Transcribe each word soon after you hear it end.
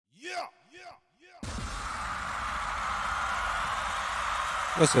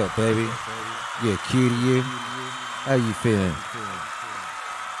What's up, baby? Yeah, cutie, you. How you feeling?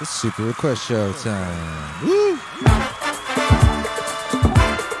 It's Super Request Show time. Woo!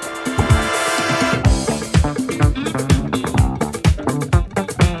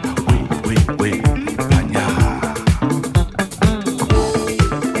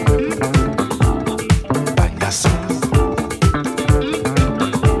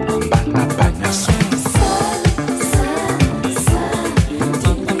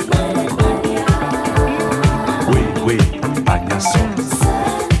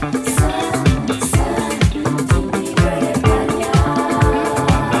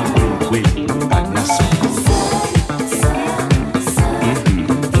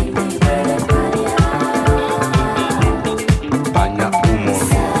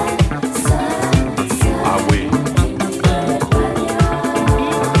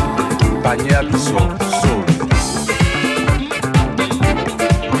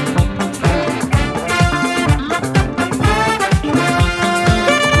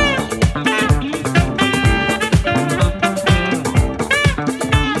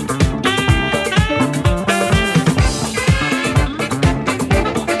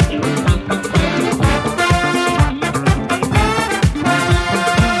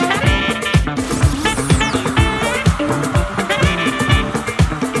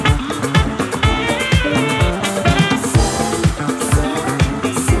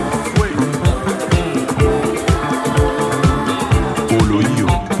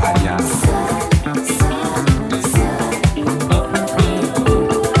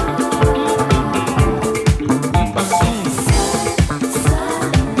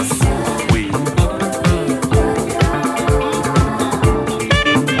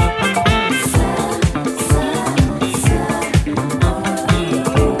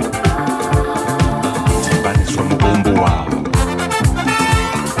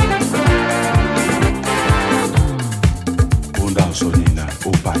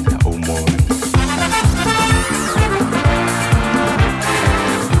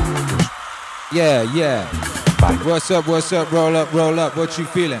 Yeah. What's up, roll up, what you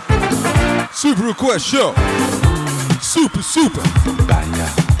feeling? Super Request Show. Super. Super.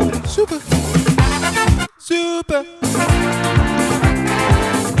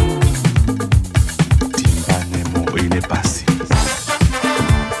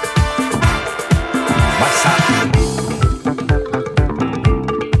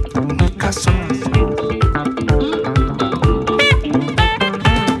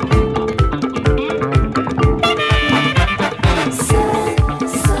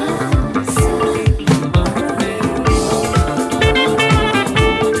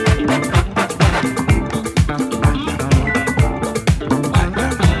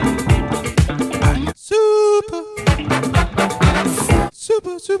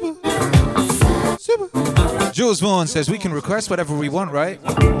 Jules Vaughn says we can request whatever we want, right?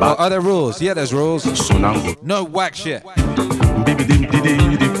 Well, are there rules? Yeah, there's rules. No whack shit.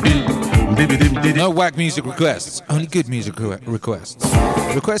 No whack music requests. Only good music requests.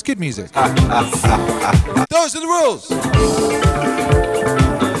 Request good music. Those are the rules.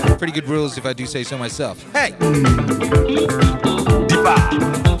 Pretty good rules if I do say so myself. Hey! Dipa.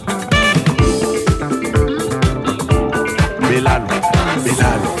 Belalo.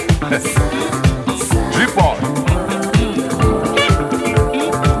 Drip on.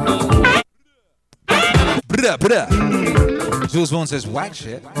 Bruh. Jules Vaughn says whack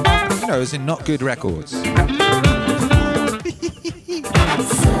shit. No, as in not good records.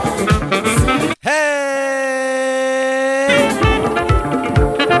 Hey!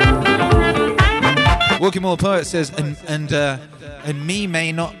 Walking Mall Poet says, and me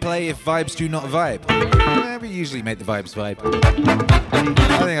may not play if vibes do not vibe. We usually make the vibes vibe.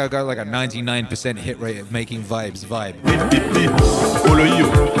 I think I got like a 99% hit rate of making vibes vibe. Follow you.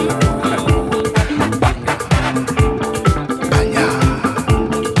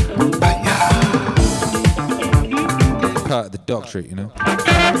 Part of the doctorate, you know.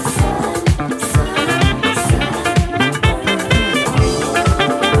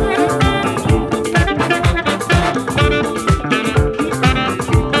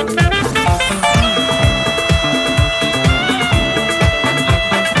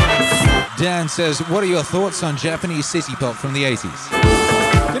 Dan says, what are your thoughts on Japanese city pop from the 80s?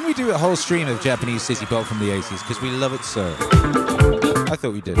 Didn't we do a whole stream of Japanese city pop from the 80s? Because we love it so. I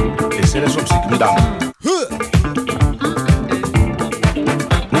thought we did.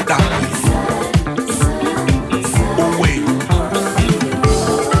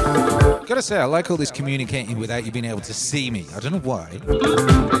 Gotta gotta say, I like all this communicating without you being able to see me. I don't know why.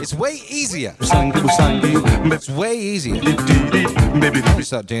 It's way easier. It's way easier. I'll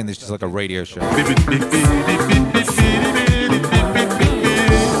start doing this just like a radio show. I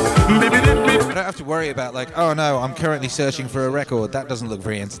don't have to worry about like, oh no, I'm currently searching for a record. That doesn't look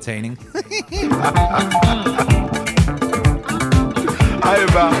very entertaining.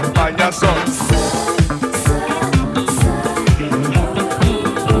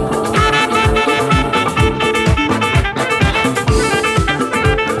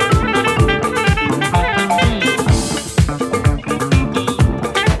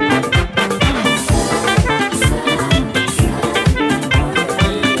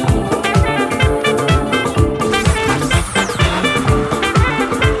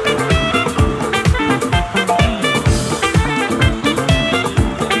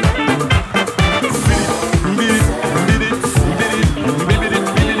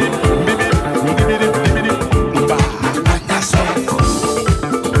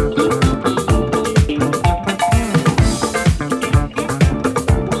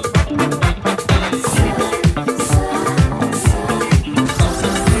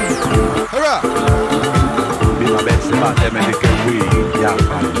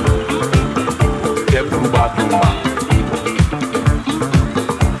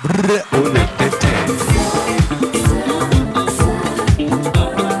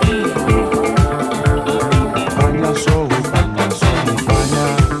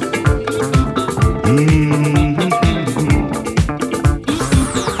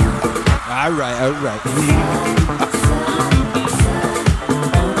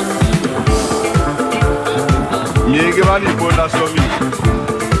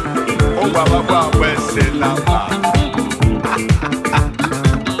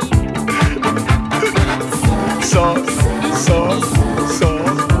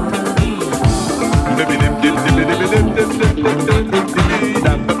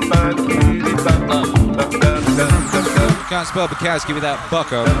 Can't spell Bukowski without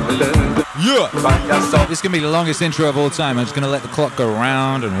Bucko. Yeah! This is going to be the longest intro of all time. I'm just going to let the clock go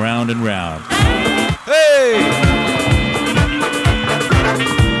round and round and round. Hey!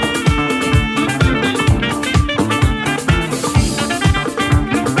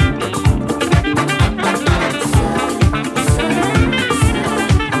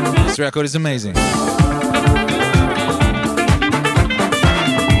 This record is amazing.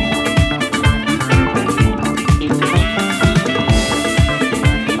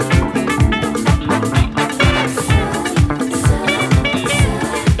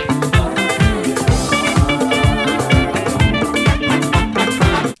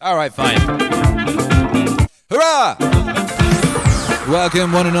 All right, fine. Hurrah!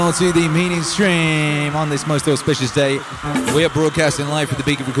 Welcome, one and all, to the Meaning Stream on this most auspicious day. We are broadcasting live for the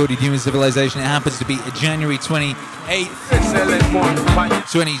Beacon Recorded Human Civilization. It happens to be January 28th,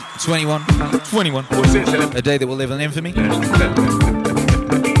 2021. 21. A day that will live in infamy.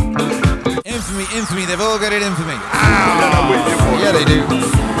 Infamy. They've all got it in for me. Ow. Yeah, they do.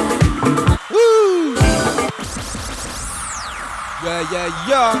 Woo!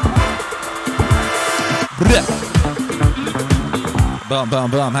 Yeah. Bum.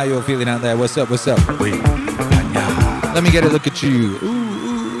 How you all feeling out there? What's up? Let me get a look at you.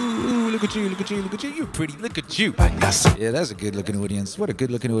 Ooh, look at you. You pretty, look at you. Yeah, that's a good looking audience. What a good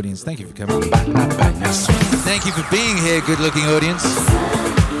looking audience. Thank you for coming. Thank you for being here, good looking audience.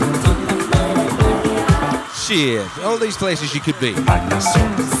 Shit, all these places you could be.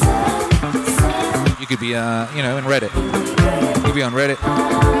 You could be, in Reddit. You could be on Reddit.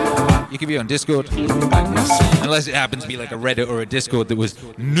 You could be on Discord. Unless it happens to be like a Reddit or a Discord that was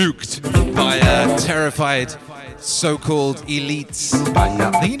nuked by terrified so-called elites.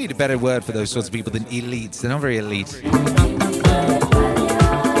 I think you need a better word for those sorts of people than elites. They're not very elite.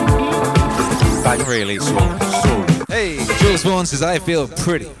 Not very elite. Hey, Jules Vaughn says, I feel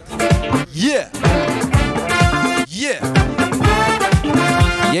pretty. Yeah.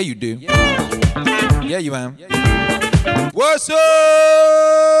 Yeah, you do. Yeah, you am. What's up?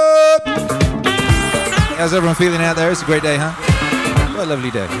 How's everyone feeling out there? It's a great day, huh? What a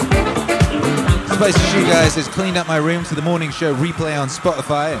lovely day. Spicy Shoe Guys has cleaned up my room to the morning show replay on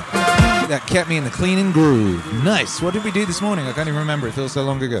Spotify. That kept me in the cleaning groove. Nice. What did we do this morning? I can't even remember. It feels so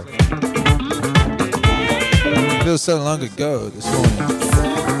long ago. It feels so long ago this morning.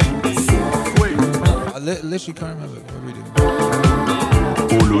 I literally can't remember.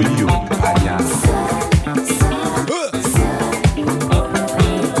 What did we do?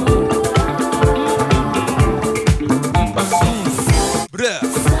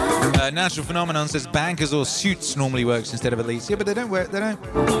 Natural Phenomenon says bankers or suits normally works instead of elites. Yeah, but they don't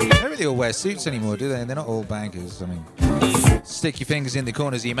really all wear suits anymore, do they? They're not all bankers. I mean, stick your fingers in the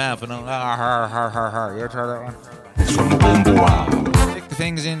corners of your mouth and all. You ever try that one? Stick the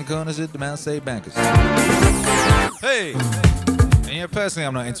fingers in the corners of the mouth, say bankers. Hey! And yeah, personally,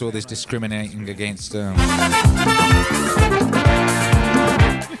 I'm not into all this discriminating against.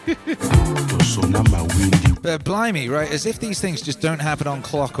 But blimey, right? As if these things just don't happen on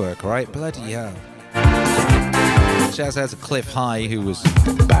clockwork, right? Bloody hell. Shouts out to Cliff High, who's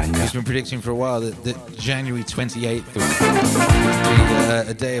been predicting for a while that January 28th will be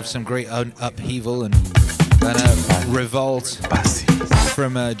a day of some great upheaval and revolt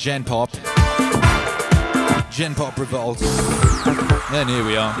from Gen Pop. Gen Pop revolt. And here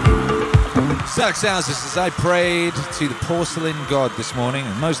we are. Zach Salzer says, I prayed to the porcelain god this morning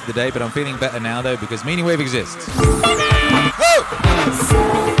and most of the day, but I'm feeling better now though because Meaning Wave exists. Woo!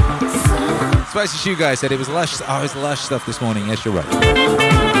 Spicy Shoe Guy said it was Lush. Oh, it was Lush stuff this morning. Yes, you're right.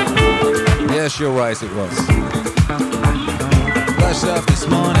 Yes, you're right, it was. Lush stuff this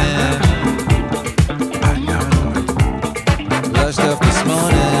morning. Lush stuff this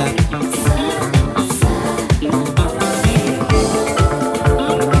morning.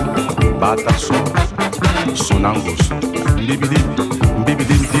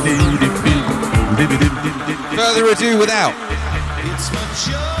 Further ado without.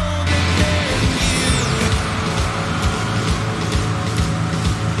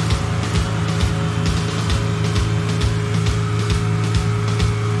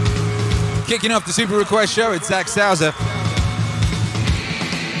 Kicking off the Super Request show, it's Zach Salzer.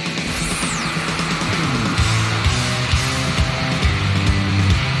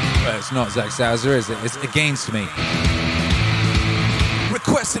 Well, it's not Zach Salzer, is it? It's Against Me.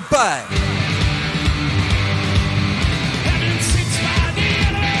 Requested by...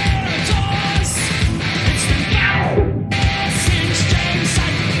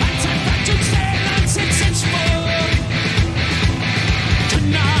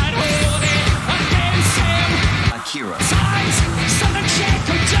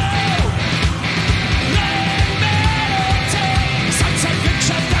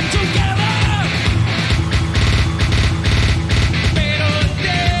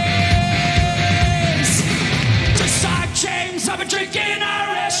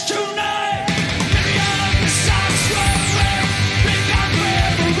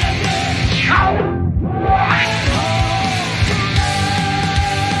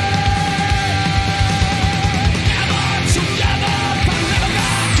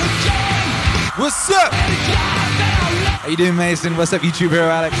 What's up? How you doing, Mason? What's up, YouTube hero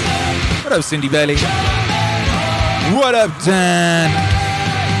Alex? What up, Cindy Bailey? What up, Dan?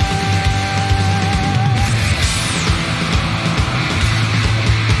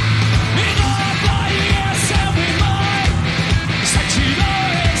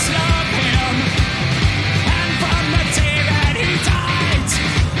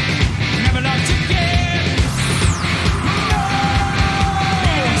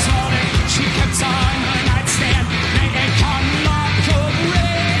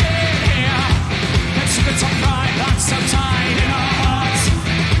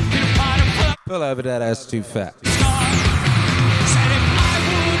 Pull over that ass too fat.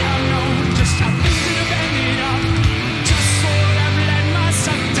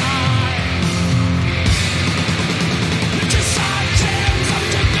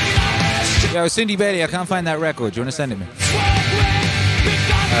 Yo, Cindy Bailey, I can't find that record. Do you want to send it me?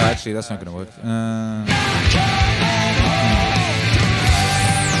 Actually, that's not going to work.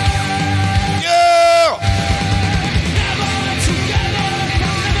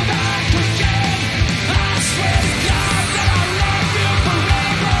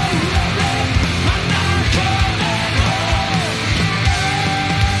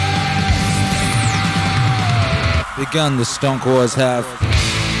 Begun the Stonk Wars have.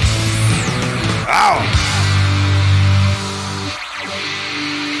 Ow!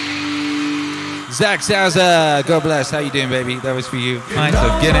 Zach Salzer, God bless. How you doing, baby? That was for you. Pints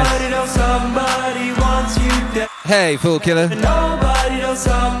of Guinness. Hey, Fool Killer. Nobody knows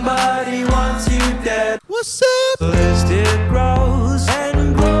somebody wants you dead. What's up? The list it grows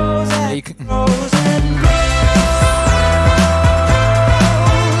and grows and grows and grows.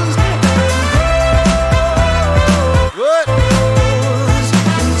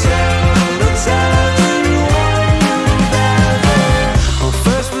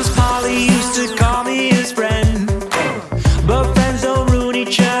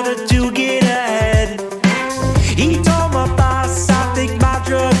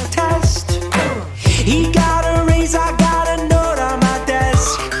 He got a raise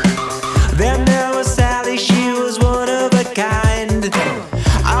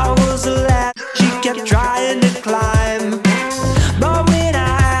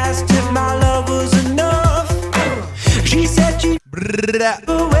it out.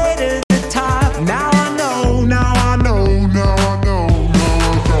 The way to the top. Now I know, now I know, now I know,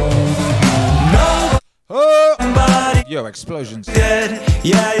 now I know. Nobody. Yo, explosions. Dead.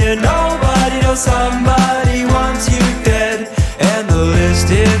 Yeah, you nobody knows somebody wants you dead. And the list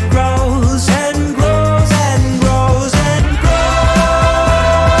it grows and grows and grows and grows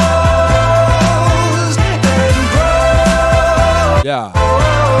and grows. Yeah.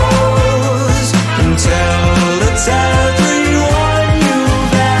 Until it's everyone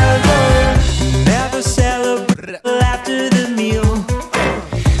you've never celebrate after the meal.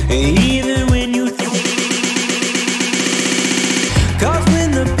 Even when you think. 'Cause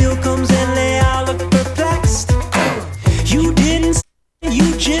when the bill comes and they all look perplexed, you didn't,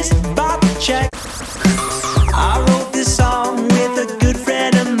 you just bought the check. I wrote this song with a good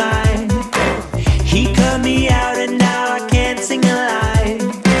friend of mine. He cut me out and now I can't sing a line.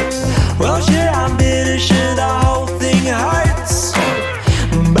 Well, sure, I'm bitter, sure the whole thing hurts,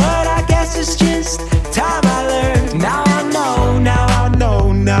 but I guess it's just time I learned. Now I know, now I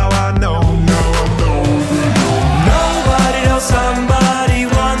know, now I know, now I know. Nobody knows somebody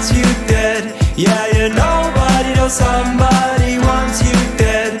wants you dead. Yeah, you nobody knows somebody wants you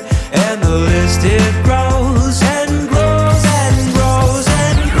dead. And the list it grows and grows and grows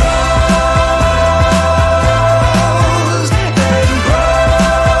and grows and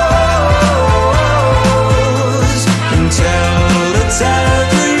grows until it's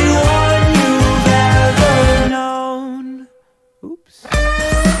everyone you've ever known. Oops.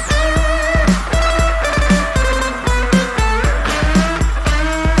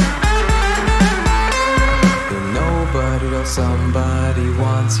 Nobody knows somebody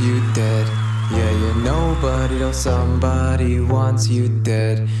wants you dead. Yeah, you nobody knows somebody wants you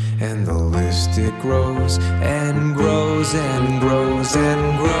dead. And the list it grows and grows and grows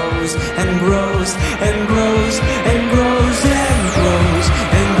and grows and grows and grows and grows and grows and grows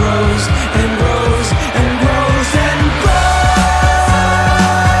and grows and grows and grows and grows.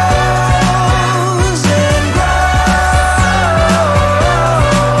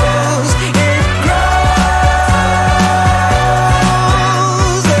 It grows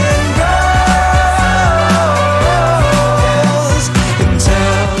and grows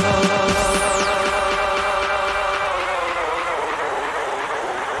until.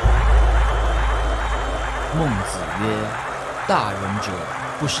 孟子曰：“大人者，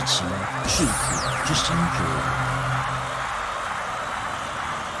不识其赤子之心者。”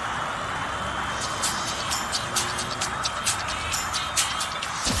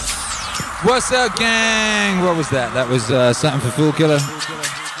 What's up, gang? What was that? That was something for Fool Killer.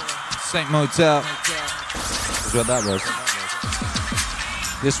 Saint Motel. That's what that was.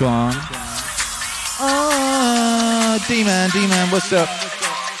 This one. Oh, D-Man, what's up?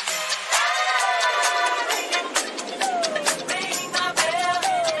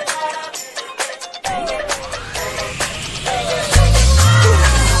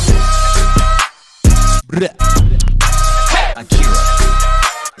 Akira.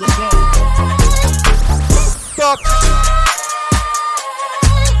 Stop.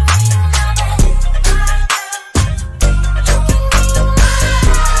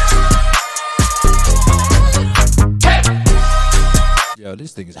 Yo,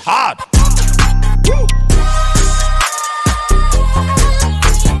 this thing is hard. Woo.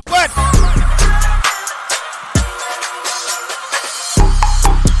 What?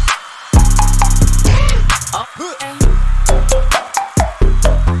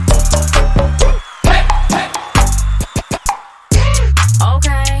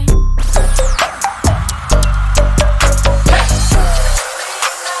 Okay.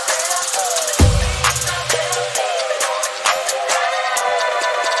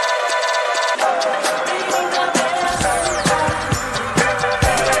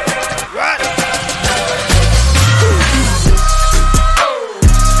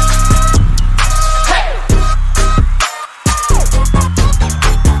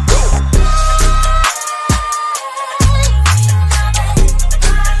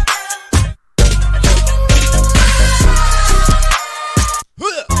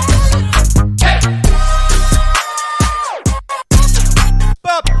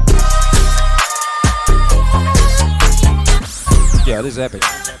 Yeah, this is epic.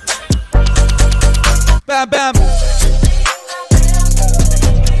 Bam, bam.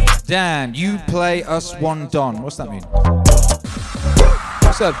 Dan, you play us one Don. What's that mean?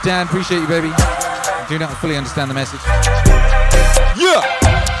 What's up, Dan? Appreciate you, baby. I do not fully understand the message. Yeah!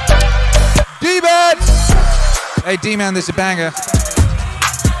 D-Man! Hey, D-Man, this is a banger.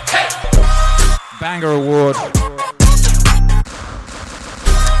 Banger award.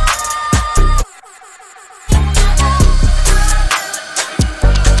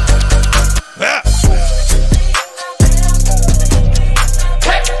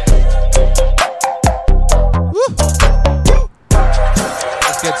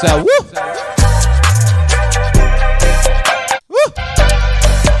 So, woo! Woo!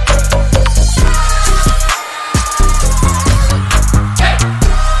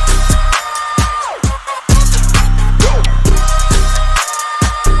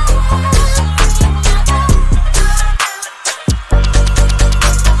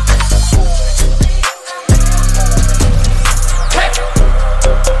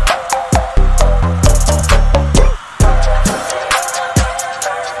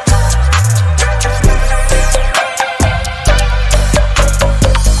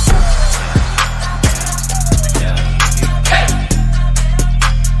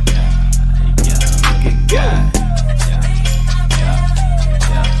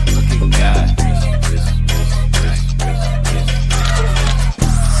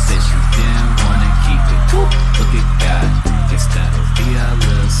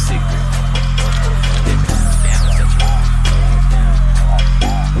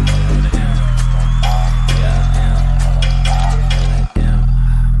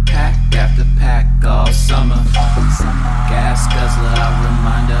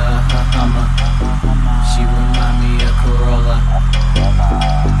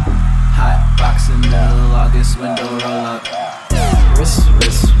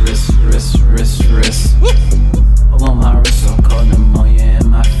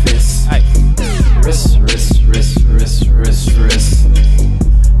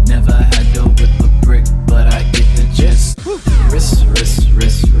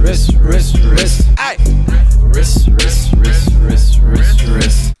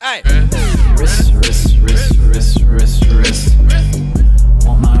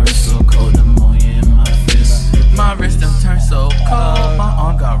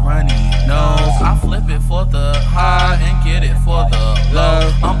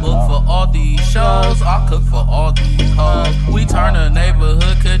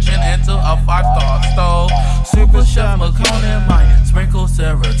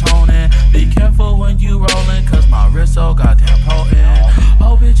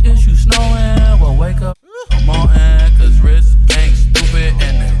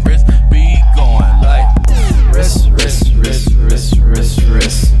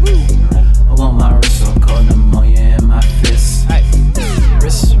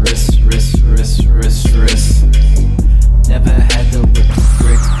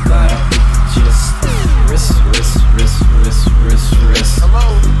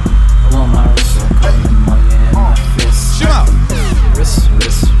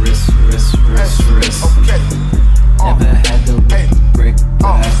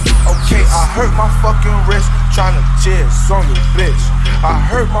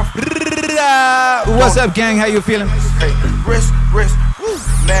 What's up, gang? How you feeling? Hey, wrist,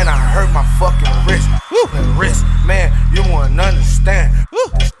 man, I hurt my fucking wrist. Wrist, man, you won't understand.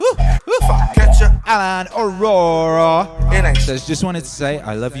 If I catch ya, Alan Aurora. it ain't Says, just wanted to say,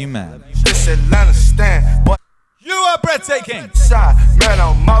 I love you, man. this Atlanta stand. But You are breathtaking. side, man,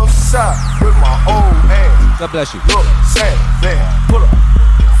 I'm outside with my old ass. God bless you. Look, sad, man, pull up,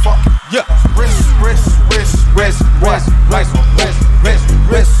 fuck Yeah. wrist,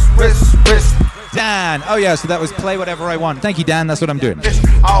 Dan. Oh, yeah, so that was play whatever I want. Thank you, Dan. That's what I'm doing.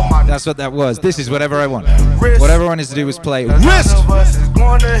 all my That's what that was. This is whatever I want. wrist. Whatever I wanted to do was play None wrist. of us is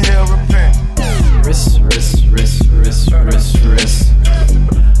going to hell repent. Wrist.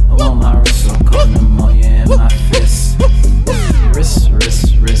 I want my wrist so cold, pneumonia in my fist. Wrist.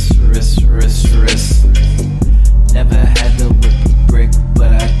 Never had to whip a brick,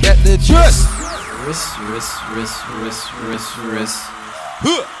 but I Get the gist. wrist.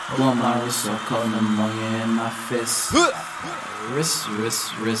 I want my wrist so cold, pneumonia in my fist. Wrist.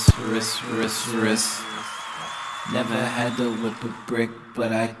 Never had to whip a brick,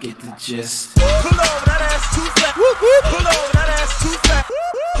 but I get the gist. Pull over that ass too fat. Pull over that ass too fat.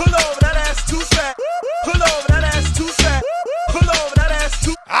 Pull over that ass too fat. Pull over that ass too fat. Pull over that ass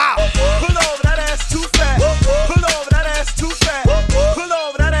too. Pull over that ass too fat. Pull over that ass too fat. Pull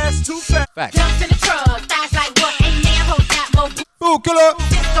over that ass too fat. Fact. Jumps in the truck, thighs like what? Ain't there, hold that more. Ooh, killer.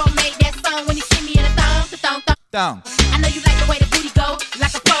 Just don't make that song when you see me in a thong, the thong, thong. Down. I know you like the way the booty go,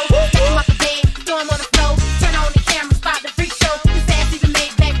 like a pro. Take him off the bed, throw him on the floor. Turn on the camera, spot the freak show. This ass even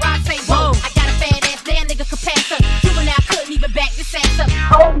made back rock say whoa. I got a fat ass, there nigga could pass her. Juvenile couldn't even back this ass up.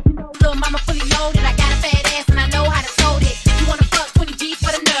 Little mama fully loaded, I got a fat ass and I know how to hold it. You wanna fuck 20 G's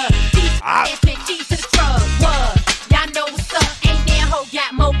for the nub. Ass and cheese to the scrub. What? Y'all know what's up. Ain't there hoe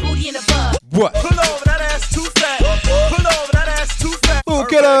got more booty in the bug. What? Pull over that ass too fat. Pull over that ass too fat. Ooh,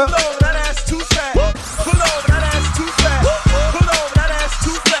 killer. Pull over that ass too fat. Pull over that ass too fat. Pull over that ass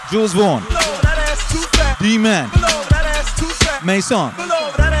too fat. Jules Vaughn. Pull over that ass too fat. D-Man. Pull over that ass too fat. Mason. Pull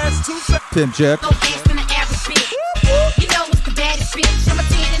over that ass too fat. Pimp jerk. No ass in the average bitch. You know it's the baddest bitch. I'm a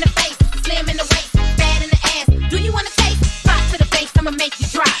 10 in the face, slim in the waist, fat in the ass. Do you wanna taste? Spot to the face, I'ma make you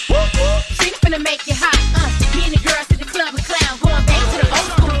drop. Trina finna make you hot. Me and the girls to the club and clown, going back to the old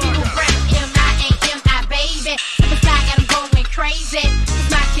school people brown. M.I.A.M.I. baby. Superstar got 'em going crazy. 'Cause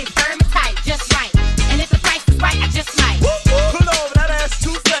my shit firm and tight, just right. And if the price is right, I just might. Pull over, that ass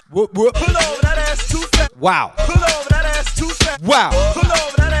too fat. Whoop, whoop. Pull over, that ass too fat. Wow. Pull over, that ass too fat. Wow. Pull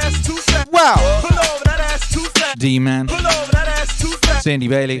over, that ass too fat. Wow. Pull over, that ass too fat. D-Man. Pull over, that ass too fat. Sandy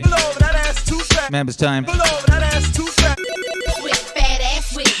Bailey. Pull over, that ass too fat. Members time. Pull over, that ass too fat. With fat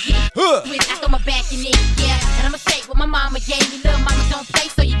ass with it, yeah. With I throw my back in it, yeah. And I'ma shake what my mama gave me. Little mama don't play,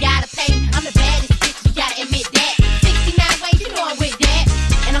 so you gotta pay. I'm the baddest bitch, you gotta admit that. 69 ways, you know I'm with that.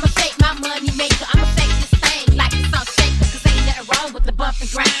 And I'ma shake my money maker. I'ma shake this thing like it's all shaker. 'Cause ain't nothing wrong with the bump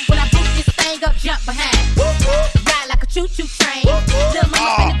and grind. When I boot this thing up, jump behind. Ride like a choo-choo train. Little mama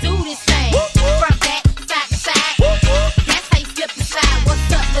finna do this thing. From back, side to side. That's how you flip the slide.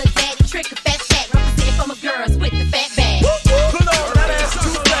 What's up, little daddy? Trick a fat cat. Represent for my girls with the fat bag. Pull over, that ass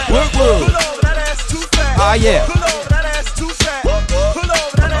too fat. Whoop, whoop. Pull over, that ass too fat. Ah, yeah. Pull over, that ass too fat. Pull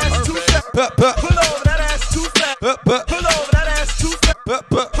over, that ass too fat. Pup, pup. Pull over, that ass too fat. Pup, pup. Pull over, that ass too fat. Pup,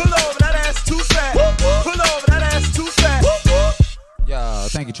 pup. Pull over, that ass too fat. Pull over, that ass too fat. Yo,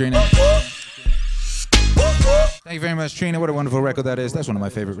 thank you, Trina. Thank you very much, Trina. What a wonderful record that is. That's one of my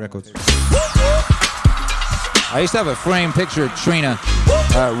favorite records. I used to have a framed picture of Trina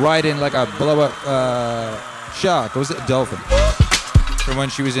riding like a blow-up shark, or was it a dolphin? From when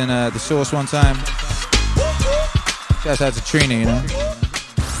she was in The Source one time. Shout out to Trina, you know.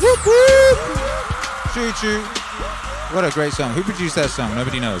 Whoop, whoop. Choo choo. What a great song. Who produced that song?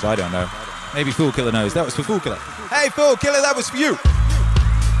 Nobody knows. I don't know. Maybe Fool Killer knows. That was for Fool Killer. Hey, Fool Killer, that was for you.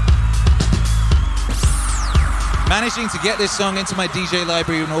 Managing to get this song into my DJ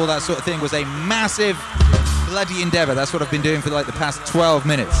library and all that sort of thing was a massive bloody endeavor. That's what I've been doing for like the past 12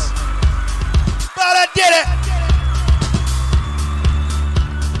 minutes. But I did it!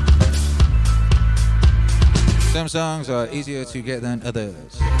 Some songs are easier to get than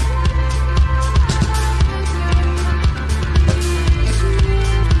others.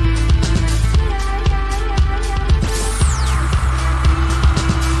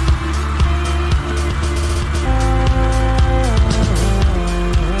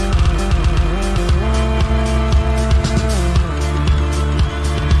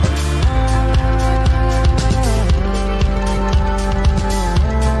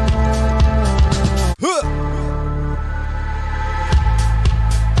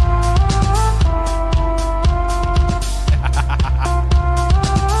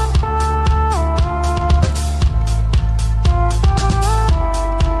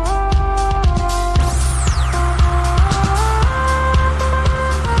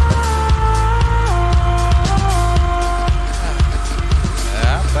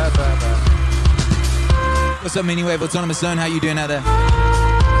 What's up, Mini Wave Autonomous Zone? How you doing out there?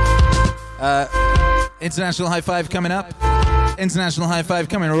 International High Five coming up. International High Five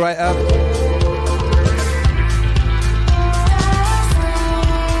coming right up.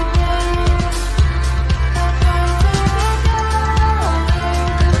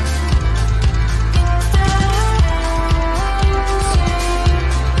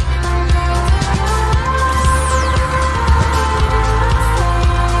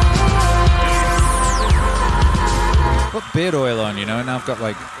 Put beard oil on, you know, and now I've got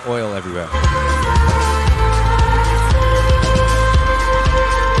like oil everywhere.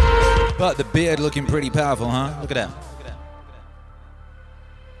 But the beard looking pretty powerful, huh? Look at that.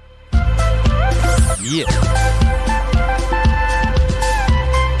 Yeah.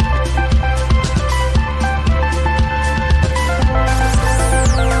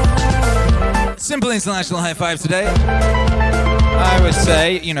 Simple international high five today. I would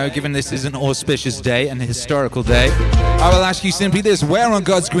say, you know, given this is an auspicious day and a historical day, I will ask you simply this: where on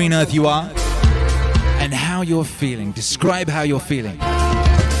God's green earth you are and how you're feeling. Describe how you're feeling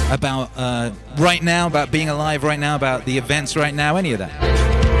about right now, about being alive right now, about the events right now, any of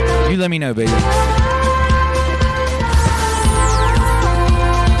that. You let me know, baby.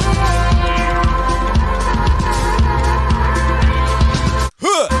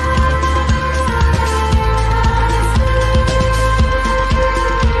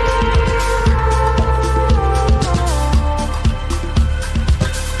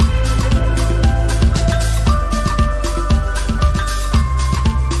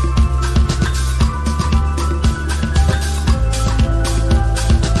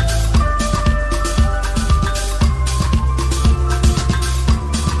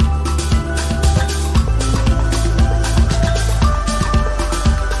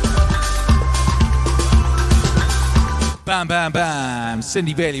 Bam, bam, bam.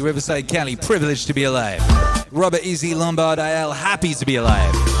 Cindy Bailey, Riverside Cali, privileged to be alive. Robert Easy, Lombard IL, happy to be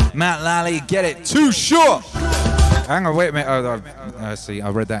alive. Matt Lally, get it too short. Hang on, wait a minute. I see. I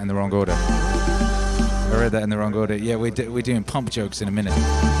read that in the wrong order. Yeah, we're doing pump jokes in a minute.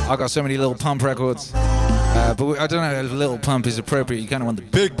 I got so many little pump records. But I don't know if little pump is appropriate. You kind of want the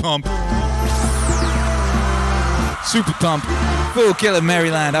big pump. Super pump. Full Killer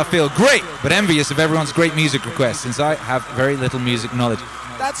Maryland. I feel great, but envious of everyone's great music requests since I have very little music knowledge.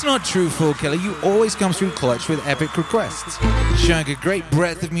 That's not true, Full Killer. You always come through clutch with epic requests, showing a great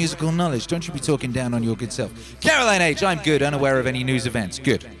breadth of musical knowledge. Don't you be talking down on your good self. Caroline H., I'm good, unaware of any news events.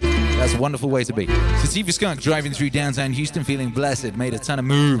 Good. That's a wonderful way to be. Sativa Skunk driving through downtown Houston feeling blessed. Made a ton of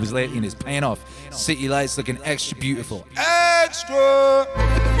moves lately and it's paying off. City lights looking extra beautiful. Extra!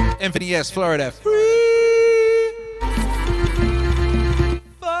 Infinite Yes, Florida. Free!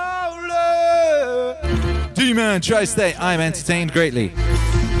 D-Man, Tri-State, I'm entertained greatly.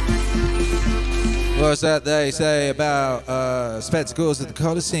 What's that they say about spectacles at the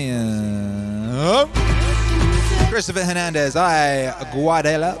Coliseum? Christopher Hernandez,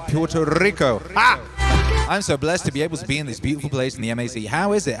 Guadalajara, Puerto Rico. Ha! I'm so blessed to be able to be in this beautiful place in the MAC.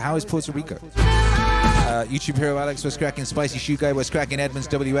 How is it? How is Puerto Rico? YouTube hero Alex, what's cracking? Spicy Shoe Guy, what's cracking? Edmonds,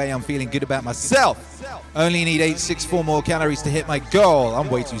 WA, I'm feeling good about myself. Only need 864 more calories to hit my goal. I'm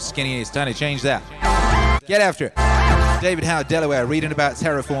way too skinny, it's time to change that. Get after it. David Howard, Delaware, reading about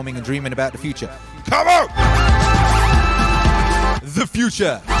terraforming and dreaming about the future. Come on! The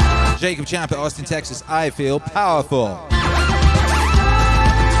future. Jacob Champa, Austin, Texas, I feel powerful.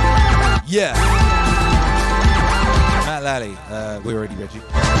 Yeah. Matt Lally, we already read you.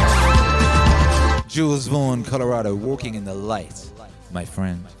 Jules Vaughn, Colorado, walking in the light, my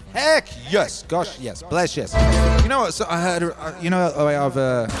friend. Heck yes, gosh yes, bless yes. You know what? So I heard.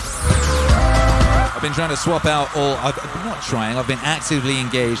 I've been trying to swap out all. I've been actively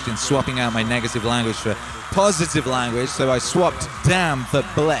engaged in swapping out my negative language for positive language. So I swapped damn for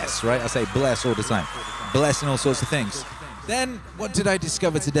bless. Right? I say bless all the time. Bless and all sorts of things. Then what did I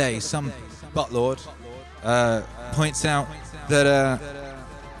discover today? Some buttlord points out that.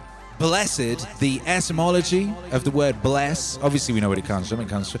 Blessed, the etymology of the word bless, obviously we know what it comes from. It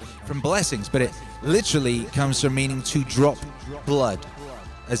comes from blessings, but it literally comes from meaning to drop blood,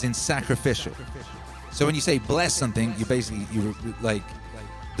 as in sacrificial. So when you say bless something, you basically,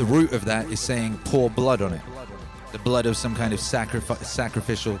 the root of that is saying pour blood on it. The blood of some kind of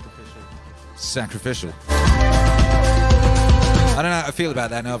sacrificial. I don't know how I feel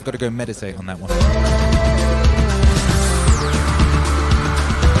about that now. I've got to go meditate on that one.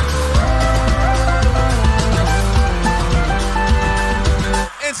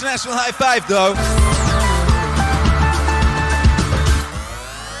 International high five, though.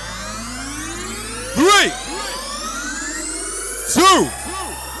 Three, 2,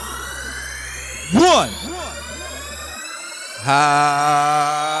 1. High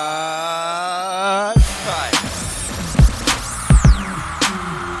five.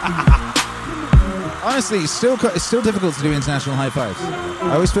 Honestly, it's still difficult to do international high fives.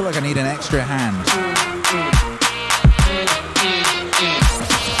 I always feel like I need an extra hand.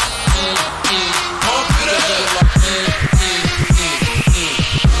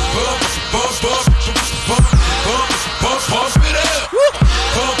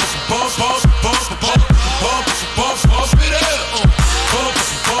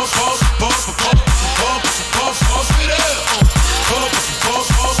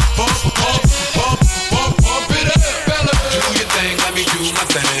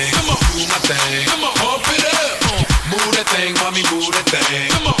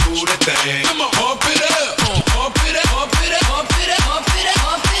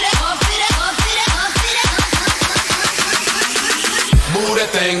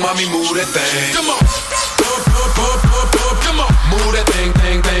 Mommy, move that thing. Come on. Come on. Move that thing,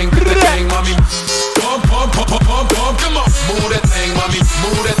 mommy. Pump. Come on. Move that thing, mommy.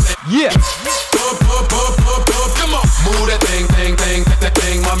 Move that thing. Yeah. Come on. Move that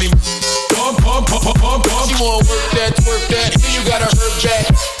thing, mommy. Pump. She wanna work that, twerk that. Then you gotta hurt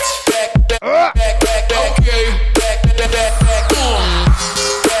back. Okay. Back.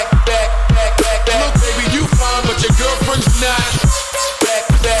 Look, baby, you fine, but your girlfriend's not.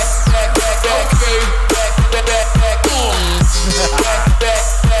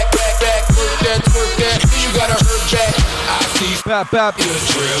 Bap.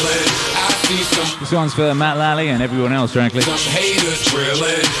 This one's for Matt Lally and everyone else, frankly.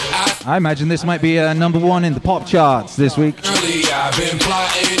 I imagine this might be number one in the pop charts this week.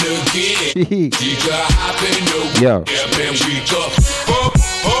 Yo.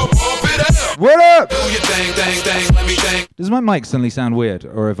 What up? your thing, let me think. Does my mic suddenly sound weird,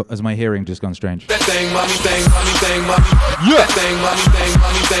 or has my hearing just gone strange? That thing, mommy, mommy. Yeah. That thing, mommy.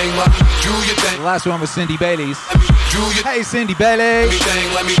 Do your thing. The last one was Cindy Bailey's. Do your Hey, Cindy Bailey.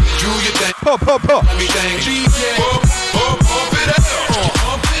 let me do your thing. Pop. Let me think. Pump it up.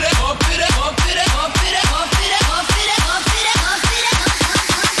 Pump it up.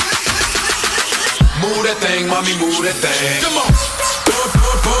 Move that thing, mommy, move that thing. Come on. Pump.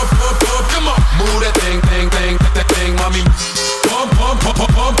 Come on. Move that thing, that thing, mommy. Pump.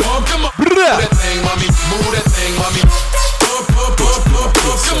 Come on. Move that thing, mommy. Move that thing, mommy. Pump.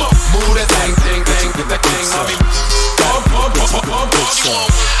 Come on. Move that thing, that thing, mommy. Pump.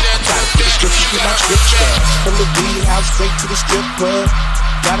 From the weed house straight to the strip club.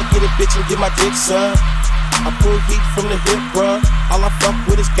 Gotta get a bitch and get my dick sucked. I pull heat from the hip, bruh. All I fuck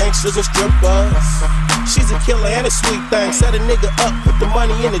with is gangsters and strippers. She's a killer and a sweet thing. Set a nigga up, put the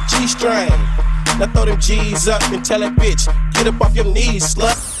money in the G-string. Now throw them G's up and tell that bitch, get up off your knees,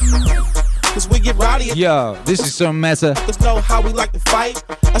 slut. Cause we get rowdy. Yo, this is so meta. Cause know how we like to fight.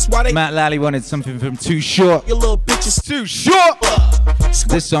 That's why they Matt Lally wanted something from Too Short. your little bitches Too Short! up.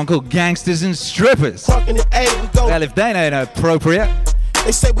 This song called Gangsters and Strippers. Talking to A, we go. Well, if they ain't appropriate.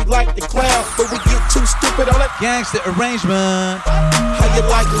 They say we like the clown, but we get too stupid on it. Gangster arrangement. How you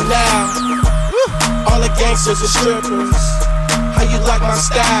like me now? All the gangsters and strippers. How you like my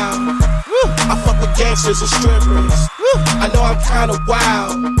style? I fuck with gangsters and strippers. I know I'm kinda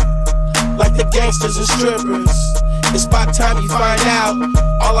wild, like the gangsters and strippers. It's about time you find out.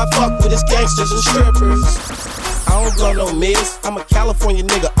 All I fuck with is gangsters and strippers. I don't blow no miss. I'm a California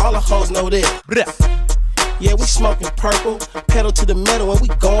nigga. All the hoes know this. Yeah, we smoking purple, pedal to the metal, and we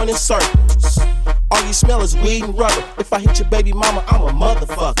going in circles. All you smell is weed and rubber. If I hit your baby mama, I'm a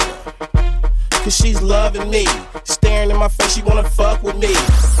motherfucker. Cause she's loving me, staring in my face, she wanna fuck with me.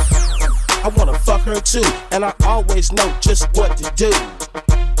 I wanna fuck her too, and I always know just what to do.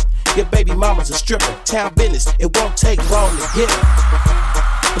 Your baby mama's a stripper, town business, it won't take long to get her.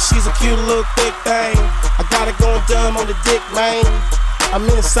 But she's a cute little thick thing, I got her going dumb on the dick, man. I'm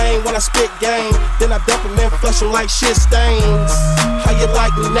insane when I spit game. Then I dump him and flush him like shit stains. How you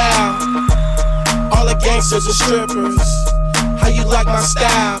like me now? All the gangsters and strippers. How you like my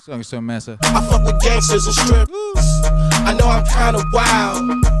style? Song is so messy. I fuck with gangsters and strippers. I know I'm kinda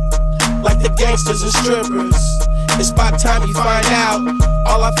wild, like the gangsters and strippers. It's about time you find out.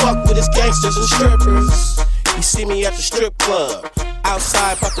 All I fuck with is gangsters and strippers. You see me at the strip club,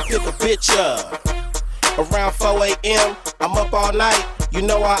 outside about to pick a bitch up. Around 4 a.m., I'm up all night, you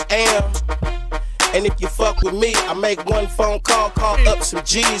know I am. And if you fuck with me, I make one phone call up some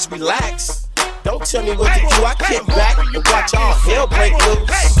G's, relax. Don't tell me what to do, I kick back and watch all hell break loose.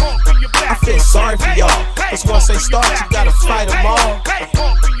 I feel sorry for y'all, cause once they start, you gotta fight them all.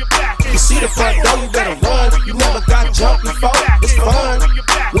 You see the front door, you better run. You never got jumped before, it's fun.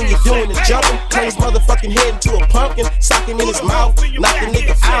 When you're doing the jumping, turn his motherfucking head into a pumpkin, sock him in his mouth, knock the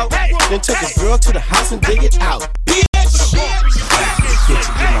nigga out. Then took his girl to the house and dig it out. Bitch! Bitch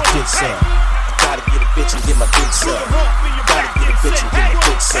and get my dick sucked. I gotta get a bitch and get my dick sucked. Gotta get a bitch and get my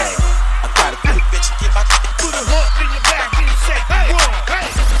dick sucked. I gotta get a bitch and get my dick sucked. Put a hump in your back and say, hey, hey.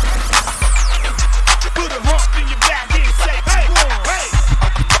 Put a hump in your back and say, hey, hey.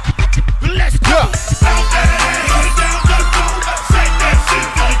 Let's go.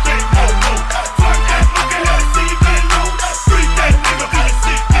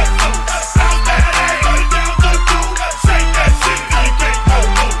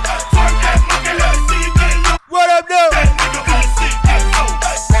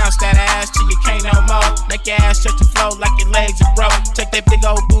 Make your ass touch the floor like your legs are broke. Take that big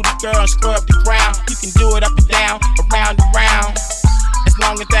old booty girl and scrub the ground. You can do it up and down, around and round. As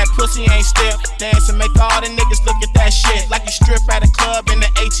long as that pussy ain't stiff, dance and make all the niggas look at that shit. Like you strip at a club in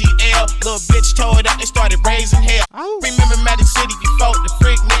the ATL. Little bitch tore it up, they started raising hell. Remember Magic City before the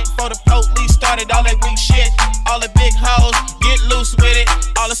freak nick, before the police started all that weak shit. All the big hoes, get loose with it.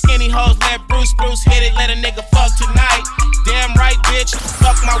 All the skinny hoes, let Bruce hit it. Let a nigga fuck tonight. Damn right, bitch,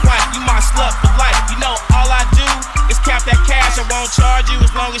 fuck my wife, you my slut for life. You know all I do is count that cash. I won't charge you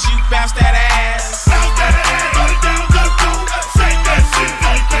as long as you bounce that ass. Bounce that ass, go down, go, go. Shake that shit,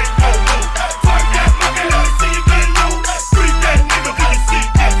 like that, go, go. Fuck that fucking let me see you get low. Freak that nigga, let me see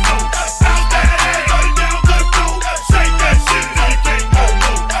you get low. Bounce that ass, go down, go, go. Shake that shit, like that, go,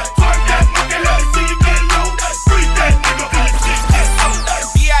 go. Fuck that fucking let me see you get low. Freak that nigga, let me see you get low.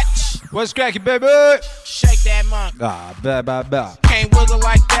 Bitch. What's cracking, baby? Shake that monkey. Can't wiggle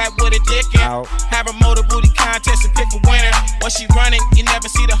like that with a dick in. Have a motor booty contest and pick a winner. When she running, you never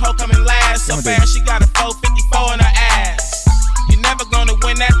see the hoe coming last. So fast, she got a 454 in her ass. You're never gonna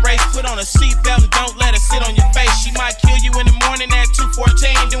win that race. Put on a seatbelt and don't let morning at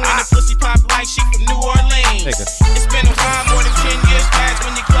 2:14, doing the pussy pop like she from New Orleans. It's been a while, more than 10 years past.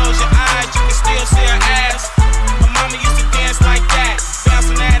 When you close your eyes, you can still see her ass. My mama used to dance like that,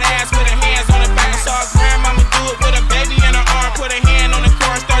 bouncing that ass with her hands on her back. I saw her grandmama do it with a baby in her arm. Put her hand on the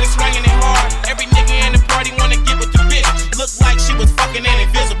car and started swinging it hard. Every nigga in the party wanna get with the bitch. Looked like she was fucking an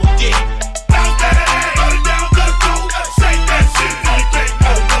invisible dick. Bounce that ass, put it down, let's go. Shake that shit till you can't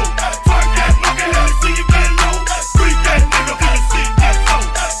no more. Twerk that monkey, let me see you get low. Freak that nigga, let me see you get low.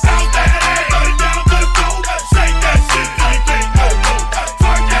 Bounce that ass, put it down, let's go. Shake that shit till you can't no more.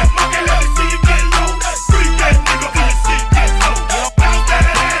 Twerk that monkey, let me see you get low. Freak that nigga, let me see you get low. Bounce that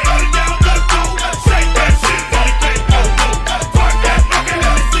ass, put it down, let's go. Shake that shit till you can't no more. Twerk that monkey,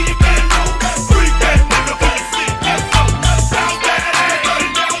 let me see you get low. Freak that nigga, let me see you get low. Bounce that ass, put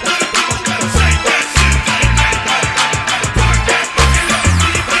it down, let's go. Shake that shit till you can't no more. Twerk that monkey, let me see you get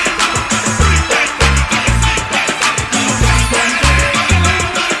low. Freak that nigga,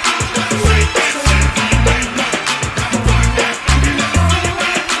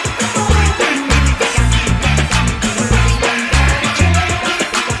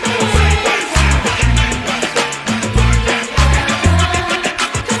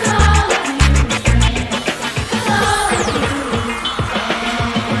 let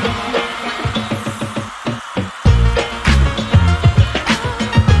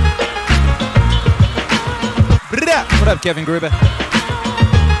me see you get low. What up, Kevin Gruber?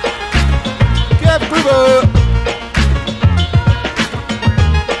 Kevin Gruber!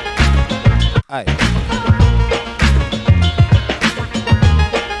 Aye.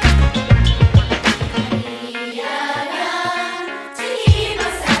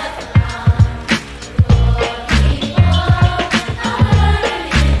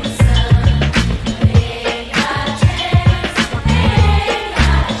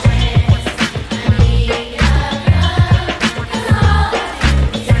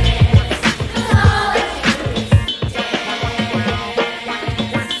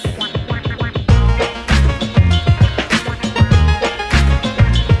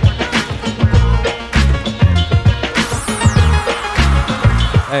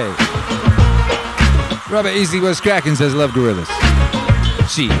 Hey. Robert Easy was cracking, says love gorillas.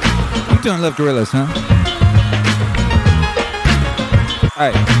 Gee, you don't love gorillas, huh?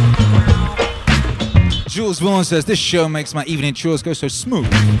 Alright. Jules Vaughn says this show makes my evening chores go so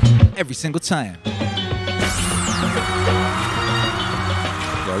smooth every single time.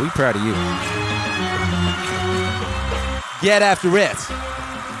 Yeah, we proud of you. Get after it.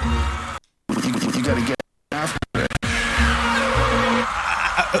 You gotta get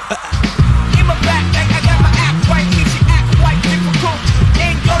In my backpack, I got my act right, makes you act quite difficult.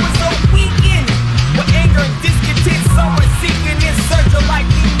 Anger is so weekend. With anger and discontent, someone seeking in search of like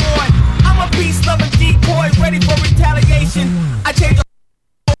me more. I'm a peace-loving decoy, ready for retaliation. I change the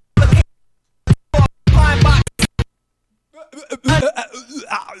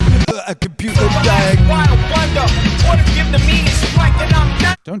A computer dying. wild wonder. Wanna give the meaning strike and I'm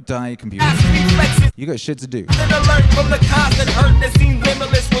not. Don't die, computer. Reflexes. You got shit to do. An alert from the constant hurt that seems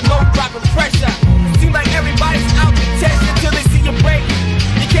limitless with no drop of pressure. Seems like everybody's out to test until they see you break.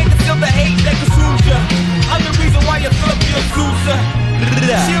 You can't conceal the hate that consumes you. I'm the reason why you feel your Sousa.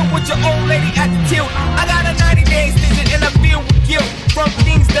 Chill with your old lady at the tilt. I got a 90-day extension and I feel with guilt from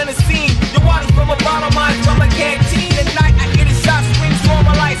things done and seen. Your water's from a bottle, mine from a canteen. At night I get a shot, swing, storm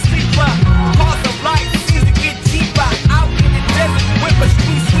a light sleeper. Cost of life seems to get cheaper. Out in the desert with a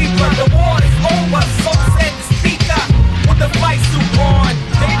street sweeper. The war is over, so said the speaker. With the fight suit on,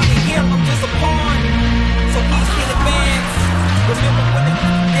 baby to him I'm just a pawn. So please can advance. Remember when they used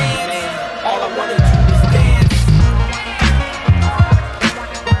to dance? All I wanna do is dance.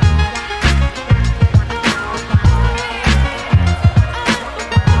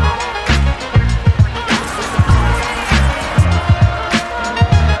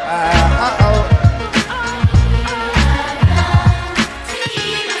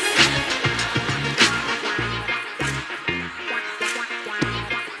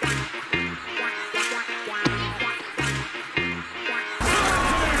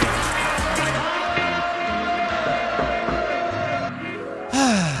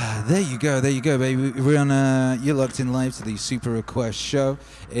 There you go, baby. We're on. You're locked in live to the Super Request show.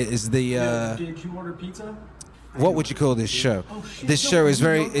 It is the. Did you order pizza? What would you call this show? This show is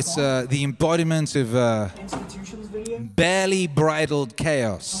very. It's the embodiment of Institutions video? barely bridled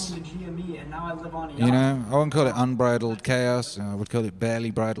chaos. The GME, and now I live on a You yacht. know, I wouldn't call it unbridled chaos. I would call it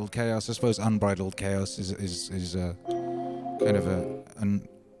barely bridled chaos. I suppose unbridled chaos is kind of an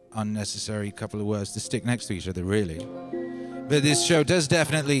unnecessary couple of words to stick next to each other, really. But this show does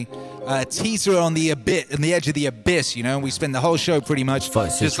definitely teeter on the edge of the abyss, you know. We spend the whole show pretty much Fuck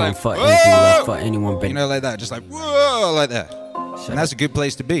just like, fuck anything left for anyone, baby. you know, like that, just like whoa, like that. And that's a good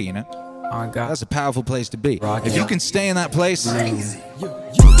place to be, you know. Oh God. That's a powerful place to be. Rock If it. you can stay in that place, I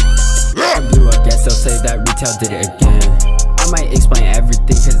blew up, guess they'll say that retail did it again. I might explain everything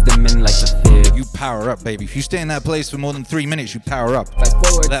cause the men like to fear. you power up, baby. If you stay in that place for more than 3 minutes, you power up. Fast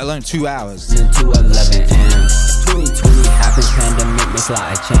forward Let alone 2 hours. to 11 and 2020 happens, pandemic makes a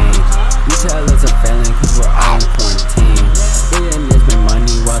lot of change. Retailers are failing cause we're all in quarantine. Billionaires made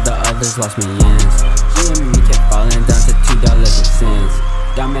money while the others lost millions. GME kept falling down to $2 a cent.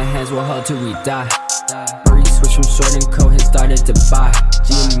 Diamond hands will hold till we die. Hurry switch from short and coat and started to buy.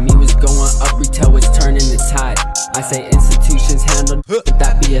 GME was going up, retail was turning the tide. I say institutions handled, but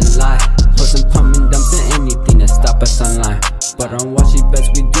that be a lie. Posting pump and dumps and anything to stop us online. But on Wall Street bets,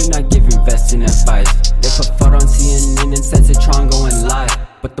 we do not give investing advice. They put photo on CNN and Sensitron going live.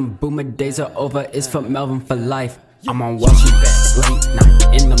 But them boomer days are over, it's for Melvin for life. I'm on Wall Street bets, late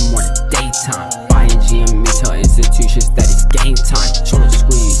night, in the morning, daytime. Buying GME, tell institutions that it's game time. Shoulder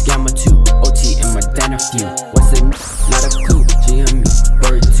squeeze, Gamma 2, OT, and Moderna few. What's it? Not a clue. GME,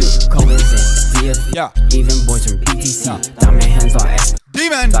 Bird 2, Coinzin, DFE, Yeah. even boys from BTC. Diamond hands on S.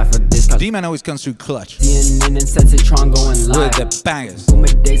 D-Man! Die for this cause D-Man always comes through clutch CNN and Sensitron going live. with the bangers. Boomer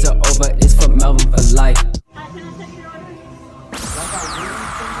days are over, it's for Melvin for life.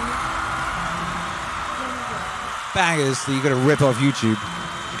 Bangers that you gotta rip off YouTube.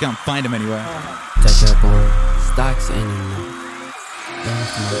 You can't find them anywhere. Check up on stocks ain't enough.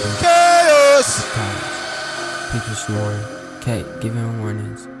 Chaos! People snoring, Kate giving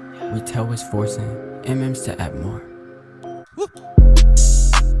warnings. Retail was forcing MMs to add more.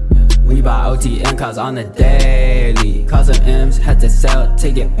 We buy OTM cars on the daily. Cause of M's had to sell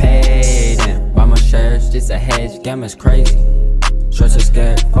to get paid. And buy more shares, just a hedge, gamma's crazy. Shorts are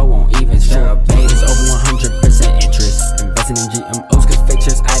scared, but won't even share a base. Over 100% interest. Investing in GMOs cause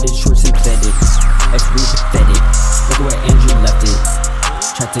fixtures added short synthetics. XB pathetic. Look at where Andrew left it.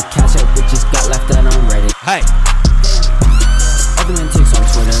 Tried to cash out, but just got left out on Reddit. Hey! Everyone ticks on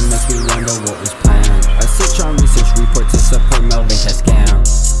Twitter makes me wonder what was planned. A Citron research report to support Melvin has scam.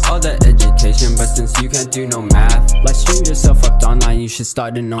 All the education, but since you can't do no math, like stream yourself up online, you should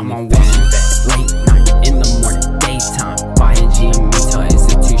start to know I'm on OnlyFans. Late night, in the morning, daytime. Buying GME, tell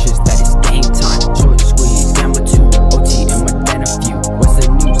institutions that it's game time. Short squeeze, Gamma 2, OT, and Moderna few. What's the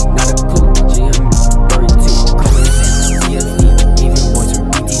news? Not a clue. GME, Bird 2, Coinzin, DFE, even boys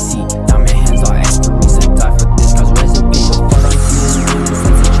from BTC. Diamond hands on Asperis and die for this cause resin be the photo on CNN and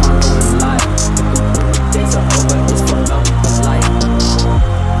Sensitron going live. But the boomer days are over, it's for Melvin for life.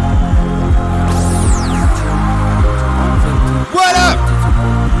 What up?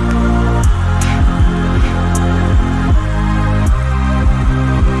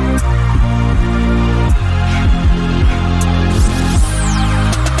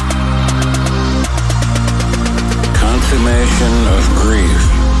 Consummation of grief.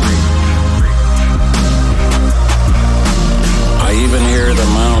 I even hear the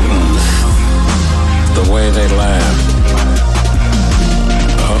mountains, the way they laugh.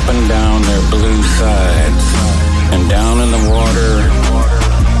 Up and down their blue sides, and down in the water,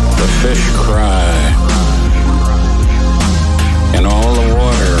 the fish cry. And all the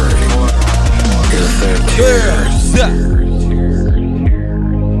water is their tears.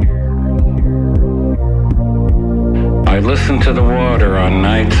 I listen to the water on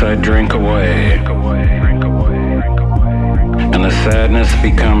nights I drink away, and the sadness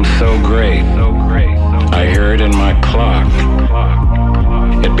becomes so great. I hear it in my clock.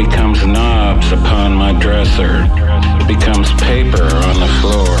 It becomes knobs upon my dresser. It becomes paper on the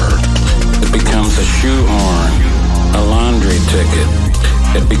floor. It becomes a shoehorn, a laundry ticket.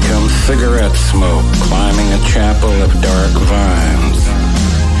 It becomes cigarette smoke climbing a chapel of dark vines.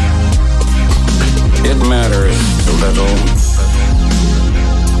 It matters little.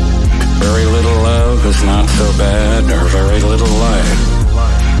 Very little love is not so bad, or very little life.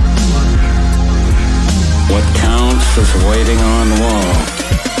 What counts is waiting on the wall.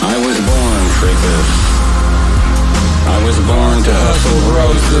 I was born for this. I was born to hustle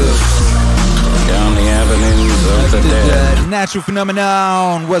roses down the avenues of the dead. Natural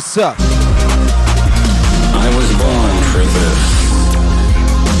phenomenon, what's up? I was born for this.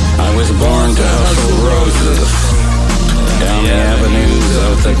 I was born to hustle roses down the avenues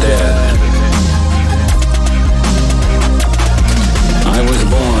of the dead. I was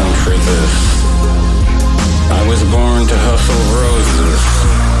born for this. I was born to hustle roses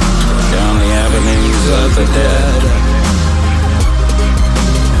down the avenues of the dead.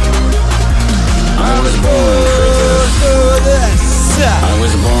 I was born for this. I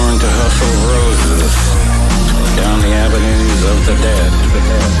was born to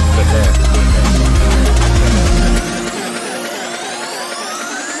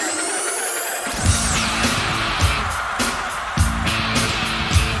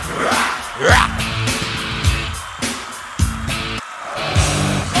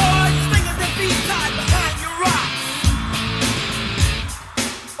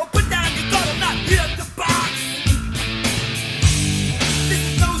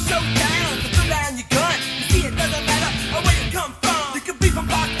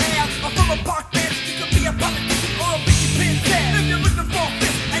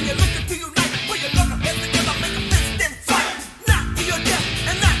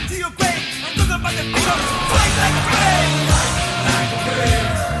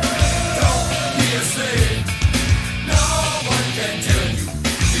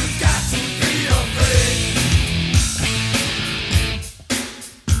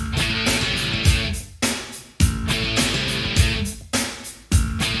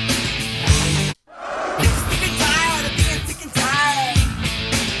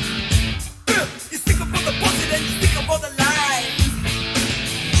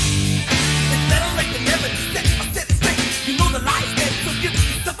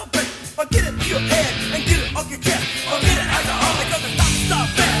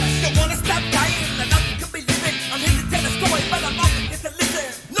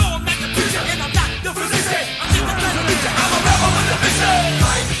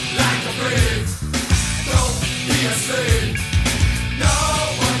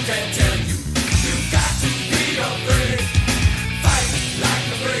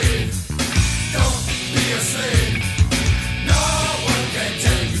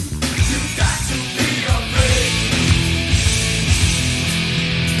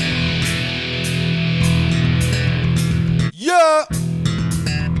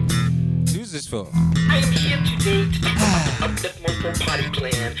Who's this for? I am here today to talk about the Uplift Party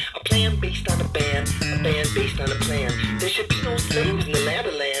plan. A plan based on a band based on a plan. There should be no slaves in the land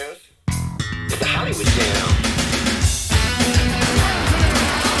of lands. It's a Hollywood jam.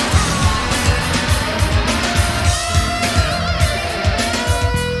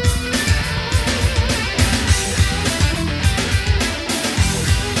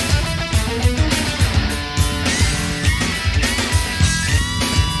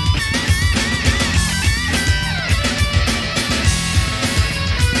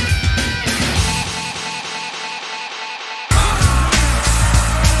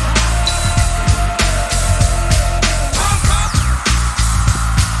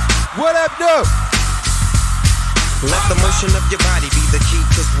 What up, no? Let the motion of your body be the key,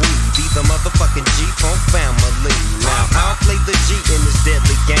 cause we be the motherfucking G-Funk family. Now I'll play the G in this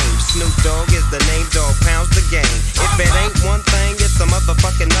deadly game. Snoop Dogg is the name, dog pounds the game. If it ain't one thing, it's a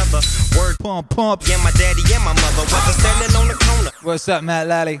motherfucking other. Word pump. Yeah, my daddy and my mother was standing on the corner. What's up, Matt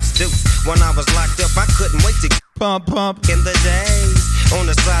Lally? When I was locked up, I couldn't wait to pump. In the days, on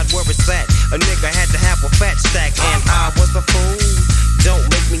the side where it's at, a nigga had to have a fat stack, and I was a fool. Don't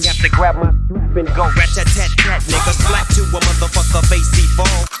make me have to grab my strap and go rat-tat-tat-tat. Nigga slap to a motherfucker facey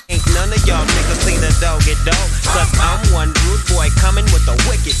fall. Ain't none of y'all niggas seen a dog get dog. Cause I'm one rude boy coming with the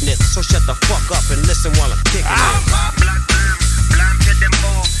wickedness. So shut the fuck up and listen while I'm kicking it. Block blam to them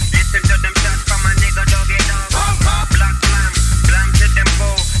all. Listen to them shots from a nigga dog get dog. Block blam to them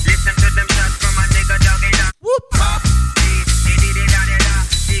all. Listen to them shots from a nigga dog get dog. Whoop.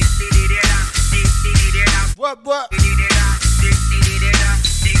 What?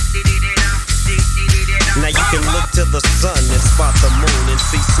 Now you can look to the sun and spot the moon and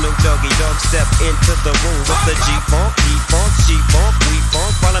see Snoop Doggy Dogg step into the room with the G-Funk, E-Funk, G-Funk, we-Funk.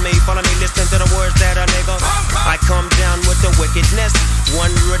 Follow me, listen to the words that a nigga. I come down with the wickedness.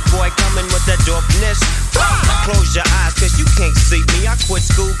 One rude boy coming with the dopeness. Close your eyes cause you can't see me. I quit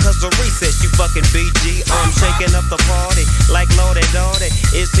school cause of recess, you fucking BG. I'm shaking up the party like Lordy Dordy.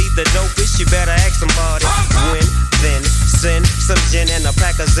 Is he the dopest? You better ask somebody. When, then, send some gin and a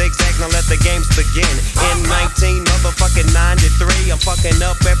pack of zigzag. Now let the games begin. In 1993, I'm fucking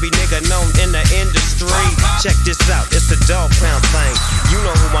up every nigga known in the industry. Check this out, it's the Dog Pound thing. You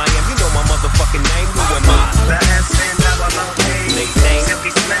know who I am, you know my motherfucking name. Who am I? Nickname,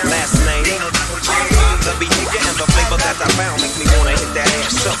 last name. The behavior and the flavor that I found make me wanna hit that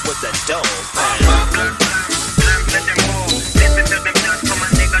ass up with the Dog Pound. Listen to them shots from a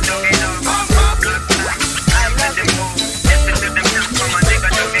nigga doggy dog. Let them move. Listen to them shots from a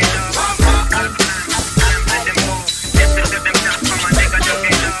nigga doggy dog. Let them move. Listen to them shots from a nigga doggy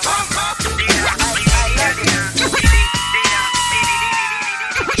dog.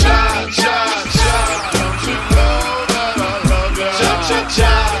 Cha cha cha, don't you know that I love ya? Cha cha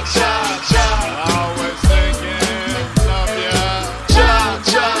cha cha cha, always thinking of ya. Cha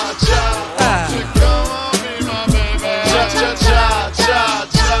cha cha, won't you come on, be my baby? Cha cha cha cha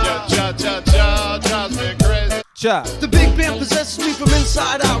cha, cha cha cha drives me crazy. Cha. The big band possesses me from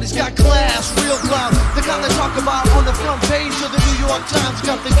inside out. He's got class, real clout. The kind they talk about on the front page of the New York Times.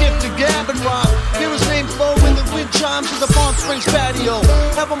 Got the gift of gab and rhyme. Hear his name flow in the wind chimes of the Palm Springs patio.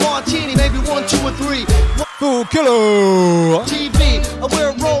 Have a martini, maybe 1, 2, or 3. Fool killer. TV, I wear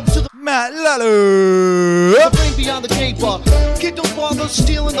a robe to the Matt Lally. The brain behind the caper. Get those fathers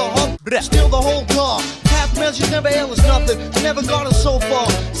stealing the hub. Steal the whole car. Half measures never ail us nothing. Never got us so far.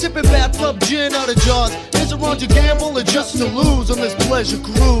 Sipping bathtub gin out of jars. Is it wrong to gamble or just to lose on this pleasure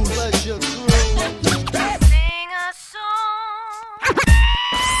cruise? Pleasure cruise.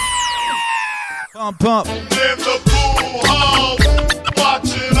 Pump. In the pool hall,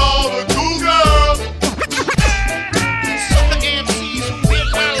 watching all the cool girls. Some of the MCs who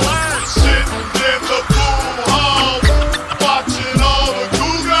really learn. Sitting in the pool hall, watching all the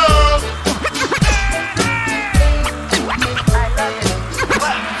cool girls. I love it.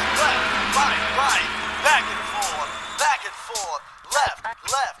 Left, right, back and forth, left,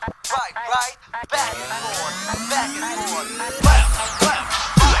 right, back and forth, left, right, back and forth.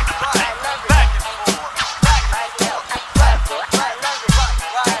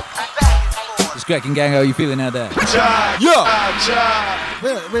 Scracking gang, how you feeling out there?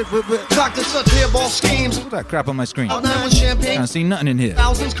 Wait. Dr. Such hairball schemes. What's that crap on my screen? Out now with champagne. Can't see nothing in here.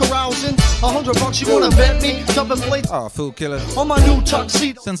 Thousands carousing. $100 you wanna bet me? Dumping plates. Oh, fool killer. On my new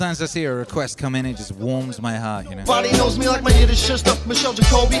tuxedo. Sometimes I see a request come in, it just warms my heart, you know. Body knows me like my Yiddish sister, Michelle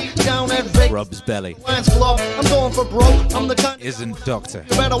Jacoby. Down at Vegas. Rubs belly. Lions Club. I'm going for broke. I'm the kind. Isn't doctor.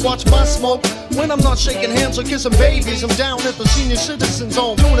 You better watch my smoke. When I'm not shaking hands or kissing babies, I'm down at the senior citizens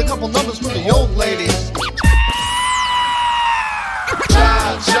home. Doing a couple numbers for the old ladies.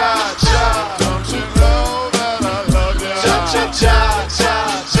 Cha cha cha.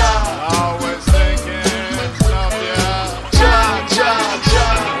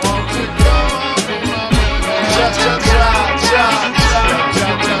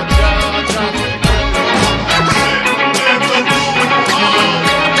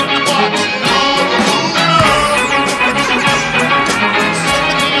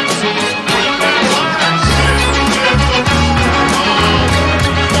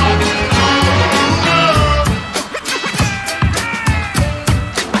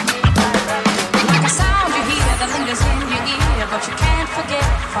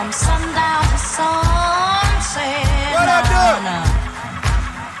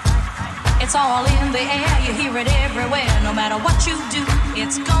 It's all in the air, you hear it everywhere. No matter what you do,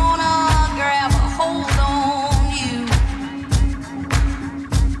 it's gonna grab a hold on you.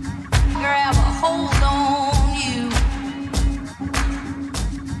 Grab a hold on you.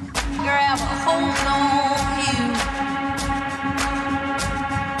 Grab a hold on you.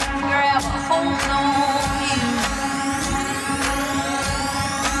 Grab a hold on you.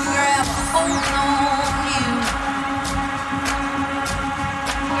 Grab a hold on you. Grab a hold on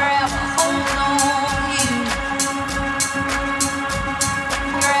you.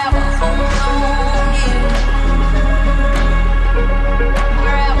 Grab a hold on you.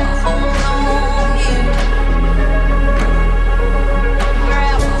 Grab a hold on you.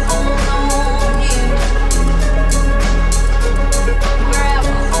 Grab a hold on you. Grab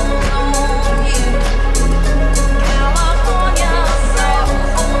a hold on you. California, grab a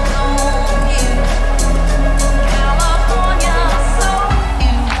hold on you. California, so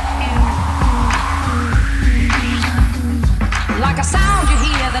like a sound you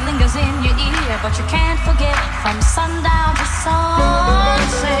hear that lingers in your ear, but you can't forget from sundown to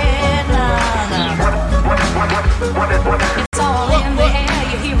sunset. It's all in the air,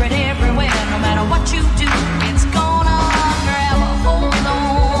 you hear it everywhere. No matter what you do, it's gonna grab a hold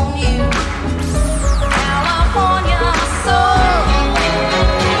on you. California soul.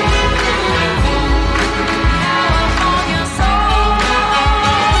 California soul.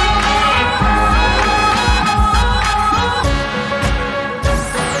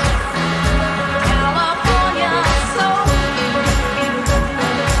 California soul.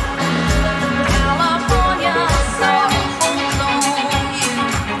 California soul. Hold on you.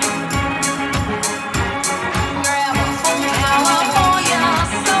 Grab a hold. California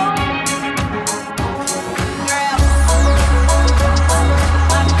soul. Grab a hold.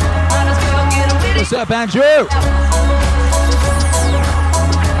 Might as well get a with it. What's up, Andrew?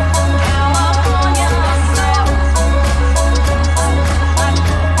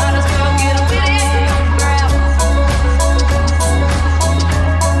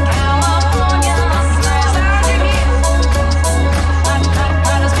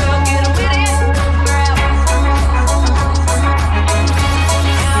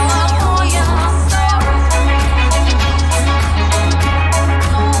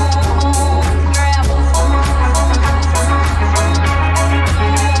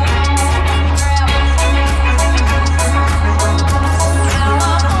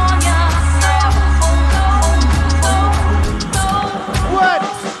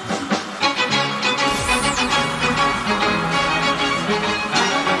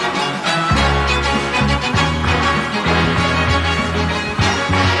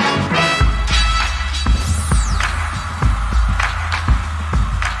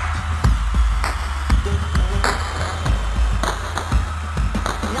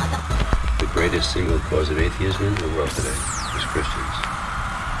 The greatest single cause of atheism in the world today is Christians,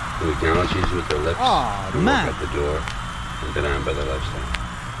 who acknowledge Jesus with their lips and walk out the door and deny him by their lifestyle.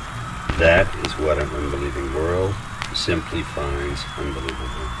 That is what an unbelieving world simply finds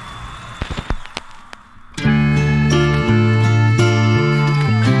unbelievable.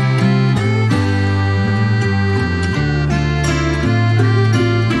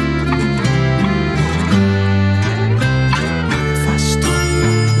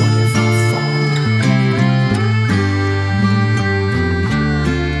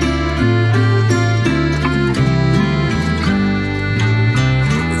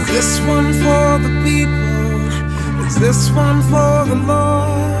 This one for the people? Is this one for the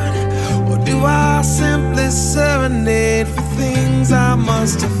Lord? Or do I simply serenade for things I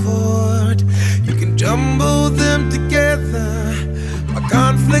must afford? You can jumble them together, my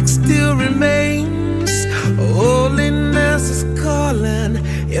conflict still remains. Holiness is calling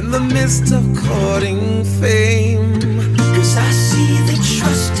in the midst of courting fame. 'Cause I see the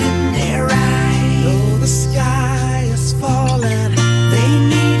trust in their eyes. Though the sky is falling, they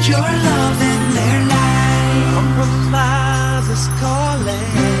need your love in their life. Compromise is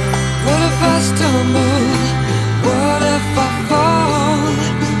calling. What if I stumble? What if I fall?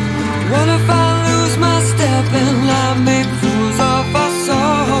 What if I lose my step and I make fools of us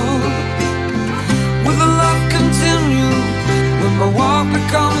all? Will the love continue when my walk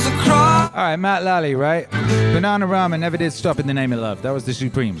becomes a cross? All right, Matt Lally, right? Bananarama never did stop in the name of love. That was the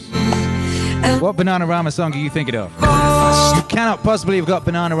Supremes. What Bananarama song are you thinking of? You cannot possibly have got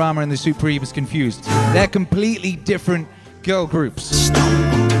Bananarama and the Supremes confused. They're completely different girl groups.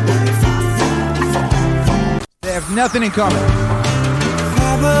 They have nothing in common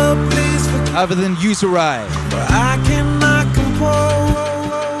other than Usurai. I cannot compose.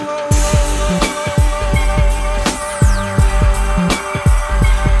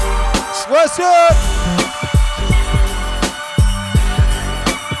 Bastard!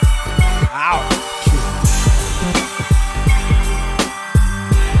 Ow!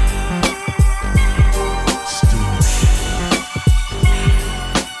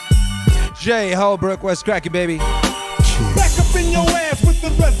 Jay Holbrook, West Cracky, baby. Back up in your ass with the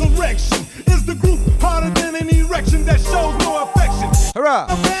resurrection. Is the group harder than an erection that shows no affection? Hurrah!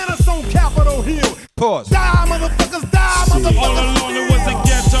 Havana's on Capitol Hill. Pause. Die, motherfuckers, die, motherfuckers. All along it was a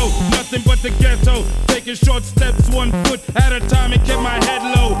ghetto, nothing but the ghetto. Taking short steps, 1 foot at a time, and kept my head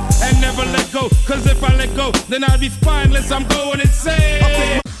low and never let go. Cause if I let go, then I'll be spineless. I'm going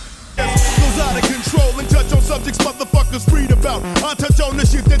insane. Goes out of control and touch on subjects motherfuckers read about. I touch on the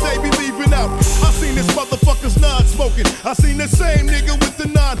shit that they be leaving out. I seen this motherfucker's non-smoking. I seen the same nigga with the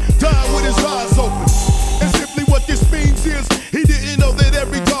 9 dying with his eyes open. And simply what this means is he didn't know that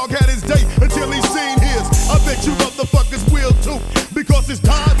every dog had his day until he seen his. I bet you motherfuckers will too, because it's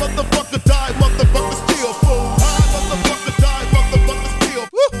time, motherfucker, die, motherfucker, still fool. Die, motherfucker, die, motherfucker, still.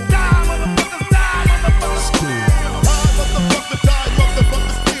 Die, motherfucker, die, motherfucker, still. Die, motherfucker, die,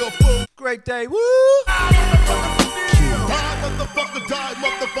 motherfucker, still fool. Great day, woo! Die, motherfucker, die,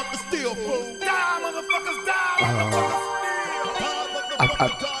 motherfucker, still fool. Die, motherfuckers, die, motherfucker,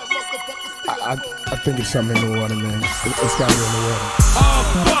 I think it's something in the water, man. It's gotta be in the water. Oh,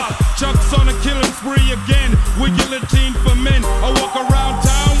 fuck! Chuck's on a killing spree again with guillotine for men. I walk around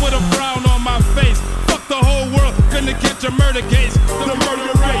town with a frown on my face. Fuck the whole world, gonna catch a murder case. The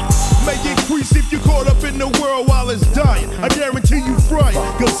murder rate may increase if you caught up in the world while it's dying. I guarantee you frying,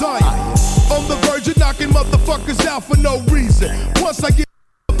 cause I am on the verge of knocking motherfuckers out for no reason. Once I get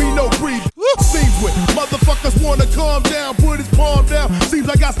be no breathing. Seems with motherfuckers wanna calm down, put his palm down. Seems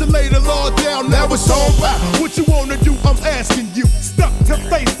like I still lay the law down. Now it's on back. What you wanna do? I'm asking you. Stuck to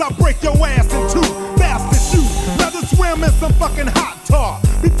face, I break your ass in two. Bastard you. Rather swim in some fucking hot tar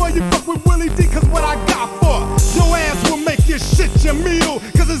before you fuck with Willie D. Cause what I got for your ass will make your shit your meal.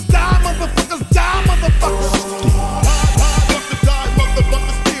 Cause it's die, motherfuckers, die, motherfuckers. Die,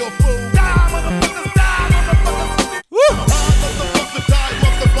 motherfuckers, still fool. Die, motherfuckers, die, motherfuckers. Woo!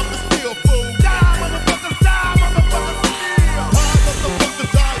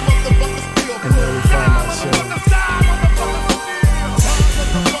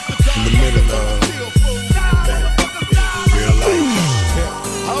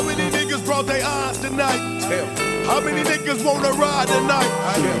 How many niggas wanna ride tonight?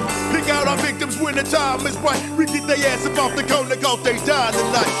 Pick out our victims when the time is right. We get their ass up off the corner cause they die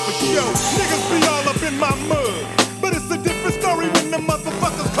tonight. But yo, niggas be all up in my mud. But it's a different story when the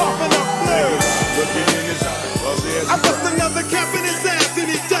motherfuckers coughing up blood. Looking in his eyes, I bust another cap in his ass and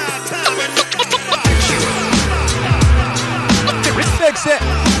he died time and fix it.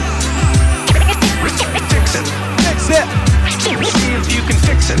 Fix it. Fix it. See if you can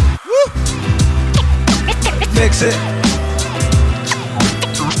fix it. Woo. Fix it.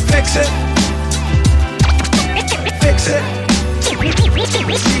 Fix it. Fix it.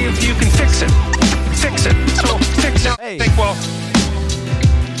 See if you can fix it. Fix it. So fix it. Hey. Think, well,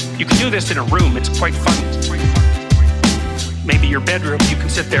 you can do this in a room. It's quite fun. Maybe your bedroom, you can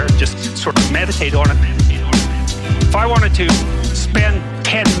sit there and just sort of meditate on it. If I wanted to spend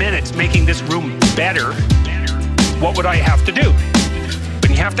 10 minutes making this room better, what would I have to do? And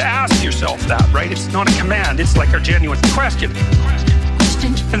you have to ask yourself that, right? It's not a command, it's like a genuine question.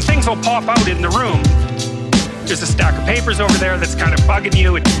 And things will pop out in the room. There's a stack of papers over there that's kind of bugging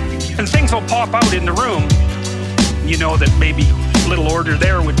you, and things will pop out in the room. You know that maybe a little order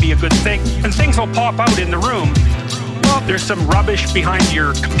there would be a good thing. And things will pop out in the room. Well, there's some rubbish behind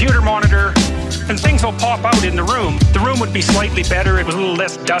your computer monitor, and things will pop out in the room. The room would be slightly better, it was a little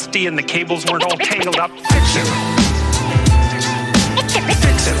less dusty, and the cables weren't all tangled up. Fix it.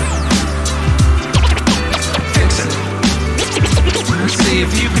 Fix it. Fix it. See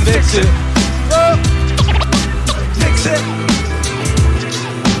if you can fix it. Fix it.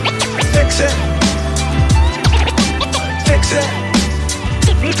 Fix it. Fix it.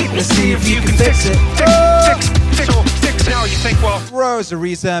 Let's see if you can fix it. Fix now. You think, well, Rose,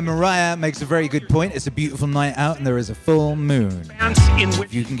 Arisa, Mariah makes a very good point. It's a beautiful night out, and there is a full moon.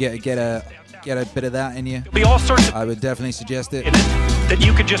 If you can get a bit of that in you, be all sorts of I would definitely suggest it. That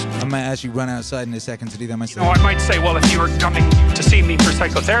you could just. I might actually run outside in a second to do that myself. I might say, well, if you were coming to see me for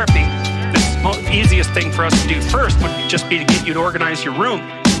psychotherapy, the easiest thing for us to do first would just be to get you to organize your room.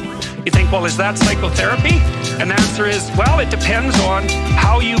 You think, well, is that psychotherapy? And the answer is, well, it depends on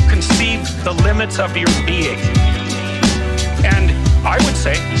how you conceive the limits of your being. And I would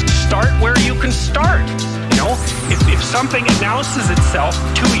say, start where you can start. You know, if something announces itself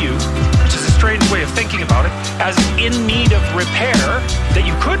to you, which is a strange way of thinking about it, as in need of repair, that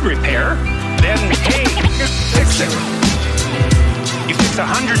you could repair, then hey, fix it. You fix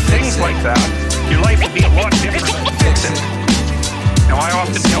 100 things like that, your life will be a lot different. Fix it. Now I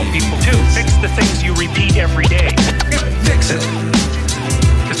often tell people too, fix the things you repeat every day. Fix it.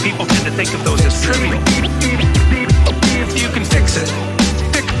 Because people tend to think of those as trivial. If you can fix it,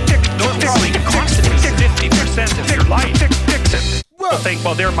 those probably constitute 50% of your life. Fix it. People think,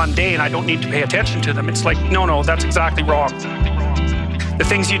 well, they're mundane, I don't need to pay attention to them. It's like, no, that's exactly wrong. The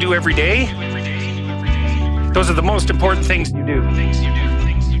things you do every day, those are the most important things you do.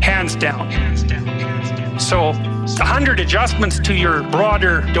 Hands down. So 100 adjustments to your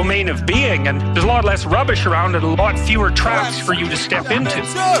broader domain of being, and there's a lot less rubbish around and a lot fewer traps for you to step into.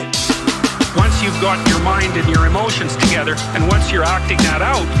 Once you've got your mind and your emotions together, and once you're acting that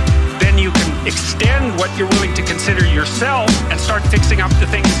out, then you can extend what you're willing to consider yourself and start fixing up the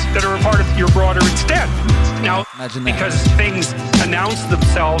things that are a part of your broader extent. Now, because things announce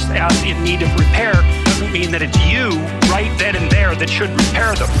themselves as in need of repair doesn't mean that it's you right then and there that should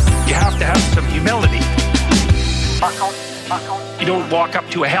repair them. You have to have some humility. You don't walk up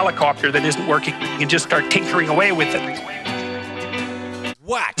to a helicopter that isn't working and just start tinkering away with it.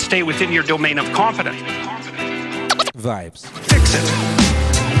 What? Stay within your domain of competence. Vibes. Fix it.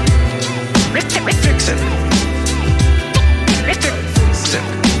 Fix it. Fix it.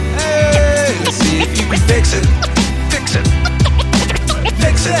 Hey, let's see if you can fix it. Fix it.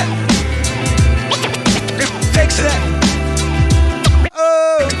 Fix it. Fix it.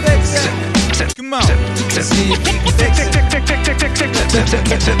 Oh, fix it. Come on. Let's see if you can fix it.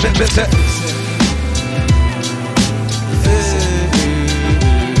 Fix it.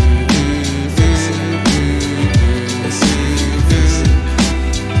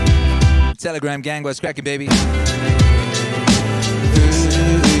 Telegram gang, what's cracking, baby?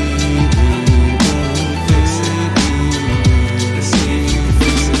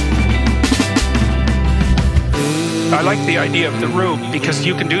 I like the idea of the room because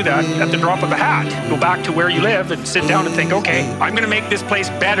you can do that at the drop of a hat. Go back to where you live and sit down and think, okay, I'm going to make this place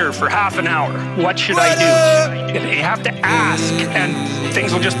better for half an hour. What should I do? And you have to ask, and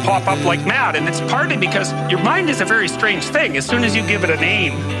things will just pop up like mad. And it's partly because your mind is a very strange thing. As soon as you give it an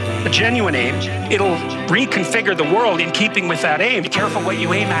aim, a genuine aim, it'll reconfigure the world in keeping with that aim. Be careful what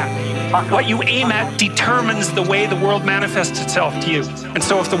you aim at. What you aim at determines the way the world manifests itself to you. And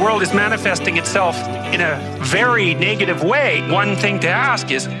so if the world is manifesting itself in a very negative way, one thing to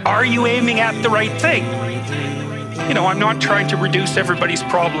ask is, are you aiming at the right thing? You know, I'm not trying to reduce everybody's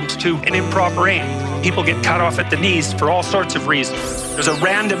problems to an improper aim. People get cut off at the knees for all sorts of reasons. There's a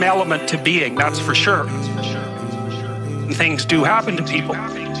random element to being, that's for sure. And things do happen to people.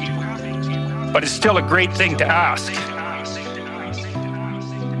 But it's still a great thing to ask.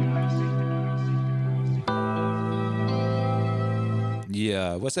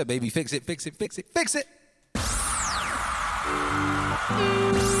 Yeah, what's up, baby? Fix it, fix it, fix it, fix it!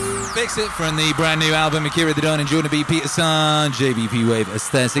 Fix It from the brand new album Akira the Don and Jordan B. Peterson, JBP Wave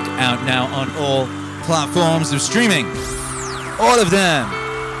Aesthetic, out now on all platforms of streaming. All of them.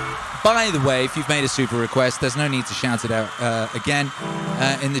 By the way, if you've made a super request, there's no need to shout it out again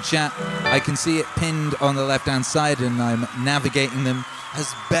in the chat. I can see it pinned on the left-hand side, and I'm navigating them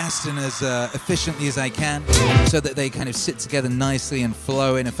as best and as efficiently as I can so that they kind of sit together nicely and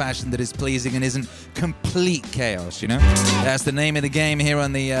flow in a fashion that is pleasing and isn't complete chaos, you know? That's the name of the game here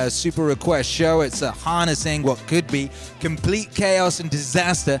on the Super Request Show. It's harnessing what could be complete chaos and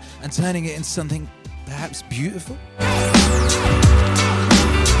disaster and turning it into something perhaps beautiful.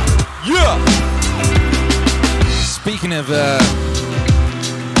 Yeah! Speaking of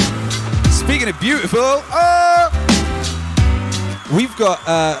beautiful, we've got,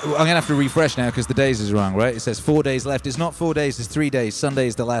 I'm going to have to refresh now because the days is wrong, right? It says 4 days left. It's not 4 days, it's 3 days. Sunday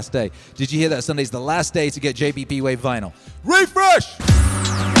is the last day. Did you hear that? Sunday's the last day to get JBP Wave vinyl. Refresh!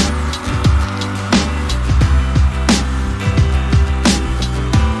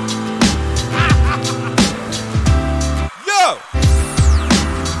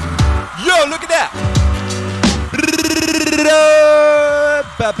 Yo, look at that!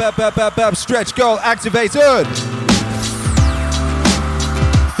 Stretch goal activated!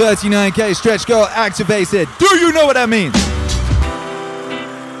 39k stretch goal activated. Do you know what that means?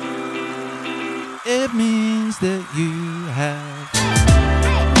 It means that you have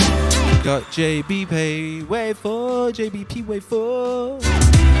got JBP Wave 4, JBP Wave 4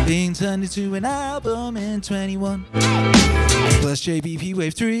 being turned into an album in 21 plus JBP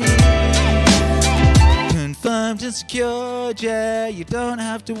Wave 3 confirmed and secured. Yeah, you don't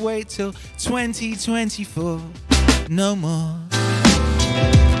have to wait till 2024 no more,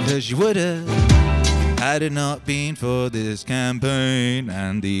 cause you would've Had it not been for this campaign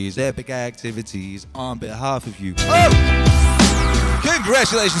and these epic activities on behalf of you. Oh!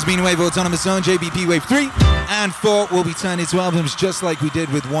 Congratulations, Meaning Wave Autonomous Zone, JBP Wave 3 and 4 will be turned into albums just like we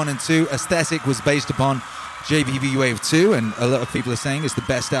did with 1 and 2. Aesthetic was based upon JBP Wave 2, and a lot of people are saying it's the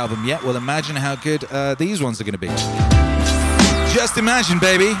best album yet. Well, imagine how good these ones are going to be. Just imagine,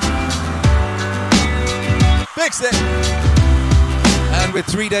 baby. Fix it. And with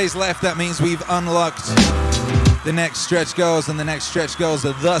 3 days left, that means we've unlocked the next stretch goals, and the next stretch goals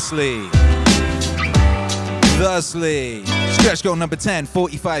are thusly. Stretch goal number 10,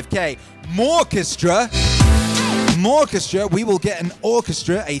 45K. Morchestra, we will get an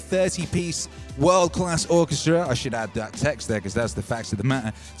orchestra, a 30-piece world-class orchestra. I should add that text there because that's the facts of the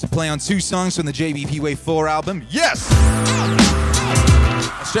matter. To play on 2 songs from the JBP Wave 4 album. Yes!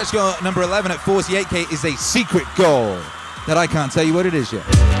 Stretch goal number 11 at 48K is a secret goal that I can't tell you what it is yet.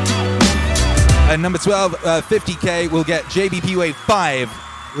 And number 12, 50K, will get JBP Wave 5,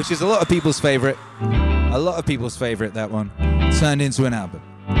 which is a lot of people's favorite. A lot of people's favorite, that one. Turned into an album.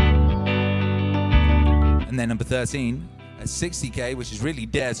 And then number 13, at 60K, which is really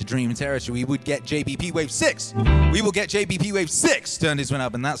Dare to Dream territory, we would get JBP Wave 6. We will get JBP Wave 6 turned into an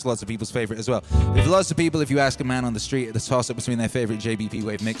album. That's lots of people's favorite as well. If lots of people, if you ask a man on the street at the toss-up between their favorite JBP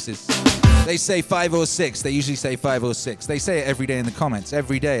Wave mixes, they say 5 or 6. They usually say 5 or 6. They say it every day in the comments.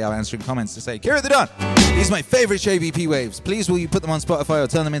 Every day I'll answer in comments to say, Kira the Don, these are my favorite JBP Waves. Please will you put them on Spotify or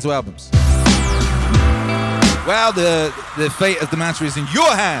turn them into albums? Well, the fate of the matter is in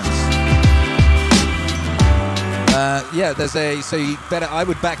your hands. Yeah, I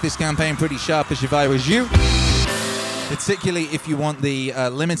would back this campaign pretty sharpish if I was you. Particularly if you want the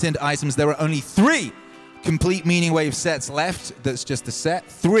limited items. There are only 3 complete Meaning Wave sets left. That's just the set.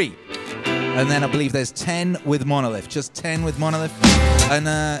 3. And then I believe there's 10 with Monolith. Just 10 with Monolith. And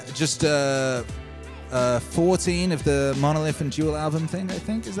just 14 of the Monolith and Dual album thing, I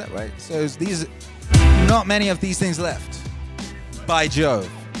think. Is that right? So these, not many of these things left. By Jove.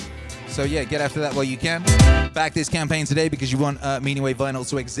 So yeah, get after that while you can. Back this campaign today because you want Meaning Wave vinyl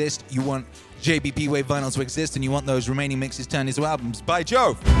to exist. You want JBP Wave vinyl to exist, and you want those remaining mixes turned into albums. By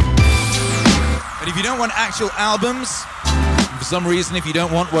Jove. But if you don't want actual albums, for some reason, if you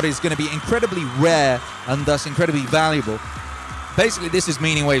don't want what is going to be incredibly rare and thus incredibly valuable, basically this is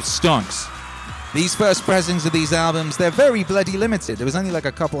Meaning Wave stonks. These first pressings of these albums, they're very bloody limited. There was only like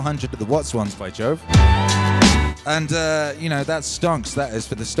a couple hundred of the Watts ones, by Jove. And, that stonks. That is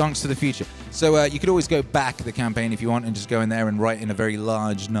for the stonks to the future. So you could always go back the campaign if you want and just go in there and write in a very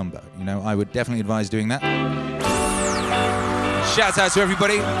large number. I would definitely advise doing that. Shout out to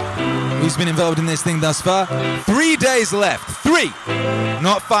everybody who's been involved in this thing thus far. 3 days left. 3.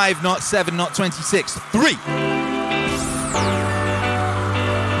 Not 5, not 7, not 26. 3.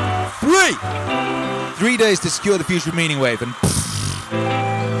 3 days to secure the future of Meaning Wave. And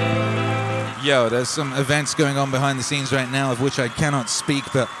yo, there's some events going on behind the scenes right now of which I cannot speak,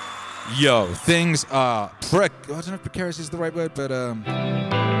 but yo, things are I don't know if precarious is the right word, but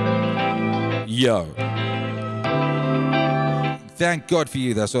yo. Thank God for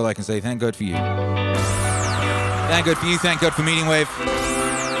you, that's all I can say. Thank God for you. Thank God for you, thank God for Meaning Wave.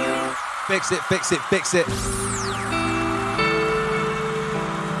 Fix it, fix it, fix it.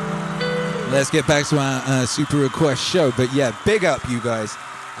 Let's get back to our super request show, but yeah, big up you guys.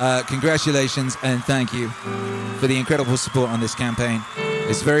 Congratulations and thank you for the incredible support on this campaign.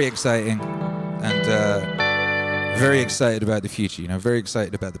 It's very exciting and very excited about the future, very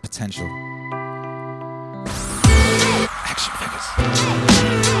excited about the potential. Action figures.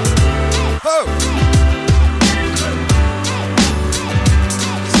 Oh!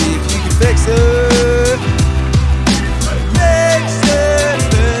 See if you can fix it. Fix it,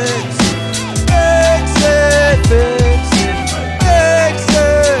 fix it, fix it, fix it.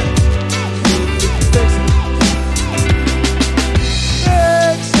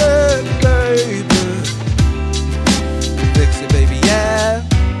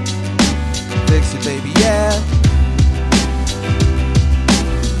 Baby, yeah.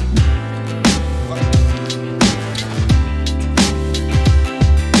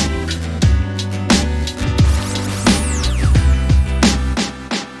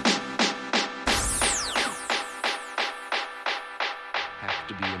 Have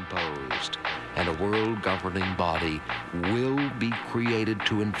to be imposed, and a world governing body will be created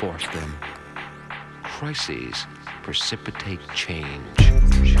to enforce them. Crises precipitate change.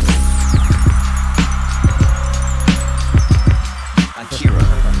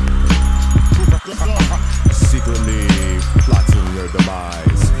 Secretly plotting your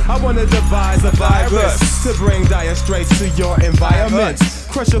demise. I wanna devise a virus to bring dire straits to your environment.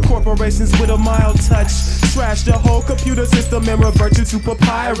 Crush your corporations with a mild touch. Trash the whole computer system and revert you to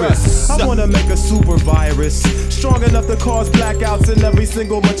papyrus. I wanna make a super virus, strong enough to cause blackouts in every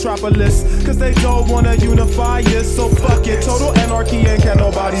single metropolis. Cause they don't wanna unify us, so fuck it. Total anarchy and can't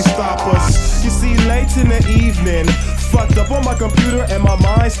nobody stop us. You see, late in the evening, fucked up on my computer and my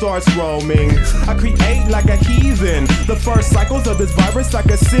mind starts roaming. I create like a heathen. The first cycles of this virus I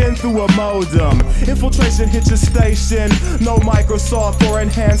can send through a modem. Infiltration hit your station. No Microsoft or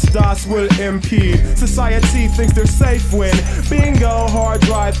enhanced DOS will impede. Society thinks they're safe when bingo, hard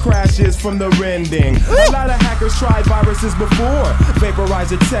drive crashes from the rending. A lot of hackers tried viruses before.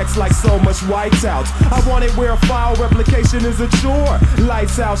 Vaporize your text like so much whiteout. I want it where file replication is a chore.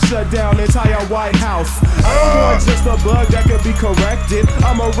 Lights out, shut down entire White House. I don't want just a bug that could be corrected.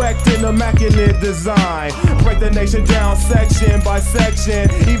 I'm erecting immaculate design. Break the nation down section by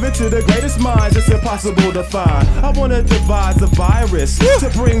section. Even to the greatest minds, it's impossible to find. I wanna devise a virus to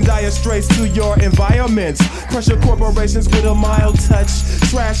bring dire straits to your environments. Crush your corporations with a mild touch.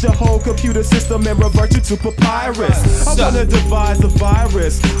 Trash your whole computer system and revert you to papyrus. I wanna devise a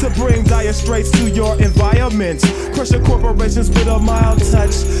virus to bring dire straits to your environment. Crush your corporations with a mild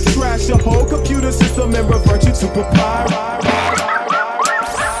touch. Trash your whole computer system and revert you to papyrus.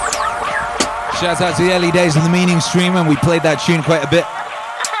 Shouts out to the early days of the Meaning stream when we played that tune quite a bit.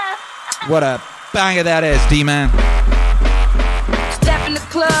 What a banger that is, D-Man. Step in the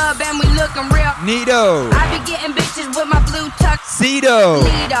club and we looking real Neato. I be getting bitches with my blue tuxedo.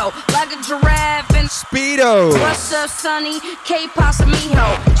 Neato, like a giraffe and Speedo. What's up, Sonny? K-Pasta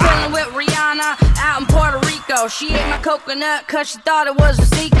Mijo. Chillin' with Rihanna out in Puerto Rico. She ate my coconut cause she thought it was a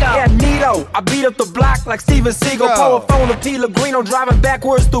Zico. Yeah, Neato. I beat up the block like Steven Seagal. Pour a phone to Pellegrino, driving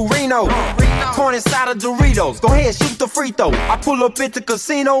backwards through Reno. Corn inside of Doritos. Go ahead, shoot the free throw. I pull up at the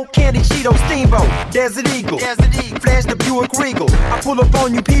casino, Candy Cheeto, Steamboat, Desert Eagle, Flash the Buick Regal. I pull up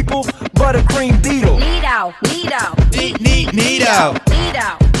on you people, buttercream Beetle. Neato, Neato, neat, Neato,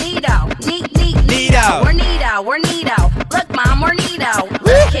 Neato, Neato, neat, Neato. We're Neato, we're Neato. Look, Mom, we're Neato.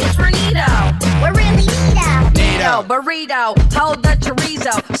 Look, kids, we're Neato. We're really Neato. Neato, burrito, hold the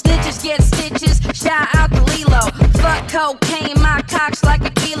chorizo. Stitches get stitches, shout out to Lilo. Fuck cocaine, my cock's like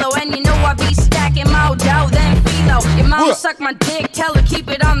a kilo. And you know I be stacking more dough than Philo. Your mom suck my dick, tell her keep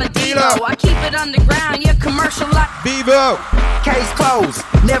it on the D-Lo. I keep it underground, your commercial like Bevo. Case closed,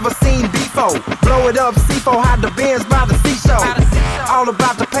 never seen before. Blow it up, C4, hide the Benz by the seashore. All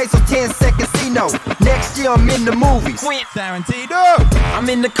about the peso, 10 seconds, C-No. Next year I'm in the movies. Tarantino. I'm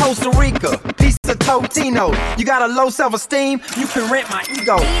in the Costa Rica, piece of Totino. You got a low self-esteem, you can rent my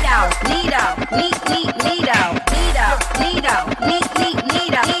ego. Neato, Neato, neat, Neato, Neato, Neato, neat,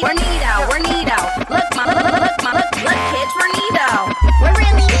 Neato. We're Neato. Look, kids, we're Neato. We're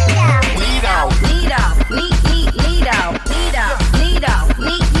really Neato. Neato, neat, Neato, Neato,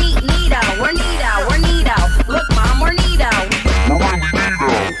 neat, Neato. We're Neato. Look, Mom, we're Neato.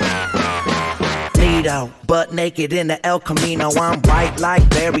 Neato, butt naked in the El Camino. I'm white like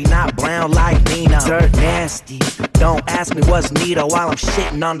Barry, not brown like Nino. Dirt nasty. Don't ask me what's Neato while I'm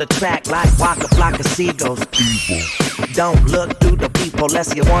shitting on the track like Waka Flocka Seagulls. Don't look through the peephole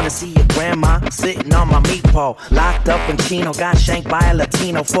unless you wanna see your grandma sitting on my meat pole. Locked up in Chino, got shanked by a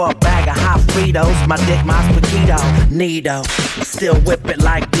Latino for a bag of hot Fritos. My dick, my spaghetti. Neato, still whip it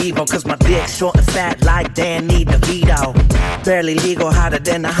like Devo, cause my dick short and fat like Danny DeVito. Barely legal, hotter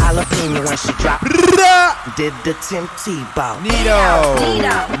than a jalapeno when she dropped. Did the Tim Tebow. Neato.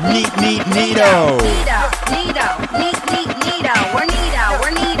 Neat, Neato. Neato, Neato. We're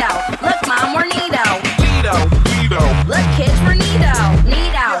Neato. Look, Mom, we're Neato. Look, kids, we're Neato.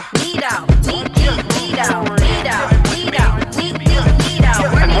 Neat, Neato. We're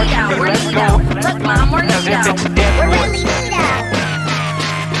Neato. Look, Mom, we're Neato. We're really Neato.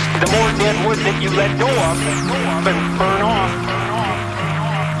 The more dead wood that you let go of and burn off,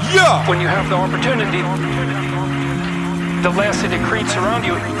 when you have the opportunity, the less it accretes around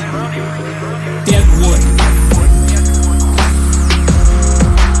you. Dead wood.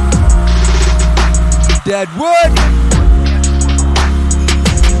 Dead wood.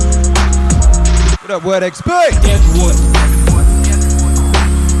 What up, Word XP? Dead wood.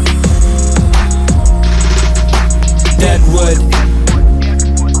 Dead wood.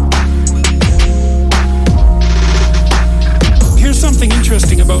 Here's something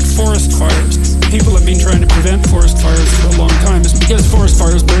interesting about forest fires. People have been trying to prevent forest fires for a long time. It's because forest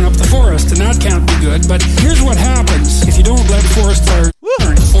fires burn up the forest, and that can't be good. But here's what happens if you don't let forest fires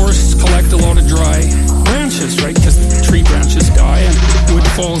burn. Forests collect a lot of dry branches, right? Because tree branches die and wood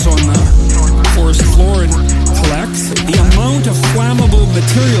falls on the forest floor and collects. The amount of flammable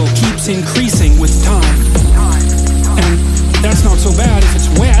material keeps increasing with time. And that's not so bad if it's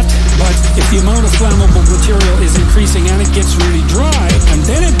wet, but if the amount of flammable material is increasing and it gets really dry, and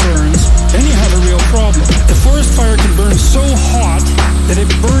then it burns, then you have a real problem. The forest fire can burn so hot that it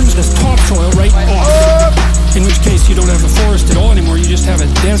burns the topsoil right off, in which case you don't have a forest at all anymore, you just have a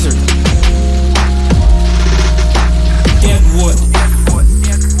desert. Dead wood.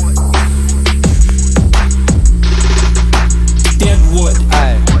 Dead wood.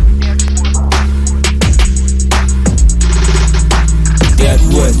 Dead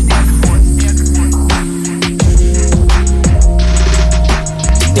wood.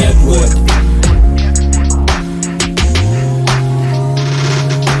 Dead wood.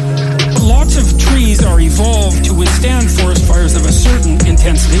 Lots of trees are evolved to withstand forest fires of a certain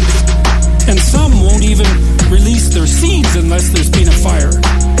intensity, and some won't even release their seeds unless there's been a fire.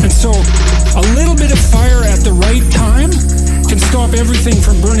 And so a little bit of fire at the right time can stop everything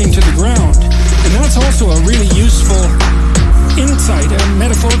from burning to the ground. And that's also a really useful insight, a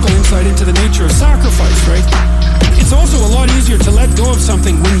metaphorical insight into the nature of sacrifice, right? It's also a lot easier to let go of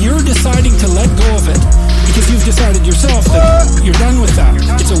something when you're deciding to let go of it, because you've decided yourself that you're done with that.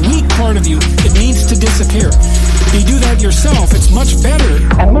 It's a weak part of you. It needs to disappear. You do that yourself, it's much better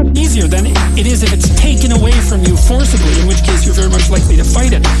and much easier than it is if it's taken away from you forcibly, in which case you're very much likely to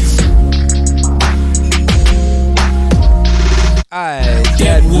fight it.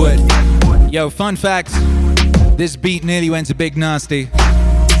 Dead wood. Yo, fun fact. This beat nearly went to Big Nasty.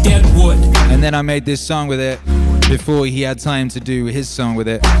 Dead wood. And then I made this song with it before he had time to do his song with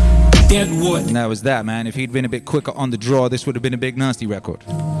it. Dead wood. And that was that, man. If he'd been a bit quicker on the draw, this would have been a Big Nasty record.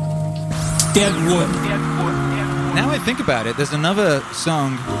 Dead wood. Now I think about it, there's another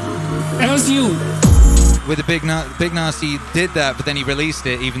song. As you. With the Big Nasty did that, but then he released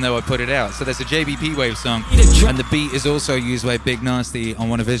it even though I put it out. So there's a JBP Wave song, and the beat is also used by Big Nasty on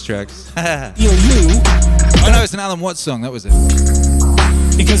one of his tracks. Oh no, it's an Alan Watts song, that was it.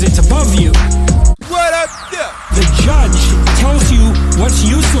 Because it's above you. What up, yeah. The judge tells you what's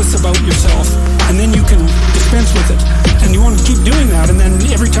useless about yourself, and then you can dispense with it. And you want to keep doing that, and then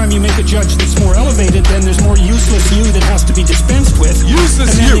every time you make a judge that's more elevated, then there's more useless you that has to be dispensed with.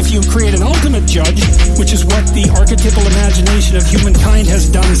 Useless and then you. if you create an ultimate judge, which is what the archetypal imagination of humankind has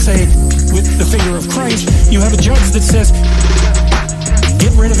done, say, with the figure of Christ, you have a judge that says,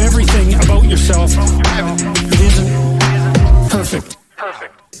 get rid of everything about yourself. It isn't perfect.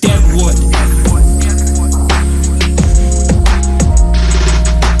 Dead wood.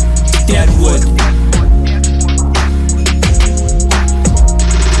 Dead wood.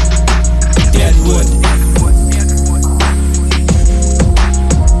 Dead wood.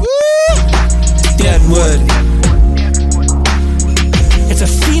 Dead wood. It's a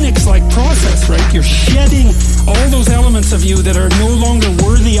phoenix-like process, right? You're shedding all those elements of you that are no longer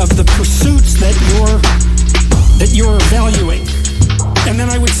worthy of the pursuits that you're valuing. And then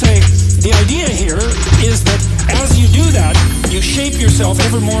I would say the idea here is that as you do that, you shape yourself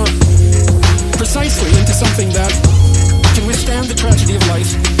ever more precisely into something that can withstand the tragedy of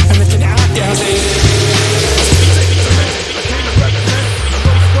life and that can act as a...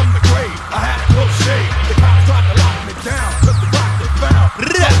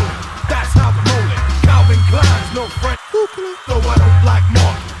 That's how I'm rolling. Calvin Klein's no friend. Though I don't like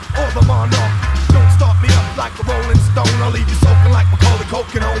Mark or the Monarch. Don't start me up like a Rolling Stone. I'll leave you soaking like Macaulay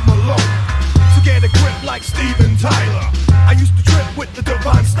Culkin Home Alone. So get a grip like Steven Tyler. I used to trip with the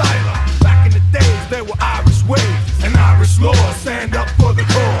Divine Styler. Back in the days there were Irish waves and Irish laws. Stand up for the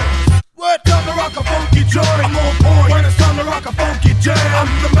cause. What? Time to rock a funky joint. I'm on point. When it's time to rock a funky jam, I'm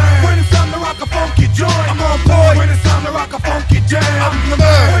the man. When it's time to rock a funky joint, I'm on point. When it's time to rock a funky jam, I'm the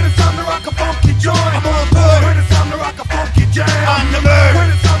man. When it's time to rock a funky joint, I'm on point. When it's time to rock a funky jam, I'm the man. When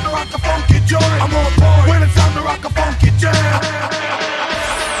it's time to rock a funky joint, I'm on point. When it's time to rock a funky jam.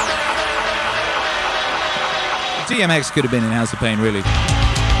 DMX could have been in House of Pain, really.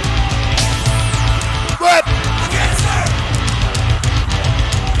 What?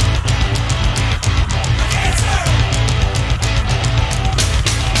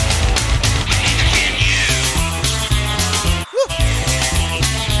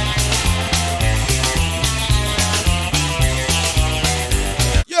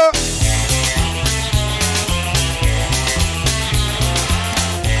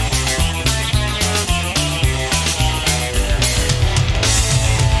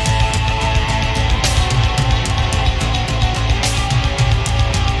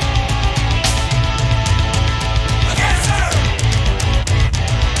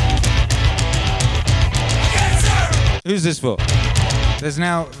 Who's this for? There's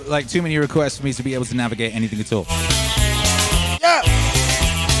now like too many requests for me to be able to navigate anything at all. Yeah.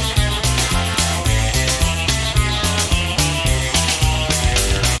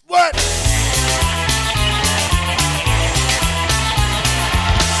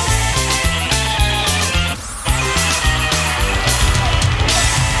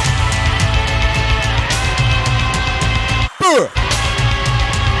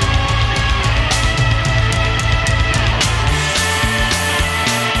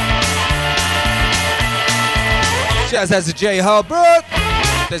 Shouts out to Jay Harbrook.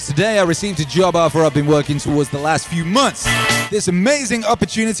 Says today I received a job offer I've been working towards the last few months. This amazing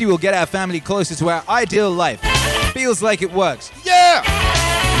opportunity will get our family closer to our ideal life. Feels like it works. Yeah!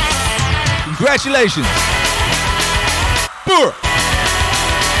 Congratulations. Brr.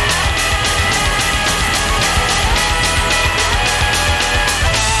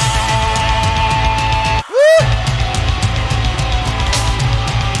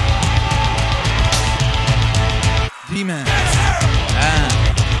 D-Man.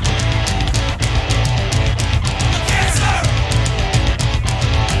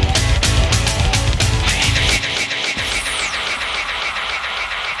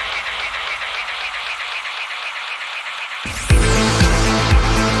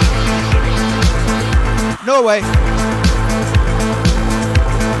 No way.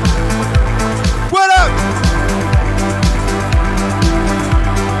 What up?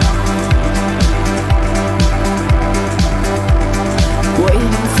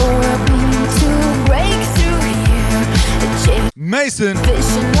 Waiting for a beat to break through here. Mason.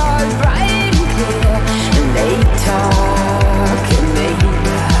 Vision all bright and clear. And they talk and they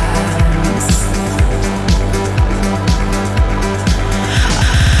dance.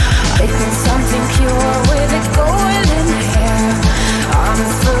 Making something pure with a golden hair. I'm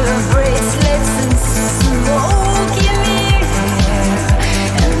full of bracelets and smoke in the air.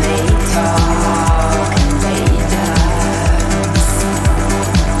 And they talk and they dance.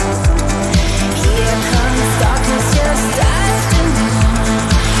 Here comes darkness just afternoon,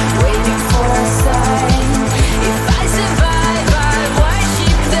 waiting for a sign. If I survive, I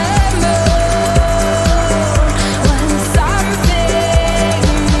worship the moon. When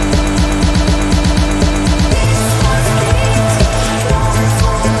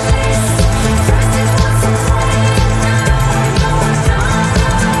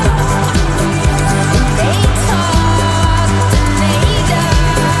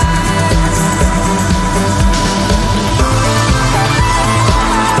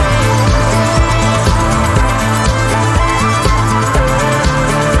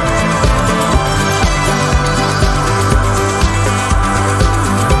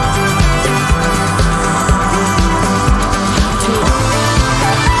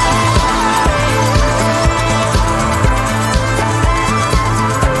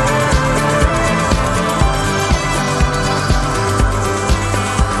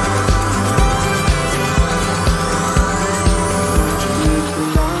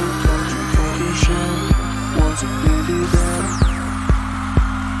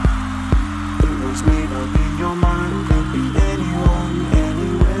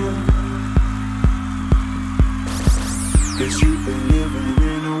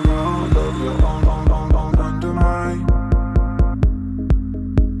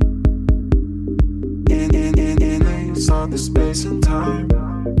the space and time.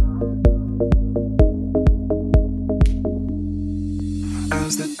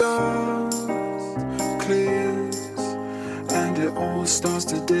 As the dust clears and it all starts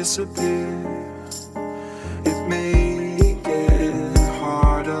to disappear, it may get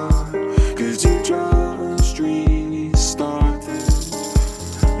harder, 'cause you just restarted.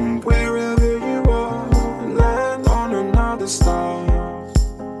 And wherever you are, land on another star.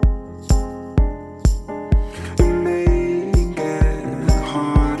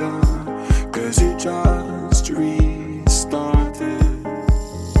 Just restarted.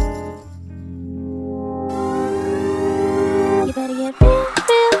 You better get real,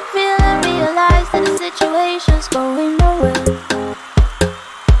 and realize that the situation's going nowhere.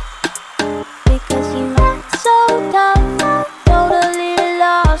 Because you act so dumb, totally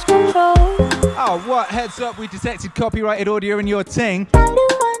lost control. Oh, what? Heads up, we detected copyrighted audio in your ting. I do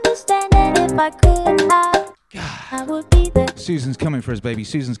understand that if I could, I would be there. Susan's coming for us, baby.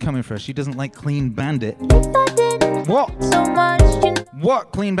 Susan's coming for us. She doesn't like Clean Bandit. If I didn't what? So much, you know.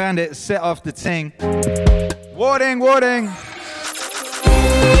 What? Clean Bandit set off the ting. Warning, warning.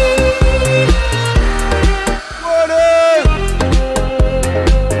 Warning!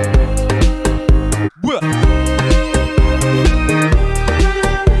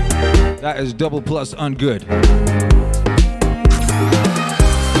 That is double plus ungood.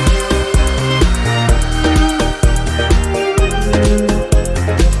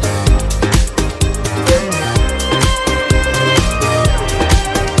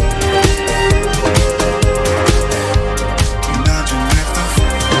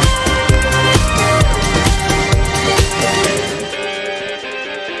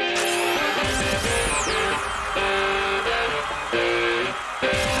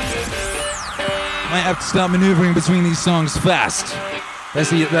 Might have to start maneuvering between these songs fast.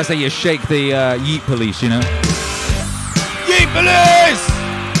 That's how you shake the Yeet Police, you know? Police!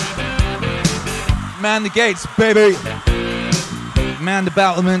 Man the gates, baby. Man the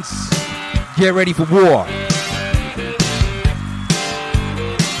battlements. Get ready for war.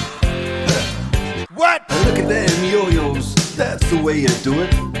 What? Look at them yo-yos. That's the way you do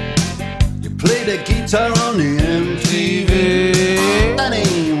it. You play the guitar on the MTV. That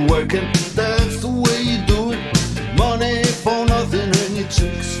ain't working. That's the way you do it. Money for nothing and your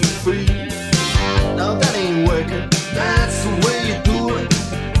chicks for free. Now that ain't working. That's the way you do it.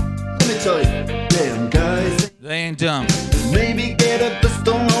 Let me tell you, damn guys. They ain't dumb. Maybe get a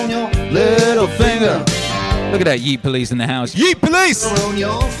pistol on your little finger. Look at that Yeet Police in the house. Yeet Police! On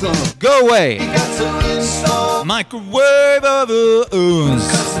your thumb. Go away. You got to install microwave ovens.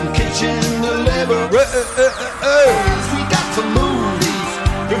 Custom kitchen deliveries. We got to move these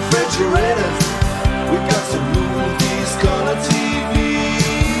refrigerators. We got to move these color TVs.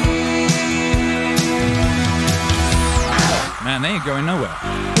 Man, they ain't going nowhere.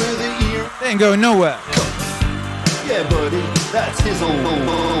 They ain't going nowhere. Yeah, buddy, that's his own. The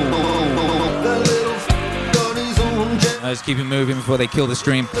little got his own jet. Let's keep it moving before they kill the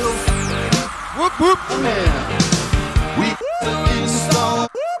stream. Whoop whoop. We install.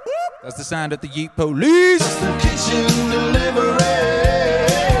 That's the sound of the Yeet Police. Kitchen deliveries.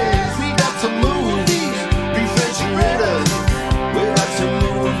 We got to move these refrigerators. We got to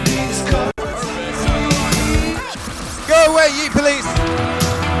move these cars. Go away, Yeet Police.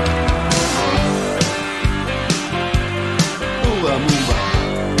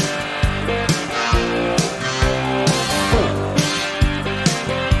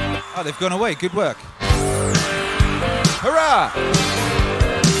 Oh, they've gone away. Good work. Hurrah!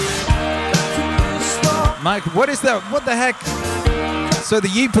 Mike, what is that? What the heck? So the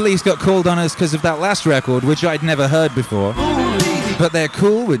Yeet Police got called on us because of that last record, which I'd never heard before. But they're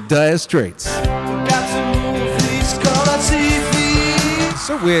cool with Dire Straits. It's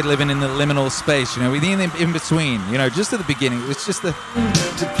so weird living in the liminal space, you know, within in between, you know, just at the beginning. It's just the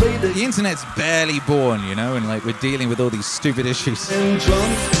internet's barely born, you know, and like we're dealing with all these stupid issues.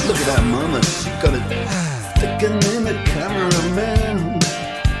 Look at that mama, she got it sticking in the cameraman.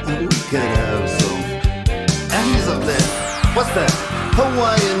 We could have some. And he's up there. What's that?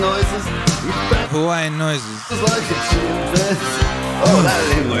 Hawaiian noises. Hawaiian noises. It's like a chimpanzee. Oh, that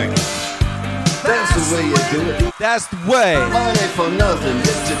ain't working. That's the way you do it. That's the way. Money for nothing,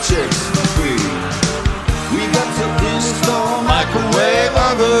 get your chicks free. We got to install microwave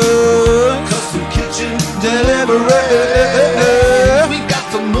ovens, custom kitchen deliveries. We got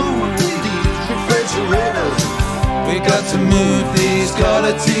to move these refrigerators. We got to move these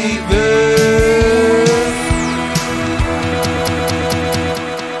color TVs.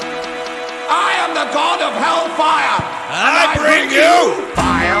 I am the god of hellfire, and I bring you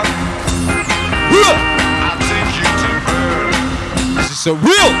fire. I'll take you to burn. This is so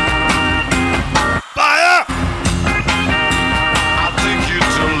real. Fire. I'll take you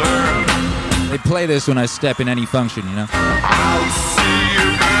to learn. They play this when I step in any function, you know. I'll see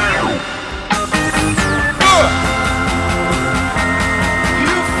you burn.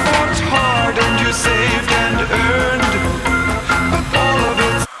 You fought hard and you saved and earned, but all of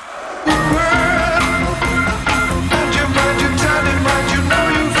it's worth. And you mind, you turn your mind, you know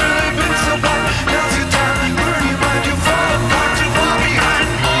you've really been so blind. Now's your time, burn your mind, you fall apart, you fall behind.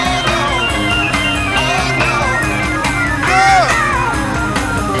 Oh no,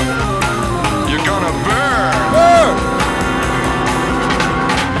 you're gonna burn.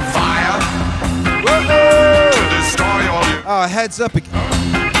 Fire to destroy all you. Oh, heads up again.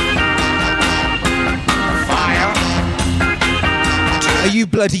 Fire. Are you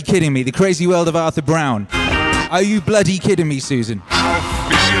bloody kidding me? The Crazy World of Arthur Brown. Are you bloody kidding me, Susan?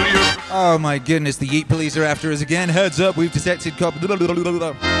 Oh my goodness, the Yeet Police are after us again. Heads up, we've detected cop.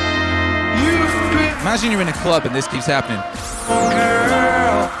 Imagine you're in a club and this keeps happening.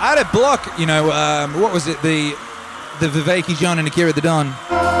 I had a block, you know, what was it? The Viveki John and Akira the Don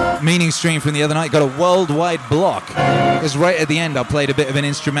meaning stream from the other night got a worldwide block. Because right at the end I played a bit of an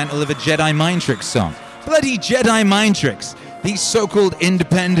instrumental of a Jedi Mind Tricks song. Bloody Jedi Mind Tricks. These so-called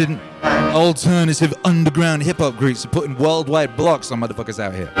independent, alternative, underground hip-hop groups are putting worldwide blocks on motherfuckers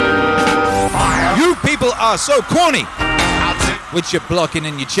out here. You people are so corny! With your blocking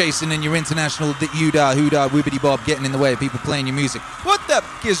and your chasing and your international you-da, who-da, wibbity-bob getting in the way of people playing your music. What the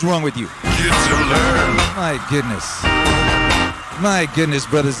f*** is wrong with you? My goodness. My goodness,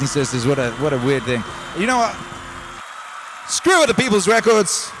 brothers and sisters, what a weird thing. You know what? Screw other people's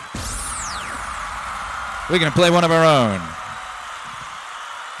records. We're going to play one of our own.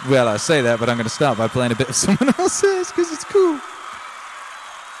 Well, I say that, but I'm going to start by playing a bit of someone else's because it's cool.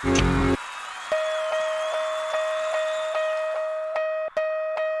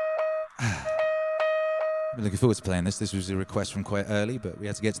 looking forward to playing this. This was a request from quite early, but we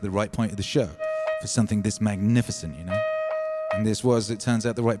had to get to the right point of the show for something this magnificent, you know? And this was, it turns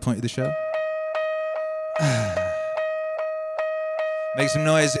out, the right point of the show. Make some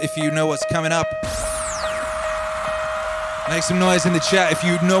noise if you know what's coming up. Make some noise in the chat if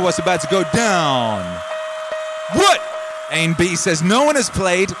you know what's about to go down. What? Ain B says, no one has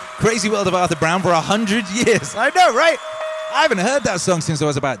played Crazy World of Arthur Brown for 100 years. I know, right? I haven't heard that song since I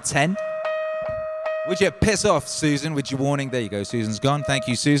was about 10. Would you piss off, Susan, with your warning? There you go, Susan's gone. Thank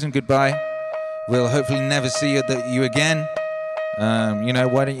you, Susan. Goodbye. We'll hopefully never see you again. You know,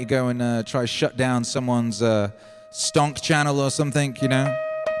 why don't you go and try shut down someone's stonk channel or something, you know?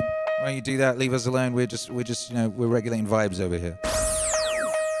 Why don't you do that? Leave us alone. We're just, you know, we're regulating vibes over here.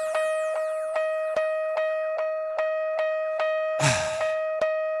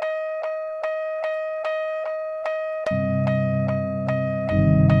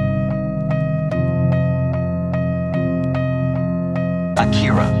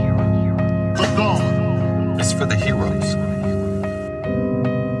 Akira. It's for the heroes.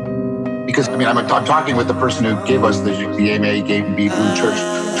 Because, I mean, I'm talking with the person who gave us the AMA, gave me Blue Church,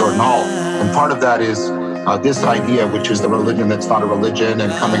 Jordan Hall. And part of that is this idea, which is the religion that's not a religion,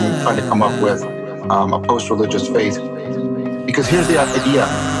 and trying to come up with a post-religious faith. Because here's the idea.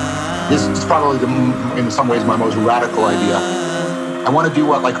 This is probably, in some ways, my most radical idea. I want to do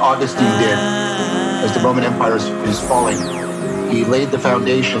what, like, Augustine did as the Roman Empire is falling. He laid the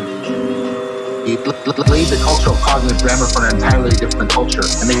foundation. He laid the cultural cognitive grammar for an entirely different culture,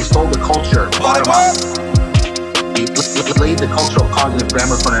 and they stole the culture bottom up. He laid the cultural cognitive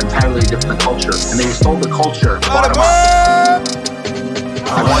grammar for an entirely different culture, and they stole the culture bottom up.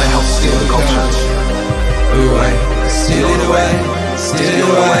 I want to help steal the culture. Away, steal it away, steal it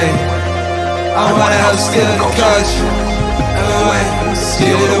away. I want to help steal the culture. Away,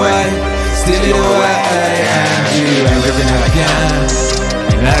 steal it away, steal it away, and do everything I can.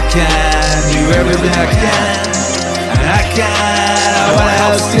 And I can do everything I can. And I can. I want to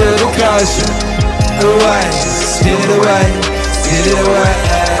help steal the culture. Away, steal it away, steal it away.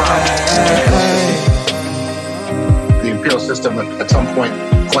 The imperial system at some point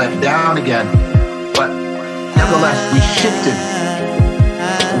clamped down again, but nevertheless we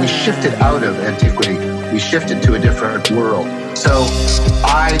shifted out of antiquity. We shifted to a different world. So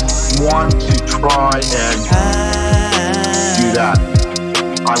I want to try and do that.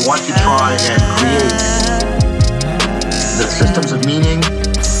 I want to try and create the systems of meaning,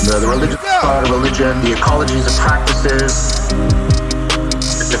 the religious part of religion, the ecologies of practices,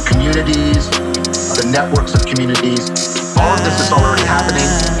 the communities, the networks of communities. All of this is already happening.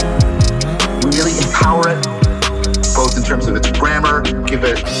 We really empower it, both in terms of its grammar, give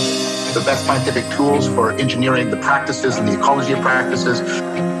it the best scientific tools for engineering the practices and the ecology of practices.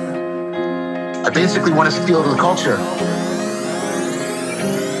 I basically want to steal the culture.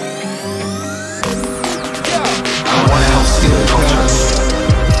 I want to help steal the culture.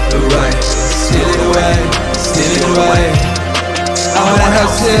 Away, steal it away, steal it away. I want to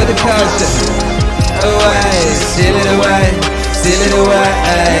help steal the culture. Away, steal it away, steal it away.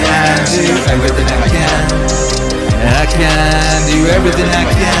 And do everything I can. And I can do everything I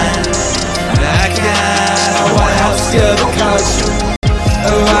can. And I can. I want to help steal the culture.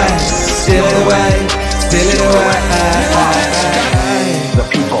 Away, steal it away, steal it away. The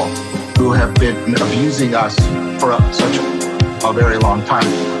people who have been abusing us for such a very long time.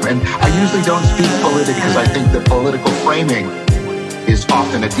 And I usually don't speak politically because I think the political framing is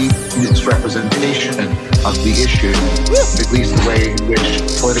often a deep misrepresentation of the issue, at least the way in which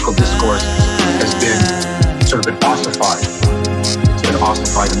political discourse has been sort of been ossified. It's been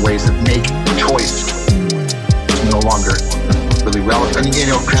ossified in ways that make choice no longer really relevant. And, you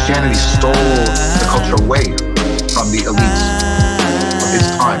know, Christianity stole the culture away from the elites of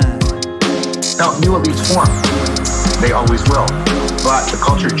its time. Now, new elites form. They always will. But the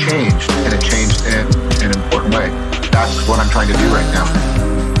culture changed, and it changed in an important way. That's what I'm trying to do right now.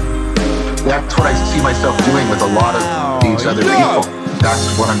 That's what I see myself doing with a lot of these other people.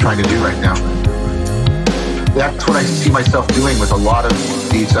 That's what I'm trying to do right now. That's what I see myself doing with a lot of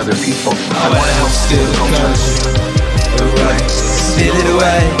these other people. I want to help steal the culture. Away, steal it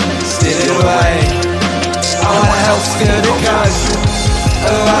away, steal it away. I want to help steal the culture.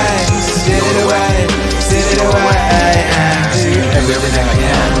 Away, steal it away, steal it away. And do everything I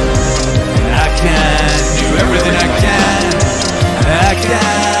can. And I can do everything I can. And I can.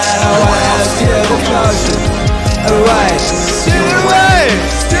 I want to help steal the culture. Away, steal it away,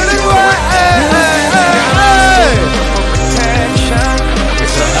 steal it away.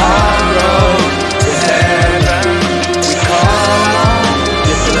 It's a hard road to heaven. We call on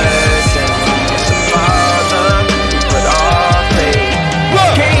your blessing. It's a Father.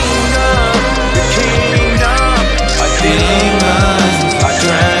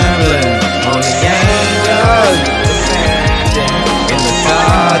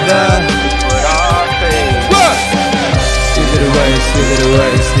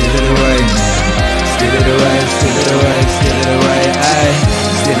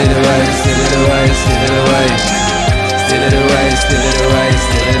 steal it away, steal it away, steal it away. Steal it away, steal it away,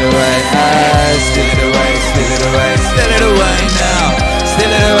 steal it away. Steal it away, steal it away, steal it away now. Steal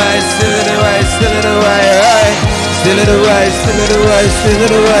it away, steal it away, steal it away. Steal it away, steal it away, steal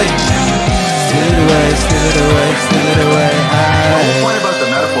it away. Steal it away, steal it away, steal it away. The whole point about the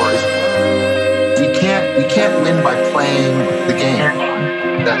metaphor is we can't win by playing the game.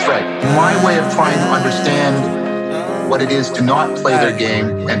 That's right. My way of trying to understand what it is to not play their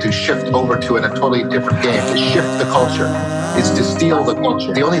game and to shift over to a totally different game, to shift the culture, is to steal the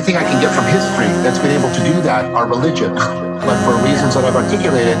culture. The only thing I can get from history that's been able to do that are religions. But for reasons that I've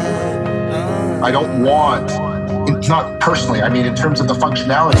articulated, I don't want, it's not personally, I mean in terms of the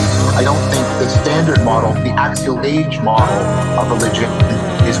functionality, I don't think the standard model, the axial age model of religion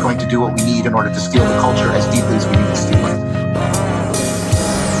is going to do what we need in order to steal the culture as deeply as we need to steal it.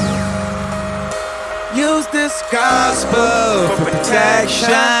 Use this gospel for protection.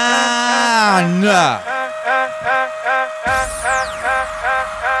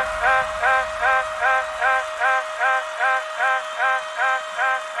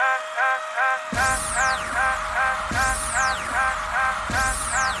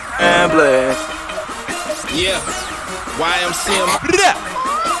 Yeah, YMCM.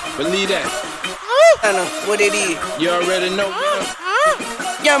 Believe that. I know what it is. You already know.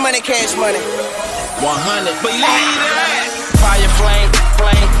 Young money, cash money. 100. Believe that. Fire flame,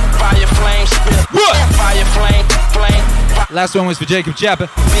 flame, fire flame, spit. Fire flame, flame. Last one was for Jacob Chapper.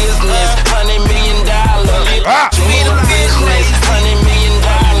 Business, $100 million. Sweet business, $100 million.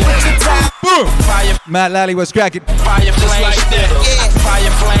 Fire, Matt Lally was cracking. fire flame, like that. Fire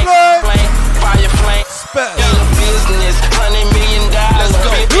flame, flame, fire flame. Spit. Business, $100 million. Let's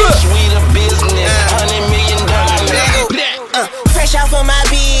go. Sweet business, $100 million. Fresh off of my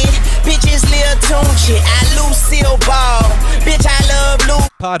bed, bitches Lil Tunchi, I Lucille Ball, bitch I love Luke.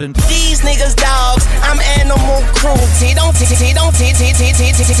 Pardon. These niggas dogs, I'm animal cruelty. Don't fuck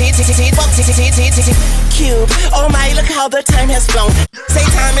cube. Oh my, look how the time has flown. Say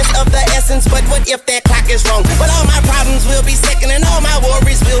time is of the essence, but what if that clock is wrong? But all my problems will be second and all my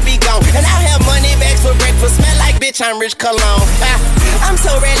worries will be gone. And I'll have money bags for breakfast, smell like bitch I'm Rich Cologne. I'm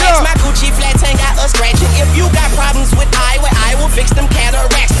so relaxed, my Gucci flat ain't got a scratch. And if you got problems with I will fix them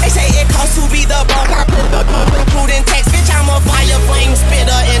cataracts. They say it costs to be the ball, including tax. Bitch, I'm a fire flame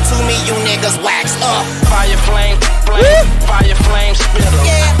spitter. Into me, you niggas wax up. Fire flame, flame, fire flame, spitter.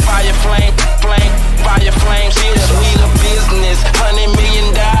 Yeah. Fire flame, flame, fire flame, spitter. We the business, $100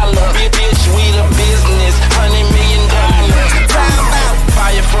 million. Bitch, we the business, $100 million.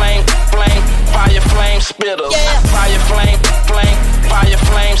 Fire flame, flame, fire flame, spitter. Yeah. Fire flame, flame, fire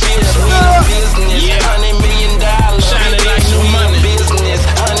flame, spitter. We the business, $100 million. Shining like new money. Business,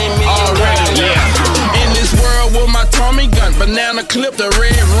 $100 million. In this world with my Tommy gun, banana clip the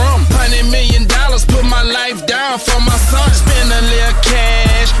red rum. $100 million, put my life down for my son. Spend a little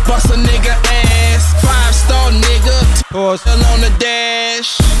cash, bust a nigga ass. 5-star nigga, Pause. on the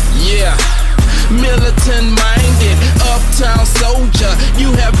dash. Yeah. Militant minded, uptown soldier.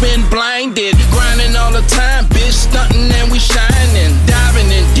 You have been blinded, grinding all the time, bitch, stunting and we shining.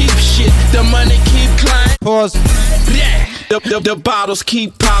 Diving in deep shit, the money keep climbing. Pause. Yeah. The bottles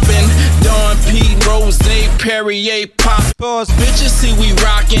keep popping. Dawn Pete, Rose, Perrier pop. Pause. Bitches see we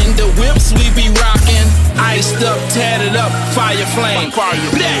rockin', the whips we be rockin'. Iced up, tatted up, fire flame. Fire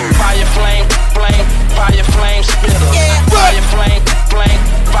flame, flame, fire flame, spitter. Yeah. Fire flame, flame,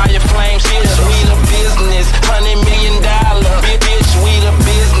 fire flame, spitter. We the business, $100 million. Bitch, we the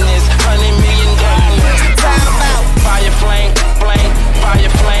business, $100 million. Fire flame, flame, fire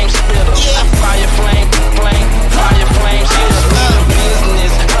flame, spitter. Yeah. Fire flame, flame, fire flame, spitter. We the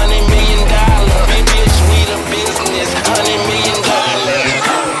business, $100 million. Bitch, we the business, $100 million.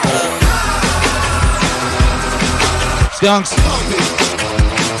 Skunks.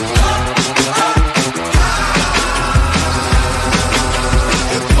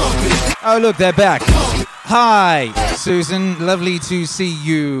 Oh, look, they're back. Hi, Susan. Lovely to see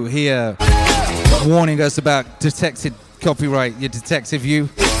you here. Warning us about detected copyright, your detective you.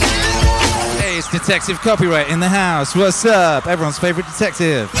 Hey, it's Detective Copyright in the house. What's up? Everyone's favorite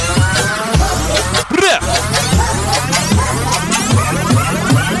detective.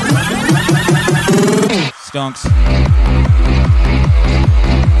 Stonks.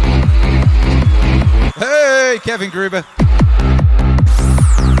 Hey, Kevin Gruber.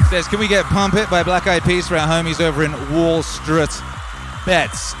 Says, can we get Pump It by Black Eyed Peas for our homies over in Wall Street?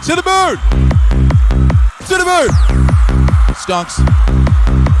 Bets. To the moon! To the moon! Stonks.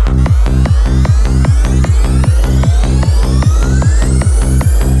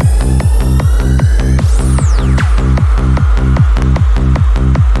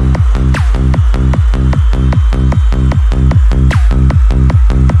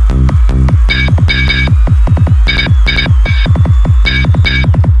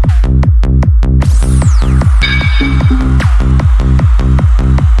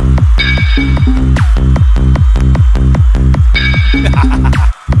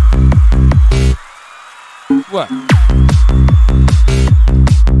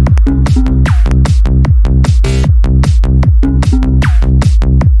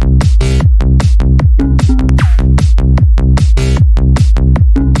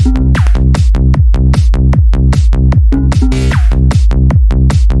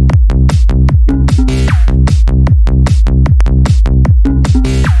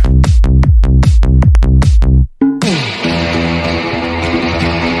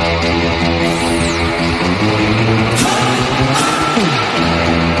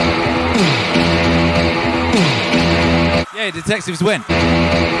 Detectives went. I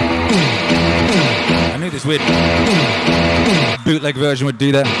knew this weird bootleg version would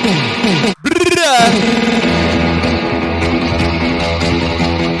do that.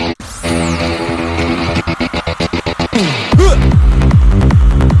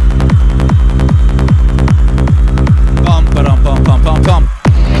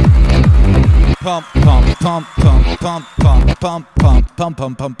 Pump, pump, pump, pump, pump, pump, pump, pump, pump, pump, pump,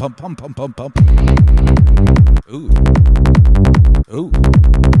 pump, pump, pump, pump, pump. Ooh. Ooh.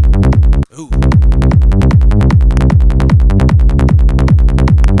 Ooh.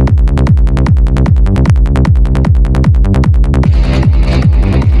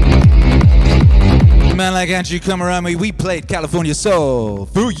 A man like Andrew come around me, we played California Soul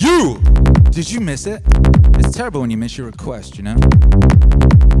for you. Did you miss it? It's terrible when you miss your request, you know?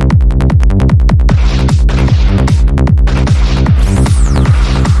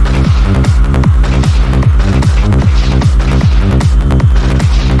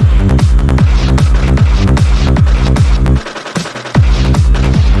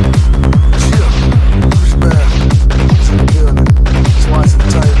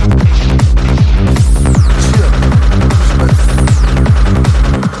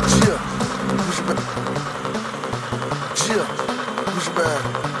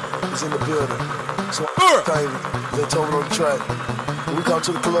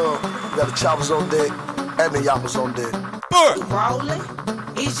 To the club, we got the choppers on deck and the yappers on deck. You rolling?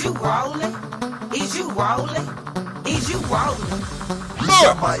 Is you rolling? Is you rolling? Is you rolling?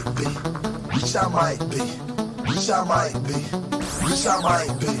 I might be. I might be. I might be. I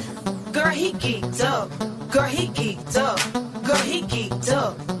might be. Girl, he geeked up. Girl, he geeked up. Girl, he geeked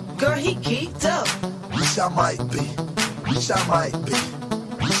up. Girl, he geeked up. I might be. I might be.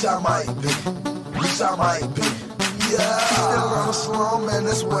 I might be. I might be. Yeah, still around the slum, man,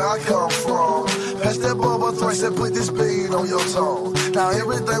 that's where I come from. Pass that bubble thrice and put this bean on your tongue. Now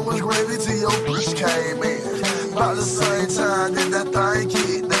everything was gravy till your bitch came in. About the same time that thing kicked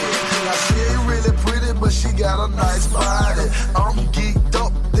in. Now she ain't really pretty, but she got a nice body. I'm geeked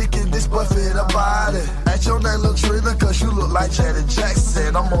up, thinking this buffet a body. At your name, look Trina, cause you look like Janet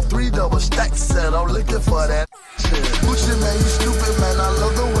Jackson. I'm on 3 double stacks and I'm looking for that shit. Gucci, man, you stupid, man, I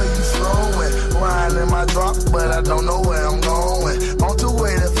love the way you flowing. Riding in my drop, but I don't know where I'm going. On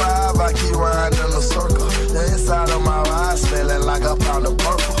 285, I keep riding in a circle. The inside of my eyes smelling like a pound of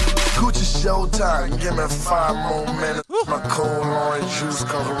purple. Gucci showtime, give me 5 more minutes. My cold orange juice,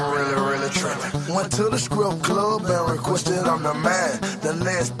 cause I'm really, really tripping. Went to the script club and requested I'm the man. The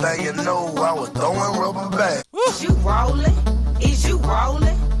next thing you know, I was throwing rubber bags. Is you rolling? Is you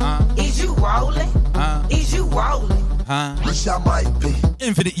rolling? Is you rolling? Is you rolling? Which I might be.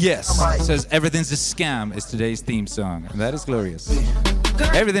 Infinite Yes says everything's a scam is today's theme song. And that is glorious.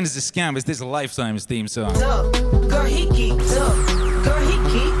 Everything is a scam is this lifetime's theme song. Girl, he geeked up. Girl, he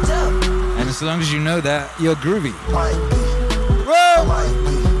geeked up. And as long as you know that, you're groovy. Might be. Whoa! Might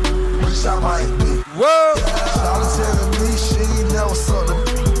be. Which I might be. Whoa! Shawty telling me she never sucked a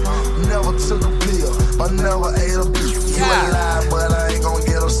never took a pill, but never ate a beef. You ain't lying, but I ain't gonna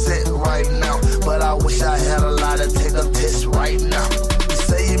get upset right now. But I wish I had a lot to take a test right now. You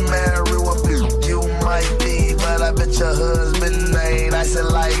say you married with me, you might be, but I bet your husband ain't nice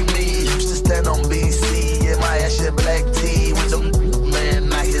like me. Used to stand on BC in my ashy black tee with them man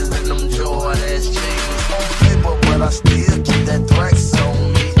Nikes and them Jordan jeans. On paper, but I still keep that Thrax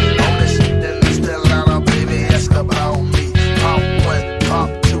on me. On that shit that needs that line up, baby, ask about me. Pop 1, pop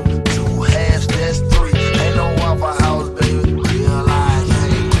 2, 2 halves, that's 3. Ain't no Waffle House, baby. Real life,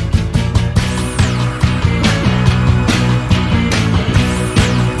 hey.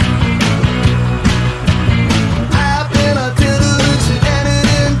 I've been a doodle-ooch, and it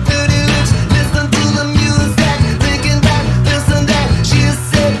in doodle-ooch. Listen to the music, thinking that, this and that. She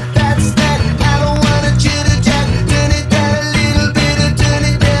said, that's that. I don't wanna chitter-chat, anything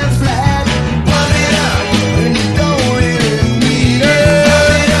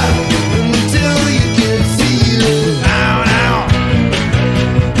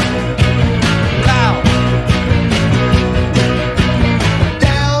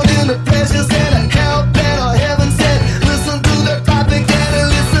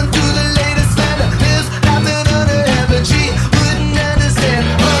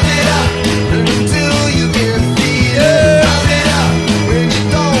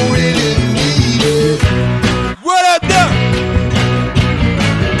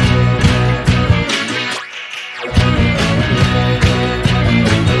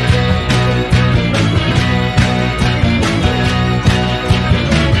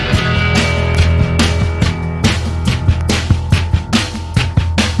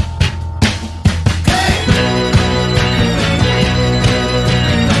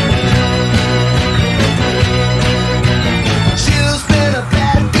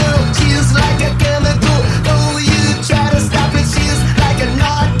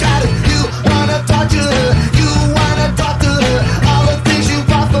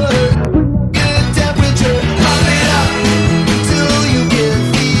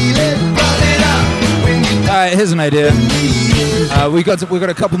idea. We got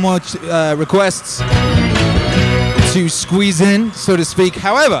a couple more requests to squeeze in, so to speak.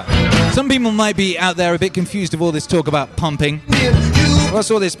 However, some people might be out there a bit confused of all this talk about pumping. What's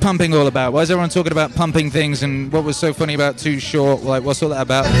all this pumping all about? Why is everyone talking about pumping things, and what was so funny about Too Short? Like, what's all that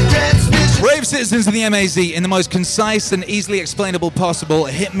about? Brave citizens of the MAZ, in the most concise and easily explainable possible,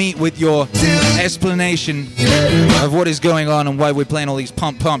 hit me with your explanation of what is going on and why we're playing all these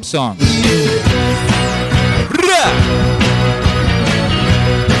pump songs.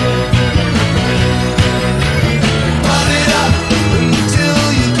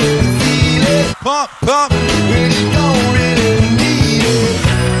 Pump.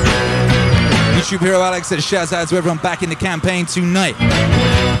 YouTube hero Alex says shouts out to everyone back in the campaign tonight.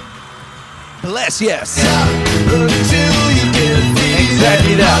 Bless, yes.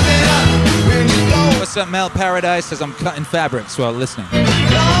 Exactly that. What's up, Mel Paradise says I'm cutting fabrics while listening.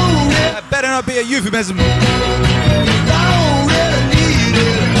 That better not be a euphemism.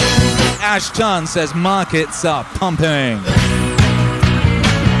 Ash Tan says markets are pumping.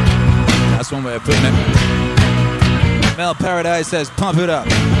 That's one way of putting it. Mel Paradise says pump it up.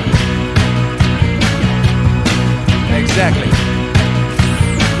 Exactly.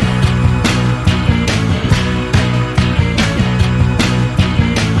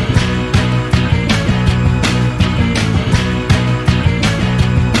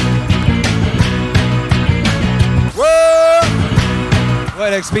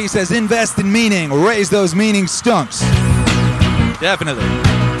 Word XP says invest in meaning, raise those meaning stunks. Definitely.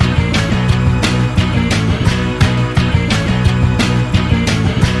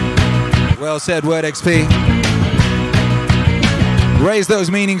 Well said, Word XP. Raise those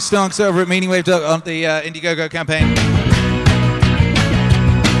meaning stunks over at Meaningwave on the Indiegogo campaign.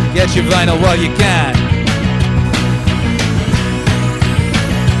 Get your vinyl while you can.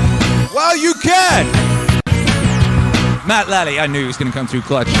 While you can! Matt Lally, I knew he was going to come through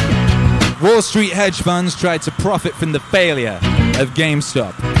clutch. Wall Street hedge funds tried to profit from the failure of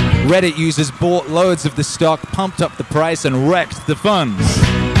GameStop. Reddit users bought loads of the stock, pumped up the price, and wrecked the funds.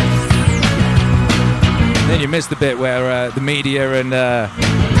 Then you missed the bit where the media and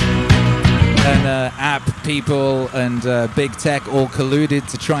app people and big tech all colluded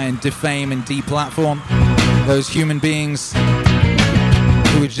to try and defame and deplatform those human beings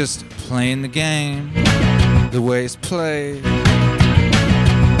who were just playing the game the way it's played.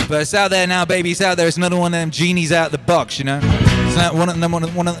 But it's out there now, baby. It's out there. It's another one of them genies out of the box, you know? It's not one of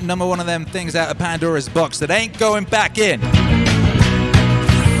them things out of Pandora's box that ain't going back in.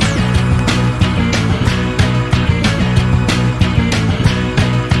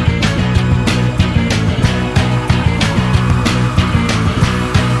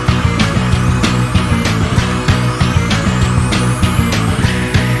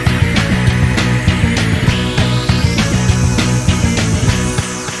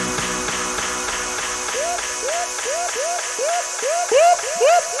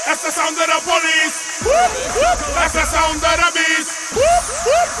 That's the sound of the police. That's the sound of the beast.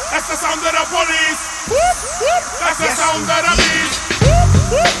 That's the sound of the police. That's the sound of the beast.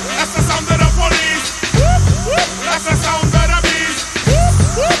 That's the sound of the police. That's the sound of the beast.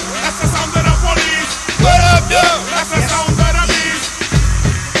 That's the sound of the police. What up, yo? That's the sound of the beast.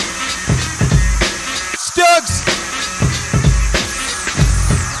 Stugs.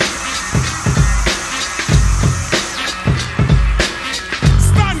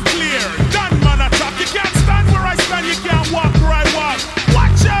 You can't walk where I walk.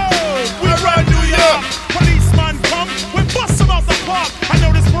 Watch out! We run New York. Policeman come, we bust him out the park. I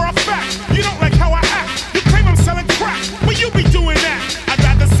know this for a fact. You don't like how I act. You claim I'm selling crack, but you be doing that. I'd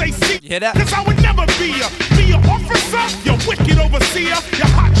rather say see, cause I would never be an officer. You wicked overseer. You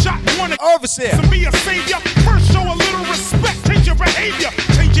hot shot wanna overseer. To be a savior. First show a little respect. Change your behavior.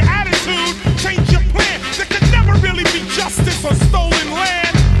 Change your attitude. Change your plan. There could never really be justice on stolen land.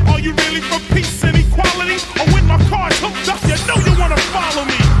 Are you really for peace and equality? Or when my car's hooked up, you know you wanna follow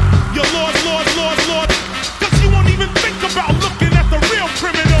me. You're Lord, cause you won't even think about looking at the real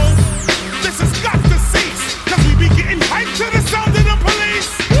criminals. This has got to cease, cause we be getting hyped to the sound of the police.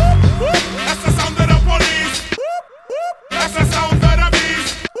 That's the sound of the police. That's the sound of the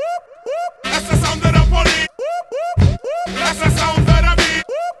beast. That's the sound of the police. That's the sound of the beast.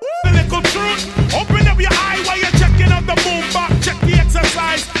 The little truth, open up your eye while you're checking out the boombox. Check the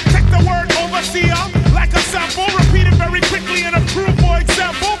exercise, take the word over.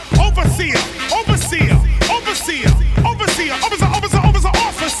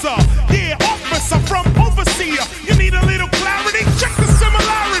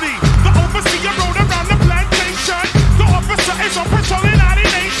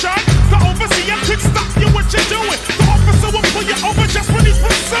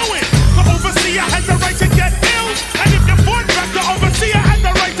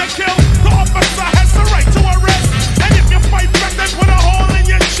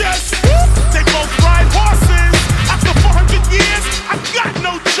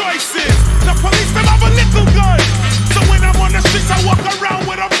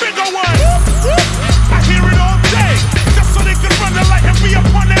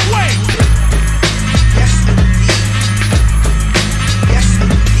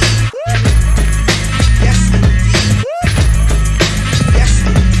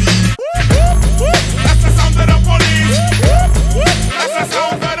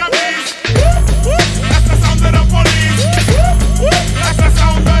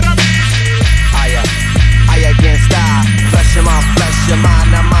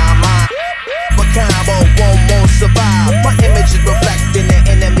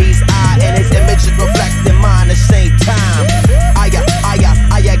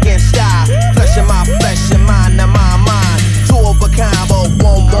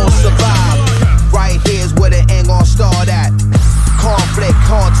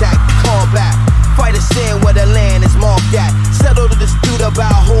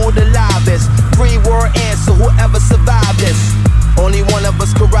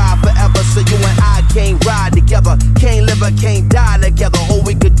 us could ride forever, so you and I can't ride together. Can't live or can't die together. All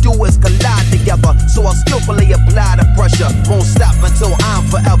we could do is collide together. So I'll skillfully apply the pressure. Won't stop until I'm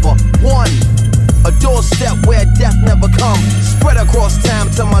forever one. A doorstep where death never come. Spread across time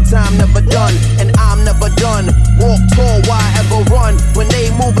till my time never done. And I'm never done. Walk tall, why ever run? When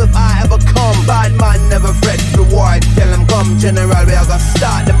they move, if I ever come. Bad man never fret reward. Tell them come, general, we are gonna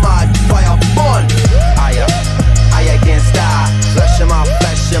start the mad fire fun. I against die. Flesh in my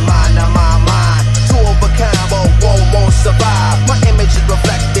flesh, your mind in my mind. Two of a kind, but one won't survive. My image is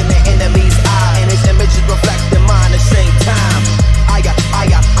reflecting the enemy's eye, and his image is reflecting mine at the same time. I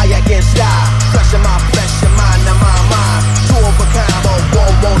against die. Flesh in my flesh, your mind in my mind. Two of a kind, but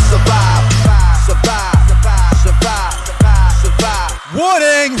one won't survive. Survive, survive, survive, survive.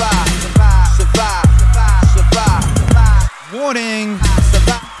 Warning! Survive, survive, survive. Warning!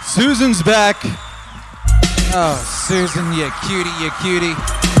 Susan's back. Oh, Susan, you cutie.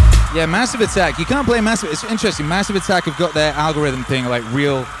 Yeah, Massive Attack. You can't play Massive. It's interesting. Massive Attack have got their algorithm thing like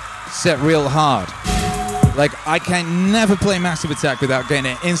set real hard. Like, I can never play Massive Attack without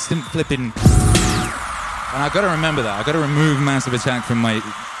getting an instant flipping. And I've got to remember that. I've got to remove Massive Attack from my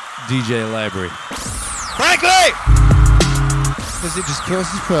DJ library. Frankly! Because it just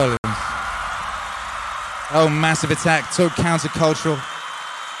causes problems. Oh, Massive Attack, so countercultural.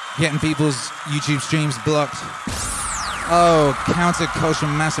 Getting people's YouTube streams blocked. Oh,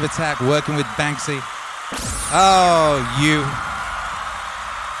 countercultural Massive Attack, working with Banksy. Oh, you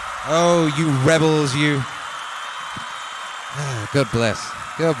rebels, you. God bless.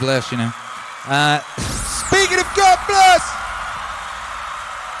 God bless, you know. Speaking of God bless!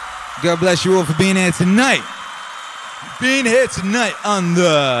 God bless you all for being here tonight. Being here tonight on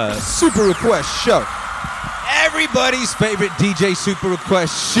the Super Request Show. Everybody's favorite DJ Super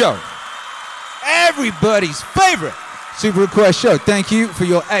Request Show. Everybody's favorite Super Request Show. Thank you for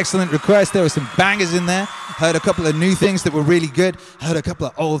your excellent requests. There were some bangers in there. Heard a couple of new things that were really good. Heard a couple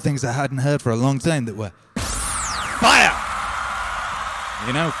of old things I hadn't heard for a long time that were fire.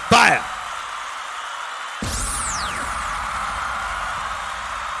 You know, fire.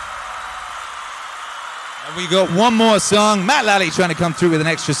 And we got one more song. Matt Lally trying to come through with an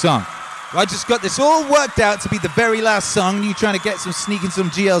extra song. I just got this all worked out to be the very last song, and you trying to get sneaking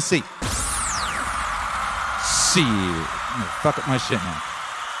some GLC. Shit. I'm gonna fuck up my shit now.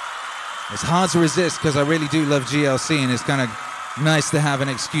 It's hard to resist because I really do love GLC, and it's kind of nice to have an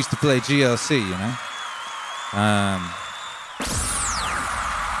excuse to play GLC, you know?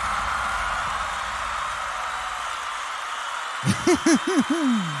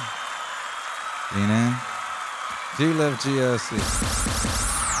 You know? Do love GLC.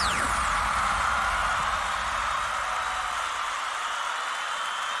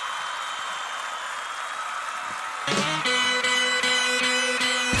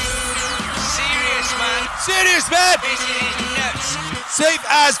 Serious, man! This is nuts. Safe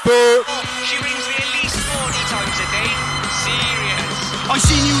as food. She rings me at least 40 times a day. Serious. I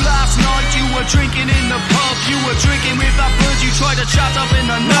seen you last night, you were drinking in the pub. You were drinking with that bird you tried to chat up in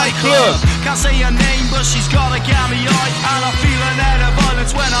the nightclub. Can't say her name, but she's got a gammy eye. And I feel an air of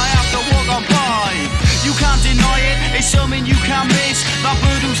violence when I have to walk on by. You can't deny it, it's something you can't miss. That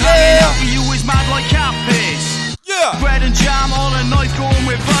bird who's hanging out for you is mad like cat piss. Yeah. Bread and jam, all a night going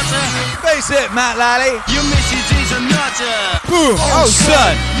with butter. Face it, Matt Lally. Your missus is a nutter. Boom. Oh,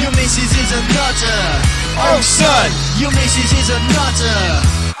 son. Your missus is a nutter. Oh, son. Your missus is a nutter.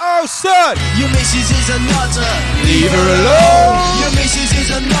 Oh, son. Your missus is a nutter. Leave her alone. Your missus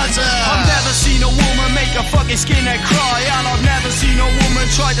is a nutter. I've never seen a woman make a fucking skinhead cry. And I've never seen a woman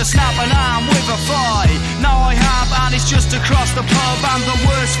try to snap an arm with a thigh. Now I have, and it's just across the pub. And the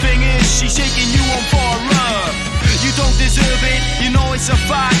worst thing is, she's taking you on for a rub. You don't deserve it, you know it's a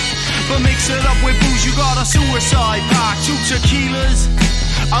fact. But mix it up with booze, you got a suicide pact. 2 tequilas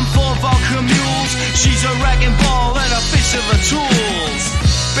and 4 vodka mules. She's a wrecking ball and a fish of the tools.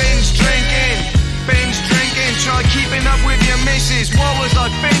 Binge drinking, try keeping up with your missus. What was I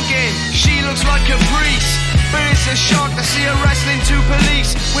thinking? She looks like Caprice, but it's a shock to see her wrestling 2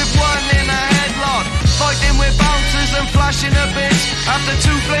 police with one in a headlock, fighting with bouncers and flashing her bits. After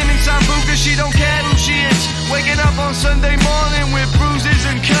 2 flaming sambucas, she don't care who she is. Waking up on Sunday morning with bruises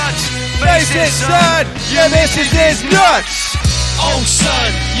and cuts. Face it, son, your missus is nuts. Oh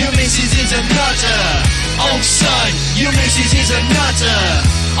son, your missus is a nutter. Oh son, your missus is a nutter.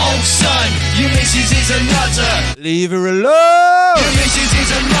 Oh son, your missus is a nutter. Leave her alone. Your missus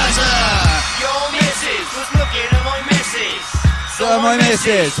is a nutter. Your missus was looking at my missus. So my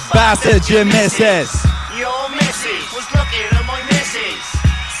missus, bastard your missus. Your missus was looking at my missus.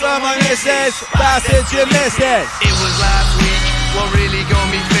 So my missus, bastard your missus. It was last week, what really got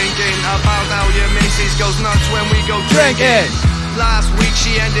me thinking about how your missus goes nuts when we go drinking. Last week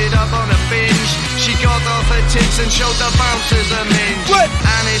she ended up on a binge. She got off her tits and showed the bouncers a minge.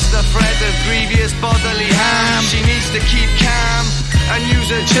 And it's the threat of grievous bodily harm. She needs to keep calm and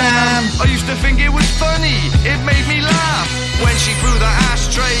use a jam. I used to think it was funny, it made me laugh when she threw the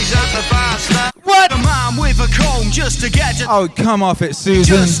ashtrays at the bar slap. What? A man with a comb just to get Oh, come off it, Susan.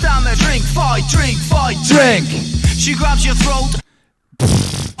 Just stand there, drink, fight, drink, fight, drink. She grabs your throat.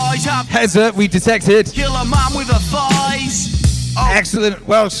 Eyes up. Heads up, we detected. Kill a man with a thighs. Oh. Excellent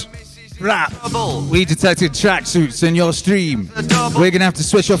Welsh rap. We detected tracksuits in your stream. We're gonna have to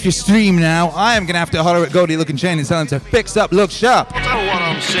switch off your stream now. I am gonna have to holler at Goldie Looking Chain and tell him to fix up, look sharp. What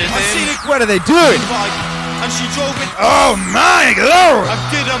I'm sitting. What are they doing? And she drove it. Oh my lord! I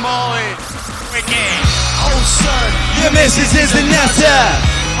did them all in. Oh son, your missus is a nutter.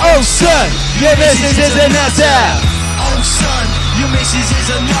 Oh son, your missus is a nutter. Oh son, your missus is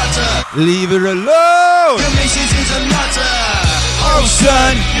a nutter. Leave her alone. Your missus is a nutter. Oh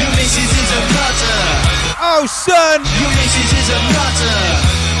son, your missus is a nutter. Oh son, your missus is a nutter.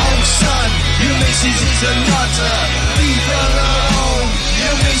 Oh son, your missus is a nutter. Leave her alone.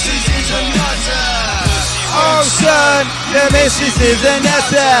 Your missus is a nutter. Oh son, your missus is a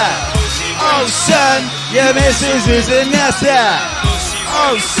nutter. Oh son, your missus is a nutter.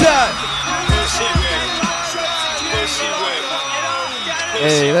 Oh son.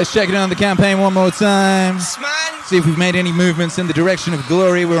 Hey, let's check it on the campaign one more time. See if we've made any movements in the direction of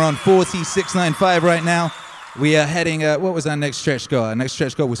glory. We're on 40,695 right now. We are heading, what was our next stretch goal? Our next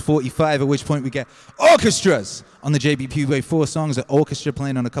stretch goal was 45, at which point we get orchestras on the JBP Wave 4 songs. An orchestra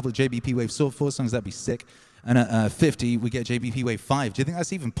playing on a couple of JBP Wave 4 songs, that'd be sick. And at 50, we get JBP Wave 5. Do you think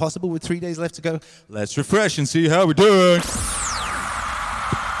that's even possible with 3 days left to go? Let's refresh and see how we're doing.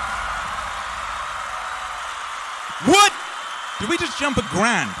 What? Did we just jump a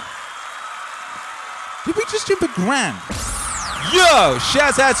grand? Did we just jump a grand? Yo,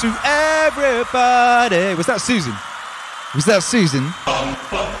 shout out to everybody. Was that Susan? Was that Susan?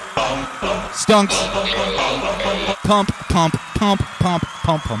 Stunks. Pump, pump, pump, pump,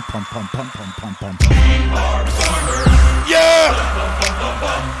 pump, pump, pump, pump, pump, pump, pump, pump. Yeah!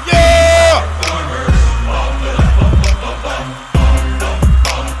 Yeah!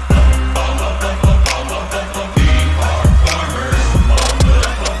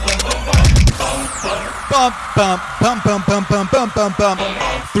 Bump, bump, bump, bump, bump, bump, bump, bump, bump.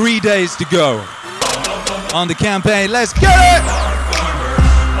 3 days to go on the campaign. Let's get it!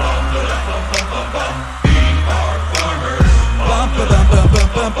 Bump, bump, bump,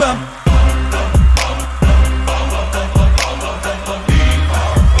 bump, bump, bump.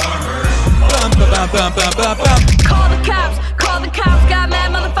 Bump, bump, bump, bump, bump, bump. Call the cops, got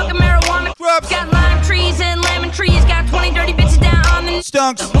mad motherfucking marijuana. Got lime trees and lemon trees, got 20 dirty bitches down on the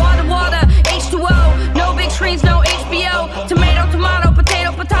stunks. Water, H2O, no big screens, no HBO. Tomato, tomato,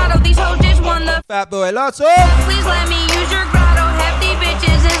 potato, these hoes just won the Fat Boy Lotso. Please let me use your grotto, hefty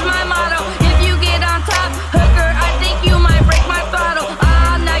bitches is my motto. If you get on top, hooker, I think you might break my throttle.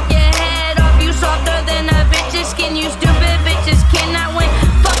 I'll knock your head off, you softer than a bitch's skin. You stupid bitches cannot win.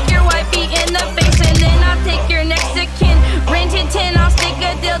 Fuck your wifey in the face and then I'll take your next of kin. Rent it 10, I'll stick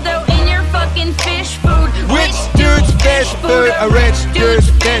a dildo in your fucking fish food. Rich dude's fish food, a rich dude's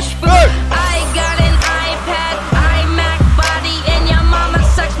fish food. I got an iPad, iMac body, and your mama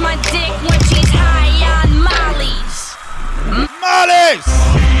sucks my dick when she's high on Molly's. Molly's!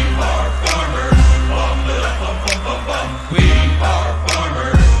 We are farmers.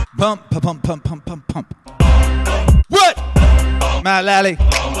 Pump, pump, pump, pump, pump, pump. What? Matt Lally.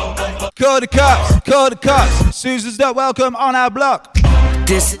 Call the cops. Susan's not welcome on our block.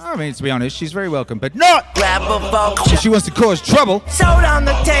 I mean, to be honest, she's very welcome, but not. Grab a boat. If she wants to cause trouble. Soda on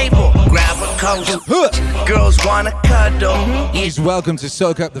the table. Grab a coat. Girls wanna cuddle. She's welcome to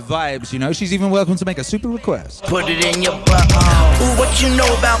soak up the vibes, you know. She's even welcome to make a super request. Put it in your butt. Ooh, what you know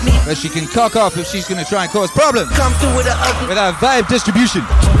about me? But she can cock off if she's gonna try and cause problems. Come through with a ugly. With our vibe distribution.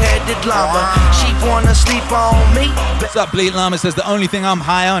 Two-headed llama. She wanna sleep on me. What's up, Bleat Llama says the only thing I'm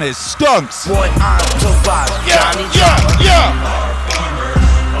high on is stunks. Boy, I'm Tobias. Johnny Yeah.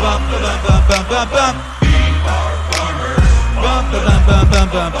 Bump, bump, bump, bump, bump, bump. Bump, bump, bump,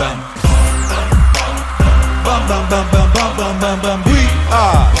 bump, bump, bump. Bump, bump, bump, bump, bump, bump, bump, bump. We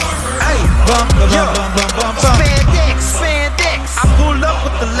are. Hey, bump, bump, bump, bump, bump, bump. Spandex. I pull up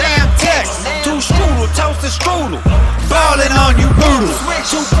with the lamb text. Two strudel, toasted strudel. Ballin' on you poodles.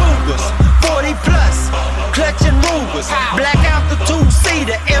 Two cougars, 40 plus, clutching Rugers. Black out the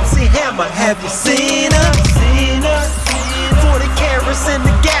two-seater, MC Hammer. Have you seen her? 40 carats in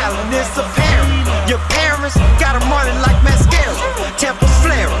the gallon, it's apparent. Your parents got them running like mascara.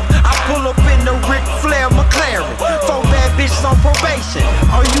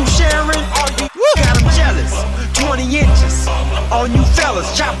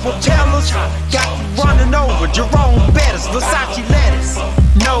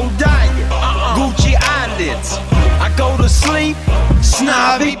 no diet, Gucci eyelids. I go to sleep,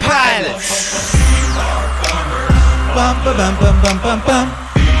 snobby pilots. Bum, ba, bum, bum, bum, bum, bum.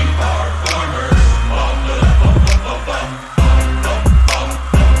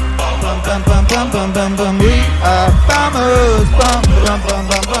 Bum, bum, bum, bum, bum, bum. We are bombers. Bum, bum, bum,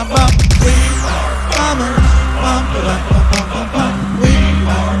 bum, bum, bum. We are bombers. Bum, bum, bum, bum, bum, bum. We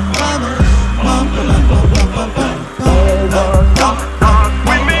are bombers. Bum, bum, bum, bum, bum, bum, bum.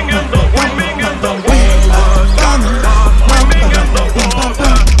 Swimming in the swimming in the We are bombers. Bum, bum, bum, bum, bum,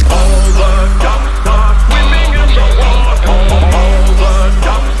 bum. all the ducks swimming in the water. All the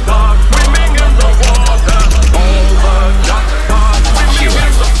ducks swimming in the water. All the ducks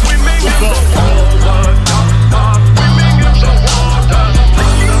swimming in the all the ducks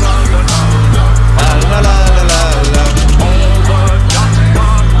swimming in the water. La la la la la. All the ducks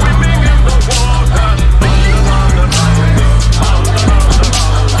swimming in the water.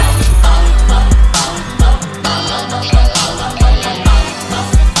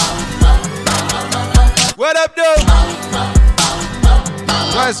 What up, dude?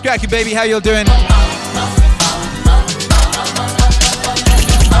 What's cracking, baby? How y'all doing?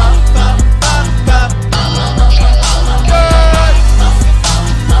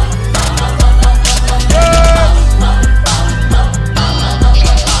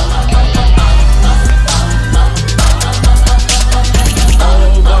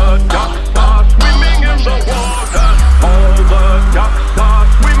 All the ducks are swimming in the water. All the ducks are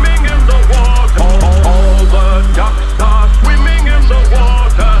swimming in the water. All the ducks are swimming in the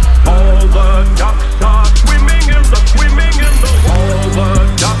water. All the ducks are swimming in the swimming in the all the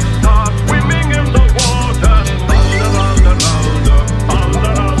ducks are swimming in the water.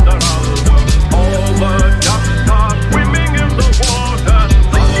 All the ducks are swimming in the water.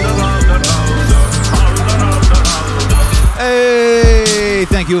 Hey,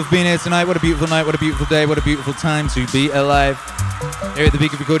 thank you for being here tonight. What a beautiful night, what a beautiful day, what a beautiful time to be alive. Here at the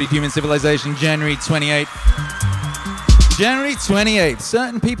peak of recorded human civilization, January 28th. January 28th.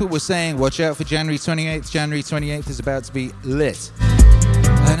 Certain people were saying, watch out for January 28th. January 28th is about to be lit.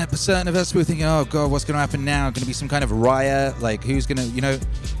 And certain of us were thinking, oh God, what's going to happen now? Going to be some kind of riot? Like, who's going to, you know?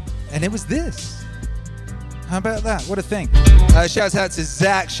 And it was this. How about that? What a thing. Shouts out to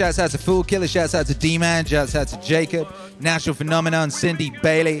Zach. Shouts out to Fool Killer. Shouts out to D-Man. Shouts out to Jacob. Natural Phenomenon. Cindy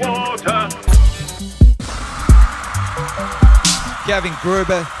Bailey. Gavin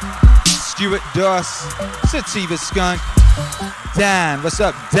Gruber. Stuart Doss. Sativa Skunk. Dan. What's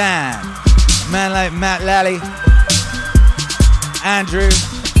up, Dan? Man like Matt Lally. Andrew.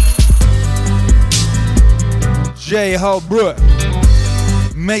 Jay Holbrook.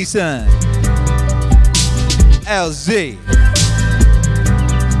 Mason. LZ.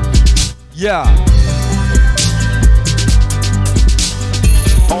 Yeah.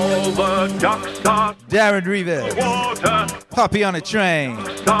 All the ducks are Darren Rivas. water. Poppy on a train.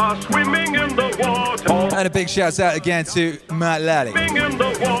 Are swimming in the water. And a big shout out again to Matt Lally. Swimming in the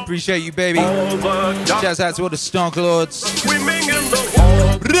water. Appreciate you, baby. All the ducks Shouts out to all the Stonk Lords. swimming in the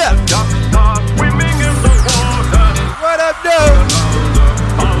water. Ducks are swimming in the water. What up, dude?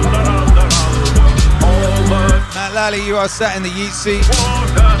 All the Matt Lally, you are sat in the Yeet seat.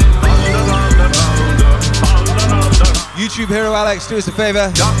 YouTube hero Alex, do us a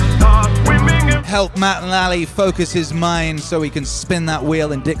favor. Help Matt Lally focus his mind so he can spin that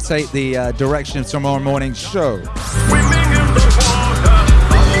wheel and dictate the direction of tomorrow morning's show.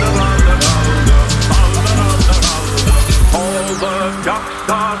 All the ducks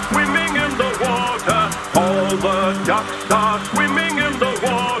are swimming in the water. All the ducks are swimming in the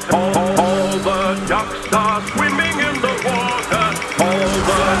water. All the ducks are swimming in the water. All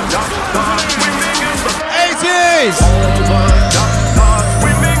the ducks are swimming in the 80s! All the ducks are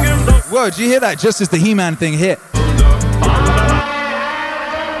swimming in the Whoa, did you hear that just as the He-Man thing hit?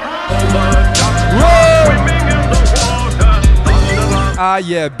 Ah,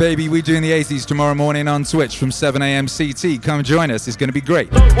 yeah, baby, we're doing the 80s tomorrow morning on Twitch from 7 a.m. CT. Come join us. It's going to be great.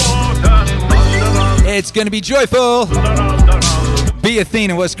 It's going to be joyful. Be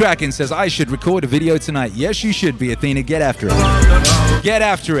Athena, what's cracking? Says, I should record a video tonight. Yes, you should, Be Athena. Get after it. Get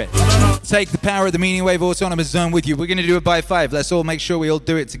after it. Take the power of the Meaning Wave Autonomous Zone with you. We're going to do it by 5. Let's all make sure we all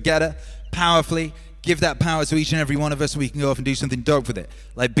do it together, powerfully. Give that power to each and every one of us so we can go off and do something dope with it.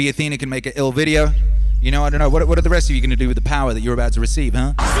 Like Be Athena can make an ill video. You know, I don't know. What are the rest of you going to do with the power that you're about to receive,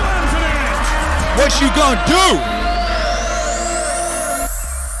 huh? What you gonna do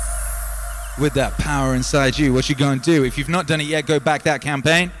with that power inside you? What you gonna do? If you've not done it yet, go back that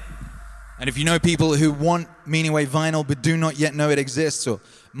campaign. And if you know people who want Meaning Wave vinyl but do not yet know it exists or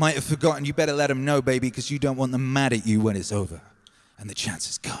might have forgotten, you better let them know, baby, because you don't want them mad at you when it's over. and the chance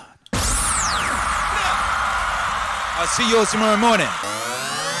is gone. I'll see you all tomorrow morning.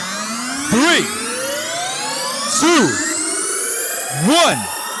 3, 2, 1.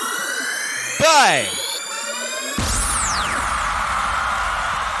 Bye.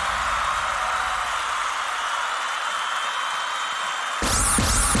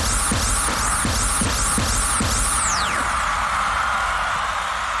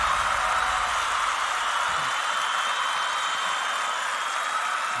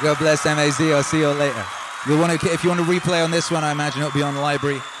 God bless MAZ. I'll see you all later. If you want to replay on this one, I imagine it'll be on the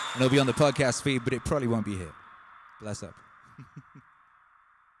library and it'll be on the podcast feed, but it probably won't be here. Bless up.